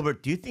still.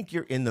 Gilbert, do you think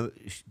you're in the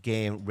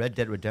game Red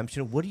Dead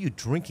Redemption? What are you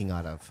drinking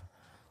out of?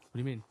 What do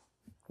you mean?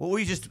 What were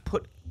you just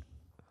put?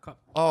 Cup.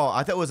 Oh,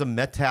 I thought it was a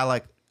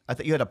metallic. I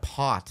thought you had a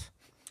pot.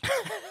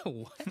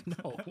 What?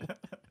 No.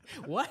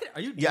 What?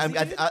 Are you? Yeah,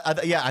 dizzy, dude?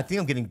 I think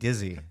I'm getting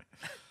dizzy.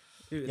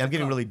 Dude, Yeah, I'm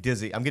getting really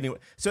dizzy.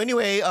 So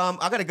anyway,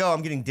 I gotta go.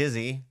 I'm getting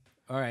dizzy.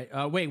 All right.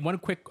 Wait, one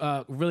quick,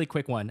 really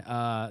quick one.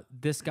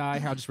 This guy,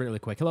 I'll just read it really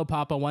quick. Hello,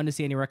 Papa. Wanted to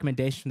see any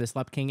recommendations from the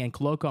Slep King and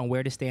Koloko on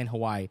where to stay in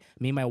Hawaii.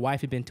 Me and my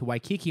wife have been to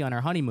Waikiki on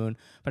our honeymoon,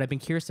 but I've been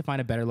curious to find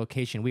a better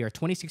location. We are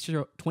 26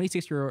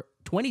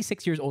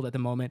 years old at the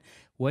moment.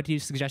 What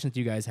suggestions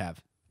do you guys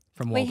have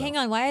from Waldo? Wait, hang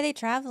on. Why are they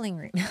traveling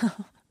right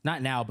now?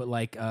 Not now, but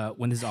like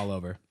when this is all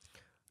over.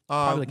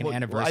 Probably like an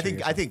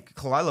anniversary. I think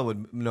Khalyla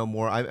would know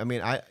more. I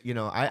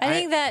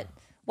think that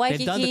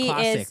They've done the Waikiki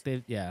classic.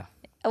 is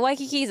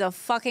Waikiki is a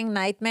fucking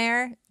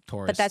nightmare.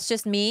 Tourist. But that's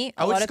just me.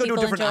 I would just go to a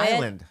different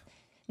island.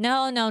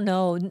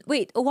 No.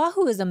 Wait,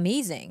 Oahu is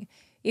amazing.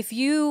 If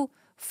you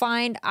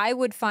find, I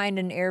would find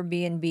an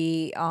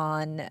Airbnb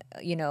on,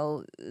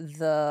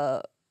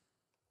 the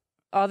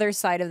other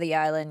side of the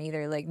island,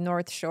 either like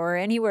North Shore,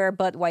 anywhere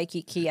but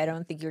Waikiki. I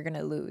don't think you're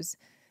gonna lose.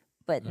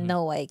 But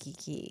no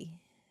Waikiki.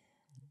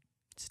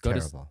 It's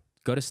terrible.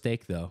 Go to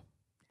Steak though.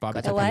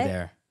 Bobby took me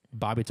there.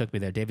 Bobby took me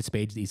there. David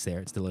Spade eats there.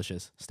 It's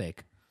delicious.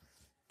 Steak.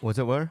 What's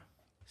it where?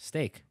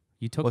 Steak.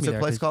 You took What's me the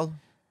there. place called?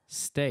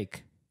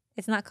 Steak.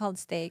 It's not called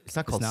steak. It's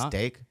not called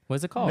steak. What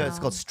is it called? No, it's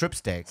called strip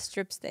steak.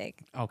 Strip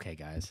steak. Okay,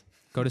 guys.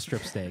 Go to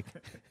Strip Steak.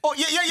 Oh,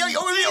 yeah.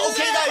 Oh,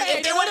 okay, guys.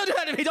 Hey, don't do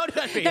that to me. Don't do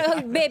that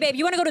to me. Babe,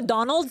 you want to go to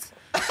Donald's?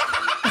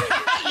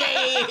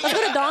 Let's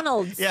go to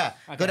Donald's. Yeah.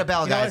 Okay. Go to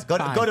Bell, guys. Go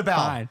to Bell.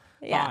 Fine.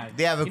 Yeah. Fine.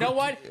 They have a You know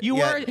what?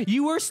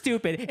 You were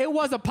stupid. It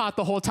was a pot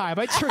the whole time.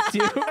 I tricked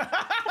you.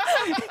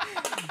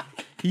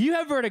 You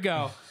have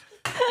vertigo.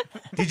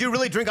 Did you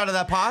really drink out of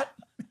that pot?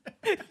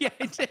 Yeah,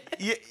 I did.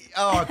 Yeah.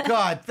 Oh,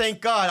 God.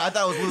 Thank God. I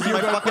thought I was losing my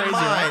fucking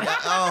mind.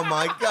 Oh,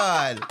 my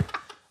God.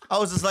 I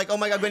was just like, oh,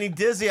 my God, I'm getting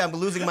dizzy. I'm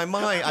losing my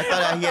mind. I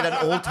thought he had an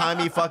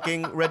old-timey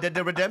fucking Red Dead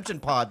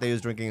Redemption pot that he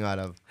was drinking out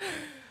of.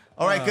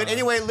 All right, good.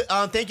 Anyway,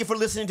 thank you for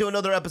listening to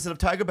another episode of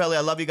TigerBelly. I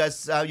love you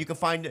guys. You can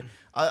find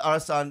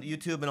us on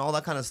YouTube and all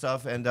that kind of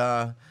stuff. And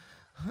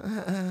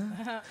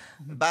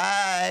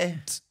bye.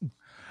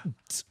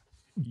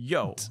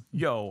 Yo,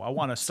 I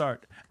want to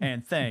start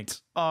and thank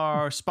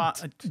our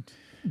spot.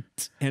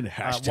 And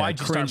hashtag Why'd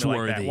you start me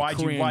like that?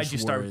 Why'd you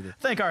start? cringeworthy.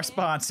 Thank our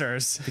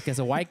sponsors. Because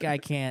a white guy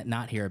can't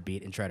not hear a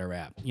beat and try to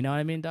rap. You know what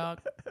I mean,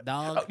 dog?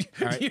 Dog.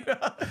 All right.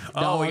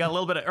 Oh, we got a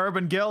little bit of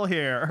Urban Gill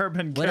here.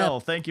 Urban What Gill,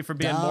 up, thank you for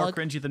being more dog?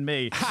 cringy than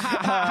me.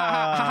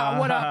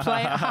 What up,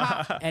 play?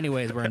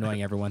 Anyways, we're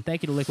annoying everyone.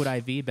 Thank you to Liquid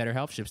IV,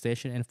 BetterHelp,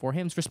 ShipStation, and For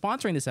Hims for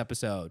sponsoring this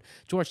episode.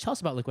 George, tell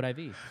us about Liquid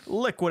IV.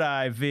 Liquid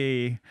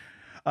IV.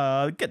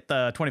 Get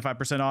the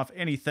 25% off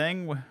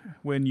anything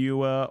when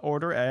you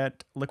order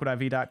at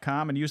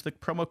liquidiv.com and use the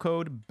promo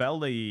code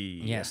BELLY.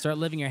 Yeah, start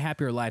living your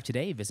happier life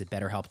today. Visit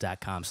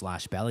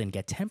betterhelp.com/belly and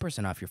get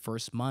 10% off your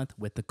first month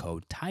with the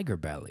code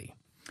TigerBelly.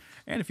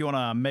 And if you want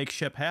to make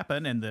ship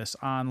happen in this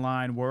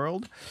online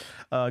world,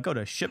 go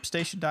to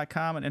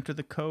shipstation.com and enter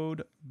the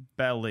code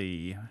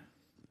BELLY.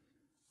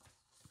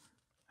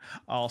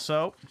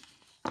 Also,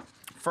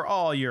 for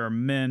all your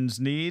men's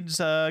needs,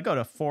 go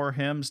to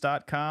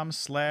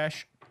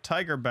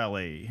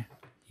forhims.com/TigerBelly.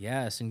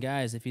 Yes, and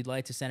guys, if you'd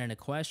like to send in a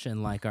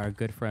question like our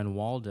good friend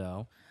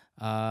Waldo,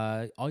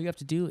 all you have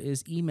to do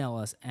is email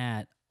us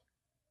at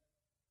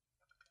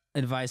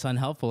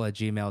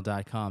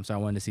adviceunhelpful@gmail.com. So I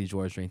wanted to see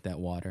George drink that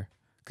water.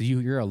 Because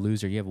you're a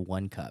loser. You have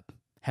one cup.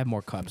 Have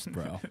more cups,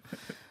 bro.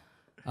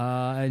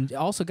 And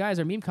also, guys,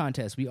 our meme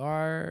contest. We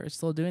are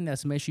still doing that.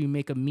 So make sure you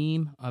make a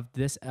meme of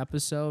this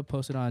episode,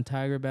 post it on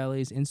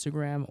TigerBelly's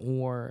Instagram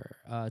or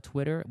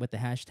Twitter with the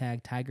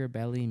hashtag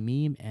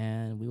TigerBellyMeme,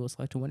 and we will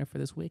select a winner for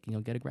this week, and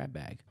you'll get a grab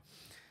bag.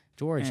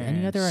 George,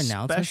 any other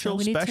announcements?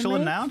 Special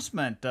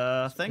announcement.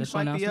 Things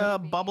Special might be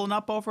announcement? bubbling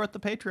up over at the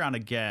Patreon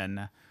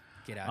again.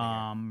 Get out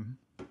of here.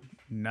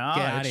 No,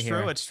 Get outta it's here.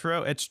 true. It's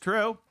true. It's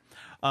true.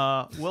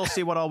 We'll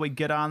see what all we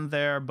get on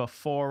there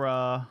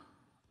before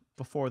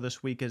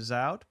this week is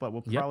out, but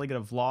we'll probably get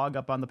a vlog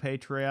up on the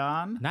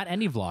Patreon. Not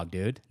any vlog,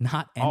 dude.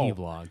 Not any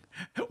vlog.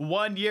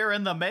 1 year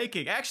in the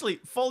making. Actually,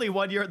 fully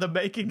 1 year in the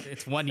making.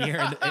 It's 1 year.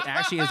 It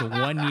actually is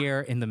 1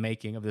 year in the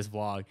making of this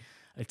vlog.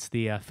 It's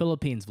the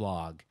Philippines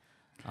vlog.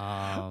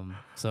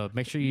 So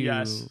make sure you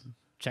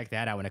check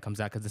that out when it comes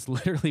out, because it's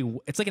literally,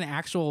 it's like an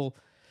actual.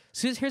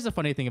 So here's the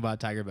funny thing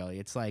about TigerBelly.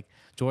 It's like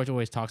George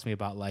always talks to me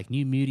about like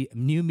new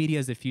media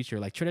is the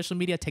future. Like traditional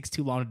media takes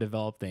too long to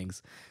develop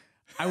things.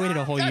 I waited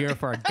a whole year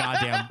for a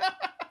goddamn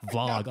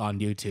vlog on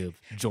YouTube,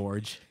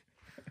 George.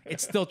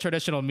 It's still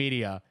traditional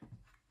media.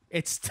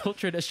 It's still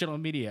traditional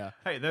media.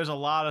 Hey, there's a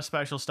lot of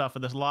special stuff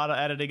in this, a lot of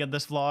editing in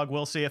this vlog.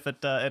 We'll see if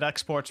it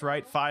exports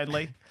right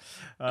finally.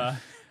 But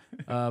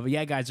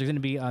yeah, guys, there's going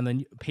to be on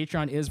the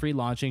Patreon is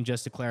relaunching.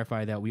 Just to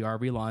clarify that we are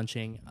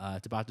relaunching.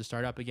 It's about to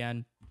start up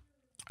again.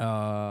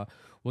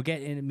 We'll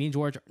get in. Me and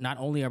George. Not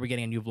only are we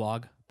getting a new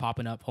vlog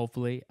popping up,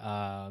 hopefully,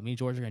 me and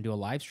George are going to do a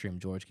live stream.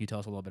 George, can you tell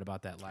us a little bit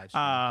about that live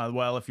stream?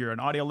 Well, if you're an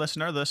audio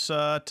listener, this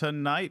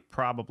tonight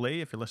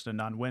probably. If you're listening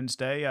on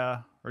Wednesday,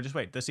 or just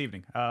wait, this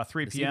evening,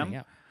 3 p.m.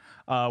 Evening,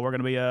 We're going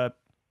to be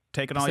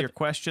taking all your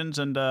questions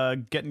and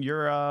getting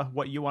your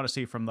what you want to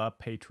see from the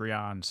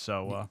Patreon.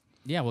 So.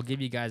 Yeah, we'll give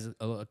you guys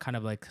a kind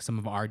of like some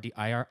of our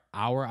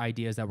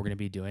ideas that we're going to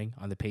be doing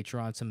on the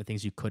Patreon, some of the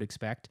things you could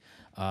expect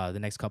the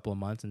next couple of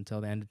months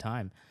until the end of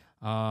time.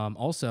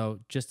 Also,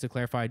 just to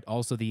clarify,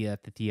 also the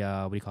what do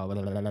you call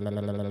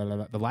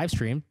it? The live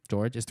stream,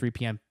 George, is 3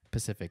 p.m.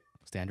 Pacific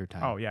Standard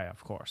Time. Oh yeah,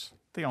 of course.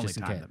 The only Just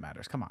in time case. that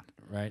matters. Come on.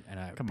 Right?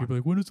 And Come people are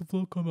like, when does the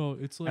flow come out?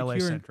 It's like LA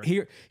centric.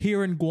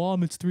 here in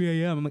Guam, it's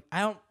 3 a.m. I'm like, I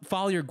don't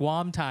follow your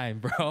Guam time,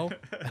 bro.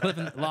 I live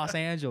in Los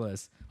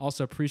Angeles.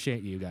 Also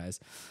appreciate you guys.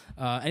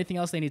 Anything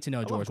else they need to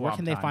know, George? Where Guam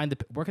can they time. find the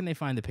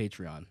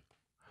Patreon?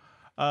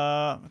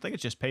 I think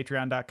it's just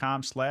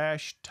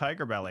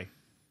patreon.com/TigerBelly.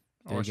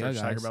 There Or you go,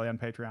 search guys. TigerBelly on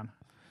Patreon.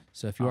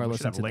 So if you are We should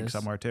listening have to a link this,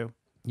 somewhere too.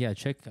 yeah,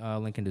 check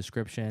link in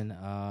description.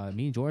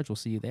 Me and George will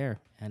see you there,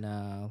 and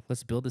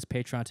let's build this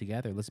Patreon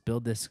together. Let's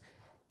build this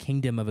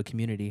kingdom of a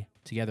community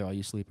together, all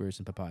you sleepers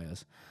and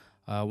papayas.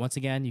 Once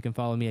again, you can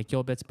follow me at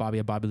Gilbert, Bobby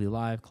at Bobby Lee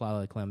Live,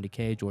 Khalyla at Calamity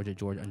K, George at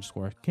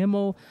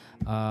George_Kimmel.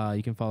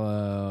 You can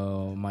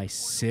follow my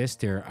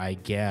sister, I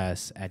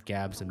guess, at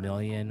Gabs a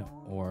Million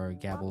or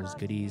Gabble's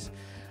Goodies.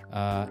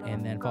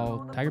 And then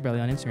follow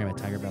TigerBelly on Instagram at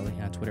TigerBelly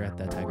and on Twitter at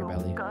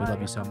TigerBelly. We love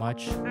you so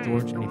much.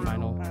 George, any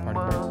final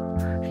parting words?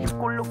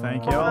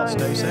 Thank you all.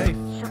 Stay safe.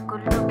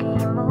 Syukulugi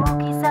mo,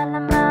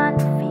 kisalaman,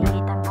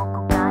 fit ang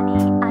bukugani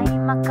ay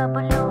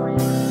makabalo.